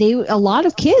a lot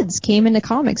of kids came into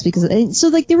comics because, so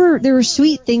like there were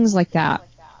sweet things like that.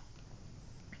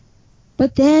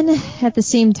 But then at the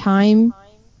same time,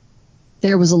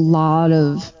 there was a lot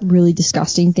of really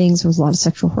disgusting things. There was a lot of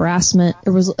sexual harassment.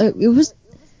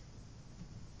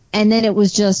 And then it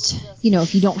was just,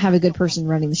 if you don't have a good person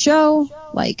running the show,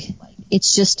 like,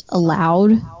 it's just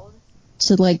allowed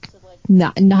to, like,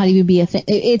 not even be a thing.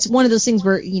 It's one of those things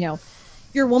where, you're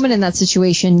a woman in that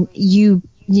situation, you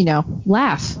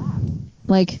laugh.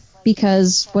 Like,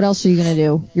 because what else are you going to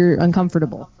do? You're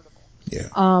uncomfortable. Yeah.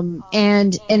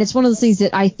 And it's one of those things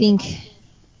that I think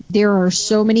there are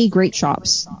so many great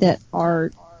shops that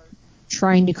are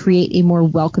trying to create a more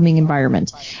welcoming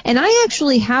environment. And I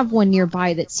actually have one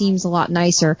nearby that seems a lot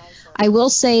nicer. I will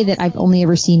say that I've only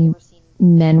ever seen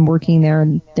men working there,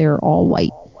 and they're all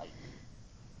white.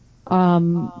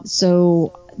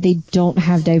 So they don't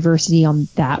have diversity on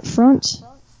that front.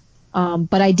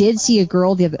 But I did see a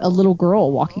little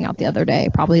girl walking out the other day,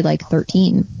 probably like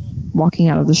 13, walking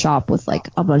out of the shop with like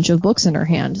a bunch of books in her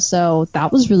hand. So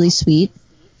that was really sweet.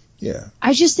 Yeah.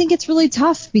 I just think it's really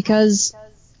tough because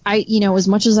as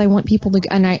much as I want people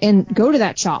to, and go to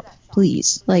that shop,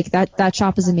 please. Like that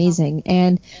shop is amazing.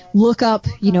 And look up,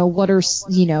 what are,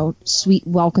 sweet,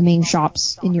 welcoming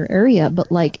shops in your area.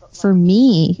 But like for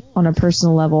me on a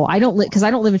personal level, because I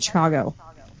don't live in Chicago.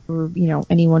 For,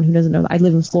 anyone who doesn't know, I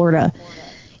live in Florida.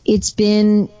 It's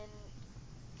been,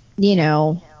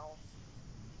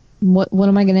 what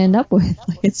am I going to end up with?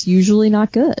 Like, it's usually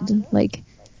not good. Like,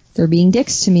 they're being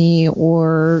dicks to me,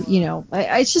 or,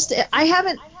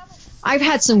 I've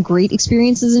had some great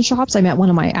experiences in shops. I met one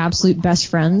of my absolute best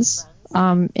friends,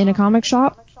 in a comic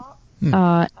shop.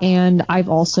 And I've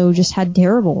also just had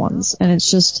terrible ones. And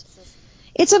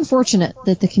it's unfortunate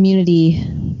that the community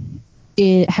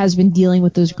has been dealing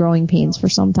with those growing pains for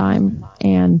some time,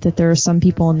 and that there are some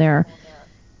people in there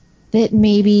that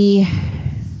maybe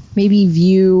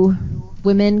view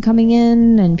women coming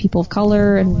in and people of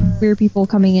color and queer people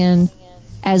coming in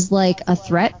as like a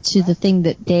threat to the thing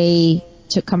that they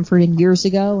took comfort in years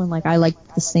ago, and like, I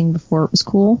liked this thing before it was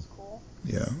cool.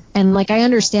 Yeah. And like, I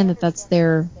understand that that's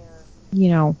their,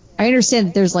 I understand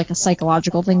that there's like a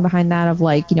psychological thing behind that of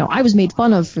like, I was made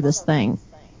fun of for this thing.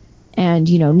 And,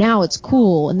 now it's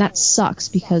cool, and that sucks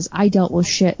because I dealt with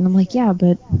shit. And I'm like, yeah,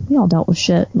 but we all dealt with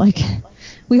shit. Like,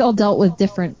 we all dealt with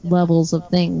different levels of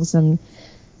things, and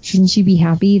shouldn't you be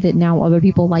happy that now other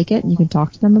people like it and you can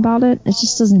talk to them about it? It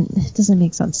just doesn't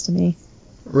make sense to me.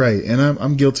 Right, and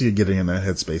I'm guilty of getting in that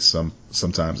headspace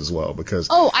sometimes as well, because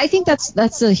I think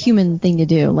that's a human thing to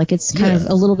do. Like, it's kind of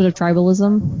a little bit of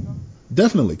tribalism.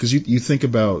 Definitely, because you think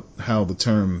about how the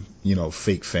term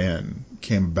fake fan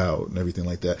came about and everything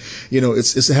like that. It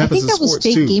happens in sports too. I think that was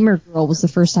Fake Gamer Girl was the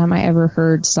first time I ever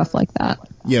heard stuff like that.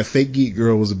 Yeah, Fake Geek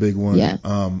Girl was a big one. Yeah.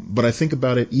 But I think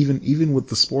about it even with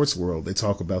the sports world, they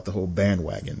talk about the whole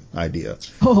bandwagon idea.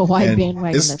 Oh, I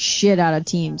bandwagon the shit out of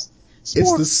teams.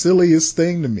 It's the silliest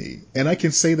thing to me. And I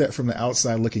can say that from the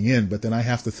outside looking in, but then I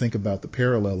have to think about the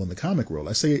parallel in the comic world.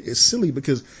 I say it's silly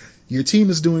because your team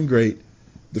is doing great.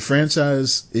 The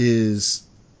franchise is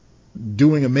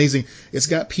doing amazing. It's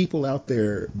got people out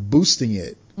there boosting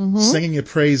it, singing your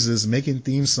praises, making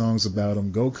theme songs about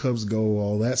them, go Cubs go,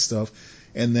 all that stuff.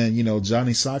 And then,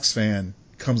 Johnny Sox fan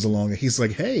comes along and he's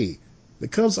like, hey, the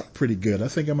Cubs are pretty good. I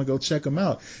think I'm going to go check them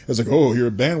out. It's like, oh, you're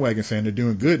a bandwagon fan. They're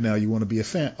doing good now. You want to be a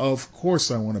fan? Of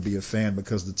course I want to be a fan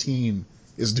because the team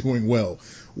is doing well.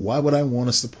 Why would I want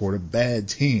to support a bad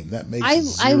team? That makes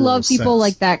zero I love sense. People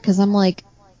like that because I'm like,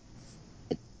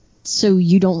 so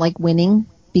you don't like winning?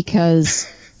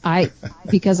 Because I've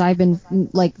been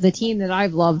like, the team that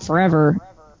I've loved forever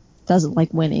doesn't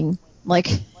like winning. Like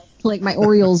my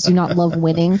Orioles do not love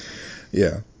winning.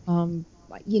 Yeah.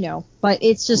 But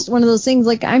it's just one of those things.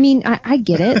 Like, I mean, I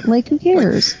get it. Like, who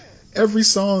cares? Every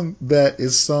song that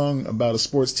is sung about a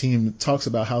sports team talks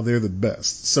about how they're the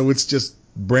best. So it's just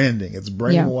branding. It's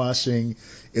brainwashing.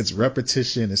 It's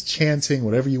repetition. It's chanting,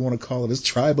 whatever you want to call it. It's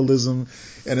tribalism.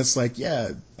 And it's like, yeah,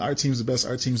 our team's the best.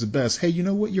 Our team's the best. Hey, you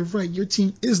know what? You're right. Your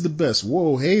team is the best.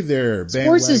 Whoa, hey there, bandwagoner.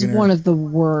 Sports is one of the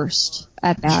worst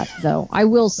at that, though. I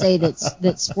will say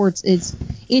that sports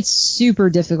it's super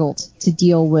difficult to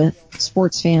deal with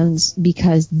sports fans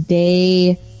because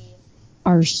they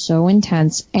are so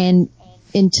intense. And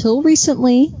until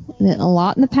recently, a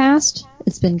lot in the past,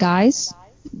 it's been guys.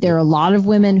 There are a lot of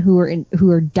women who are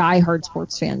diehard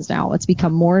sports fans now. It's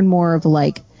become more and more of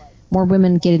like, more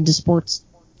women get into sports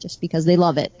just because they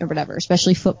love it or whatever,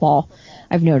 especially football,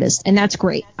 I've noticed. And that's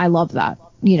great. I love that.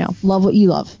 You know, love what you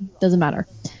love. Doesn't matter.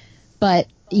 But,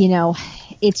 you know,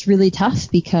 it's really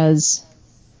tough because,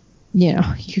 you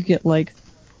know, you get like,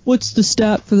 what's the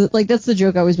stat for the, like, that's the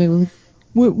joke I always make.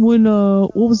 What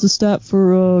was the stat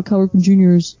for Cal Ripken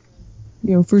Jr.'s,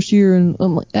 you know, first year? And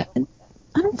I'm like,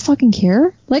 I don't fucking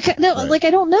care. Like, no, right. Like, I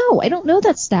don't know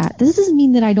that stat. This doesn't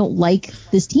mean that I don't like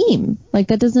this team. Like,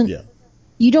 that doesn't,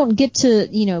 you don't get to,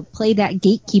 you know, play that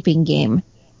gatekeeping game.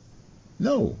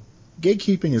 No.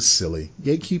 Gatekeeping is silly.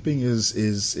 Gatekeeping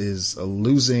is a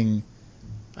losing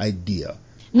idea.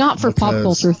 Not for pop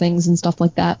culture things and stuff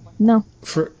like that. No.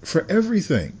 For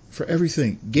everything.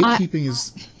 Gatekeeping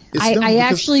is... I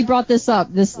actually brought this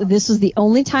up. This was the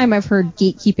only time I've heard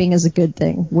gatekeeping is a good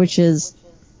thing, which is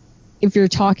if you're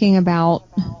talking about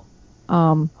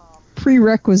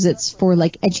prerequisites for,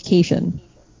 like, education.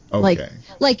 Okay.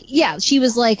 Like, yeah, she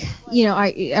was like, you know,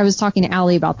 I was talking to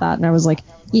Allie about that, and I was like,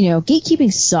 you know,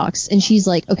 gatekeeping sucks. And she's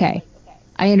like, okay,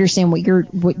 I understand what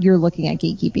you're looking at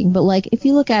gatekeeping, but, like, if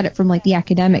you look at it from, like, the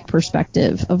academic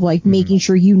perspective of, like, making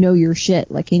sure you know your shit,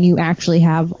 like, and you actually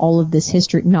have all of this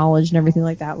history knowledge and everything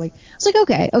like that, like, it's like,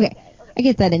 okay, I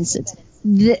get that instance.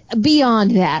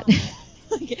 Beyond that.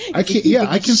 I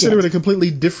consider it a completely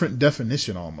different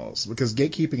definition almost, because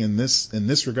gatekeeping in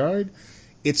this regard,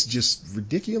 it's just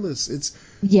ridiculous. It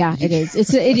is.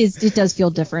 It does feel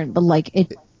different, but,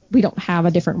 like, we don't have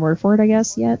a different word for it, I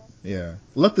guess, yet. Yeah.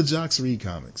 Let the jocks read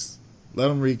comics. Let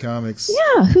them read comics.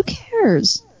 Yeah, who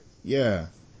cares? Yeah.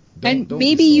 Don't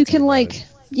maybe you can, like,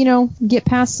 you know, get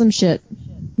past some shit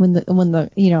when the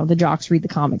you know, the jocks read the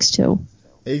comics too.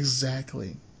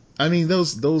 Exactly. I mean,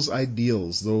 those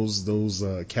ideals, those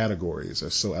categories are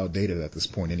so outdated at this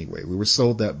point anyway. We were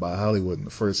sold that by Hollywood in the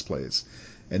first place.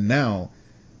 And now,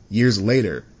 years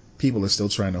later, people are still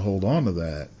trying to hold on to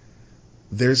that.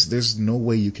 There's no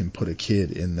way you can put a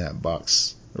kid in that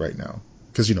box right now,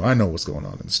 because, you know, I know what's going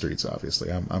on in the streets.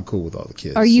 Obviously, I'm cool with all the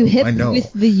kids. Are you hip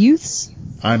with the youths?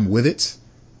 I'm with it.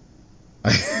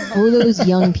 Oh, those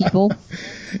young people.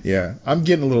 Yeah, I'm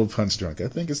getting a little punch drunk. I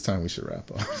think it's time we should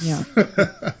wrap up. Yeah.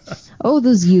 Oh,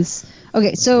 those youths.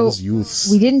 Okay, so those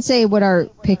youths. We didn't say what our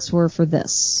picks were for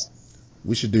this.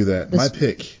 We should do that. My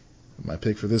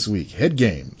pick for this week: Head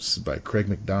Games by Craig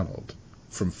McDonald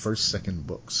from First Second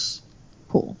Books.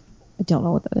 Cool. I don't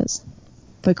know what that is,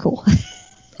 but cool.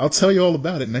 I'll tell you all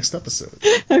about it next episode.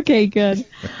 Okay, good.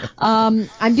 I'm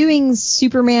doing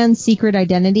Superman Secret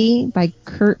Identity by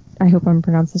Kurt, I hope I'm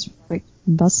pronouncing this right,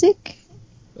 Busiek?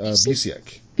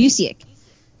 Busiek.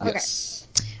 Okay. Yes.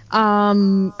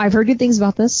 I've heard good things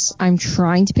about this. I'm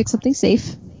trying to pick something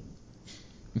safe.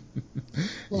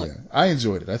 Yeah, I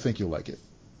enjoyed it. I think you'll like it.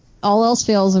 All else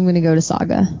fails, I'm going to go to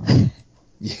Saga.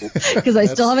 Because I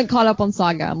still haven't caught up on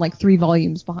Saga. I'm like 3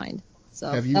 volumes behind. So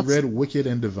have you read Wicked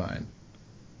and Divine?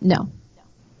 No.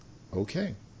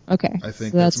 Okay. I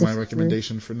think that's my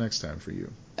recommendation for next time for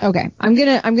you. Okay. I'm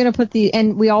gonna put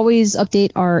and we always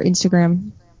update our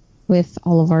Instagram with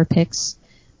all of our picks.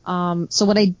 So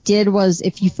what I did was,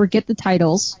 if you forget the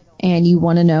titles and you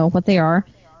want to know what they are,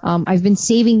 I've been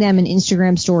saving them in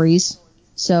Instagram stories.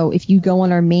 So if you go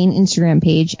on our main Instagram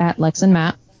page at Lex and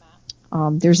Matt,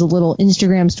 there's a little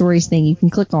Instagram stories thing you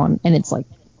can click on, and it's like,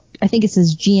 I think it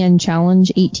says GN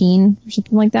Challenge 18 or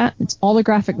something like that. It's all the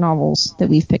graphic novels that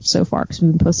we've picked so far, because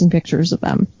we've been posting pictures of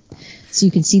them, so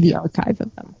you can see the archive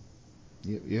of them.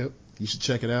 Yep. You should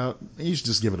check it out. You should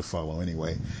just give it a follow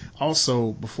anyway.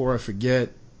 Also, before I forget,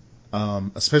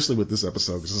 especially with this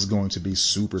episode, because this is going to be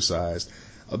supersized,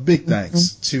 a big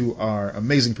thanks to our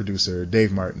amazing producer,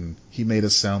 Dave Martin. He made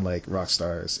us sound like rock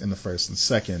stars in the first and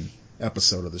second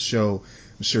episode of the show.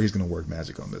 I'm sure he's going to work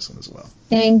magic on this one as well.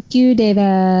 Thank you,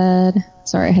 David.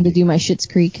 Sorry, I had to do my Schitt's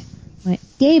Creek.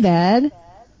 David.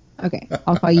 Okay,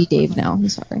 I'll call you Dave now. I'm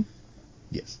sorry.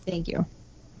 Yes. Thank you.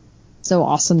 So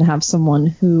awesome to have someone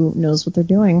who knows what they're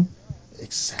doing.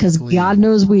 Exactly. Because God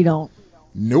knows we don't.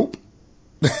 Nope.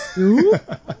 I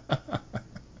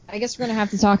guess we're going to have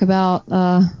to talk about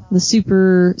the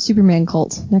Superman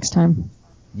cult next time.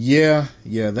 Yeah,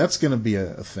 that's going to be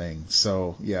a thing.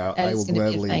 So, yeah, I will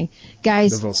gladly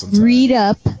devote some time. Read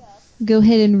up. Go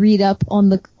ahead and read up on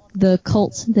the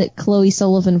cult that Chloe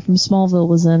Sullivan from Smallville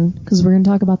was in, because we're going to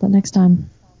talk about that next time.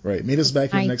 Right. Meet us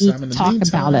back here next time. In the meantime,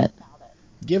 about it.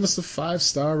 Give us a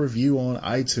 5-star review on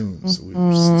iTunes. We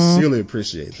sincerely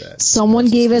appreciate that. Someone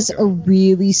gave us a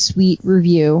really sweet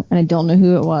review, and I don't know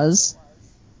who it was.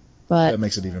 But that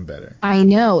makes it even better. I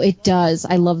know, it does.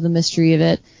 I love the mystery of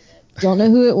it. Don't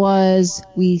know who it was.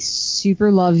 We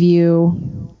super love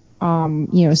you.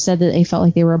 Said that they felt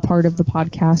like they were a part of the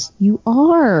podcast. You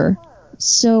are.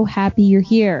 so happy you're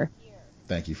here.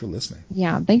 Thank you for listening.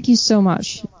 Yeah, thank you so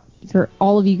much for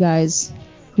all of you guys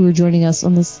who are joining us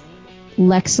on this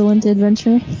Lexcellent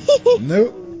adventure.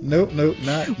 Nope, no.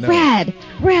 Rad.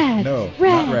 No,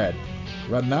 not rad.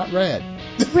 Not rad.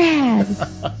 Rad.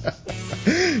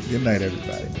 Good night,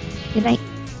 everybody. Good night.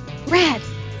 Rad.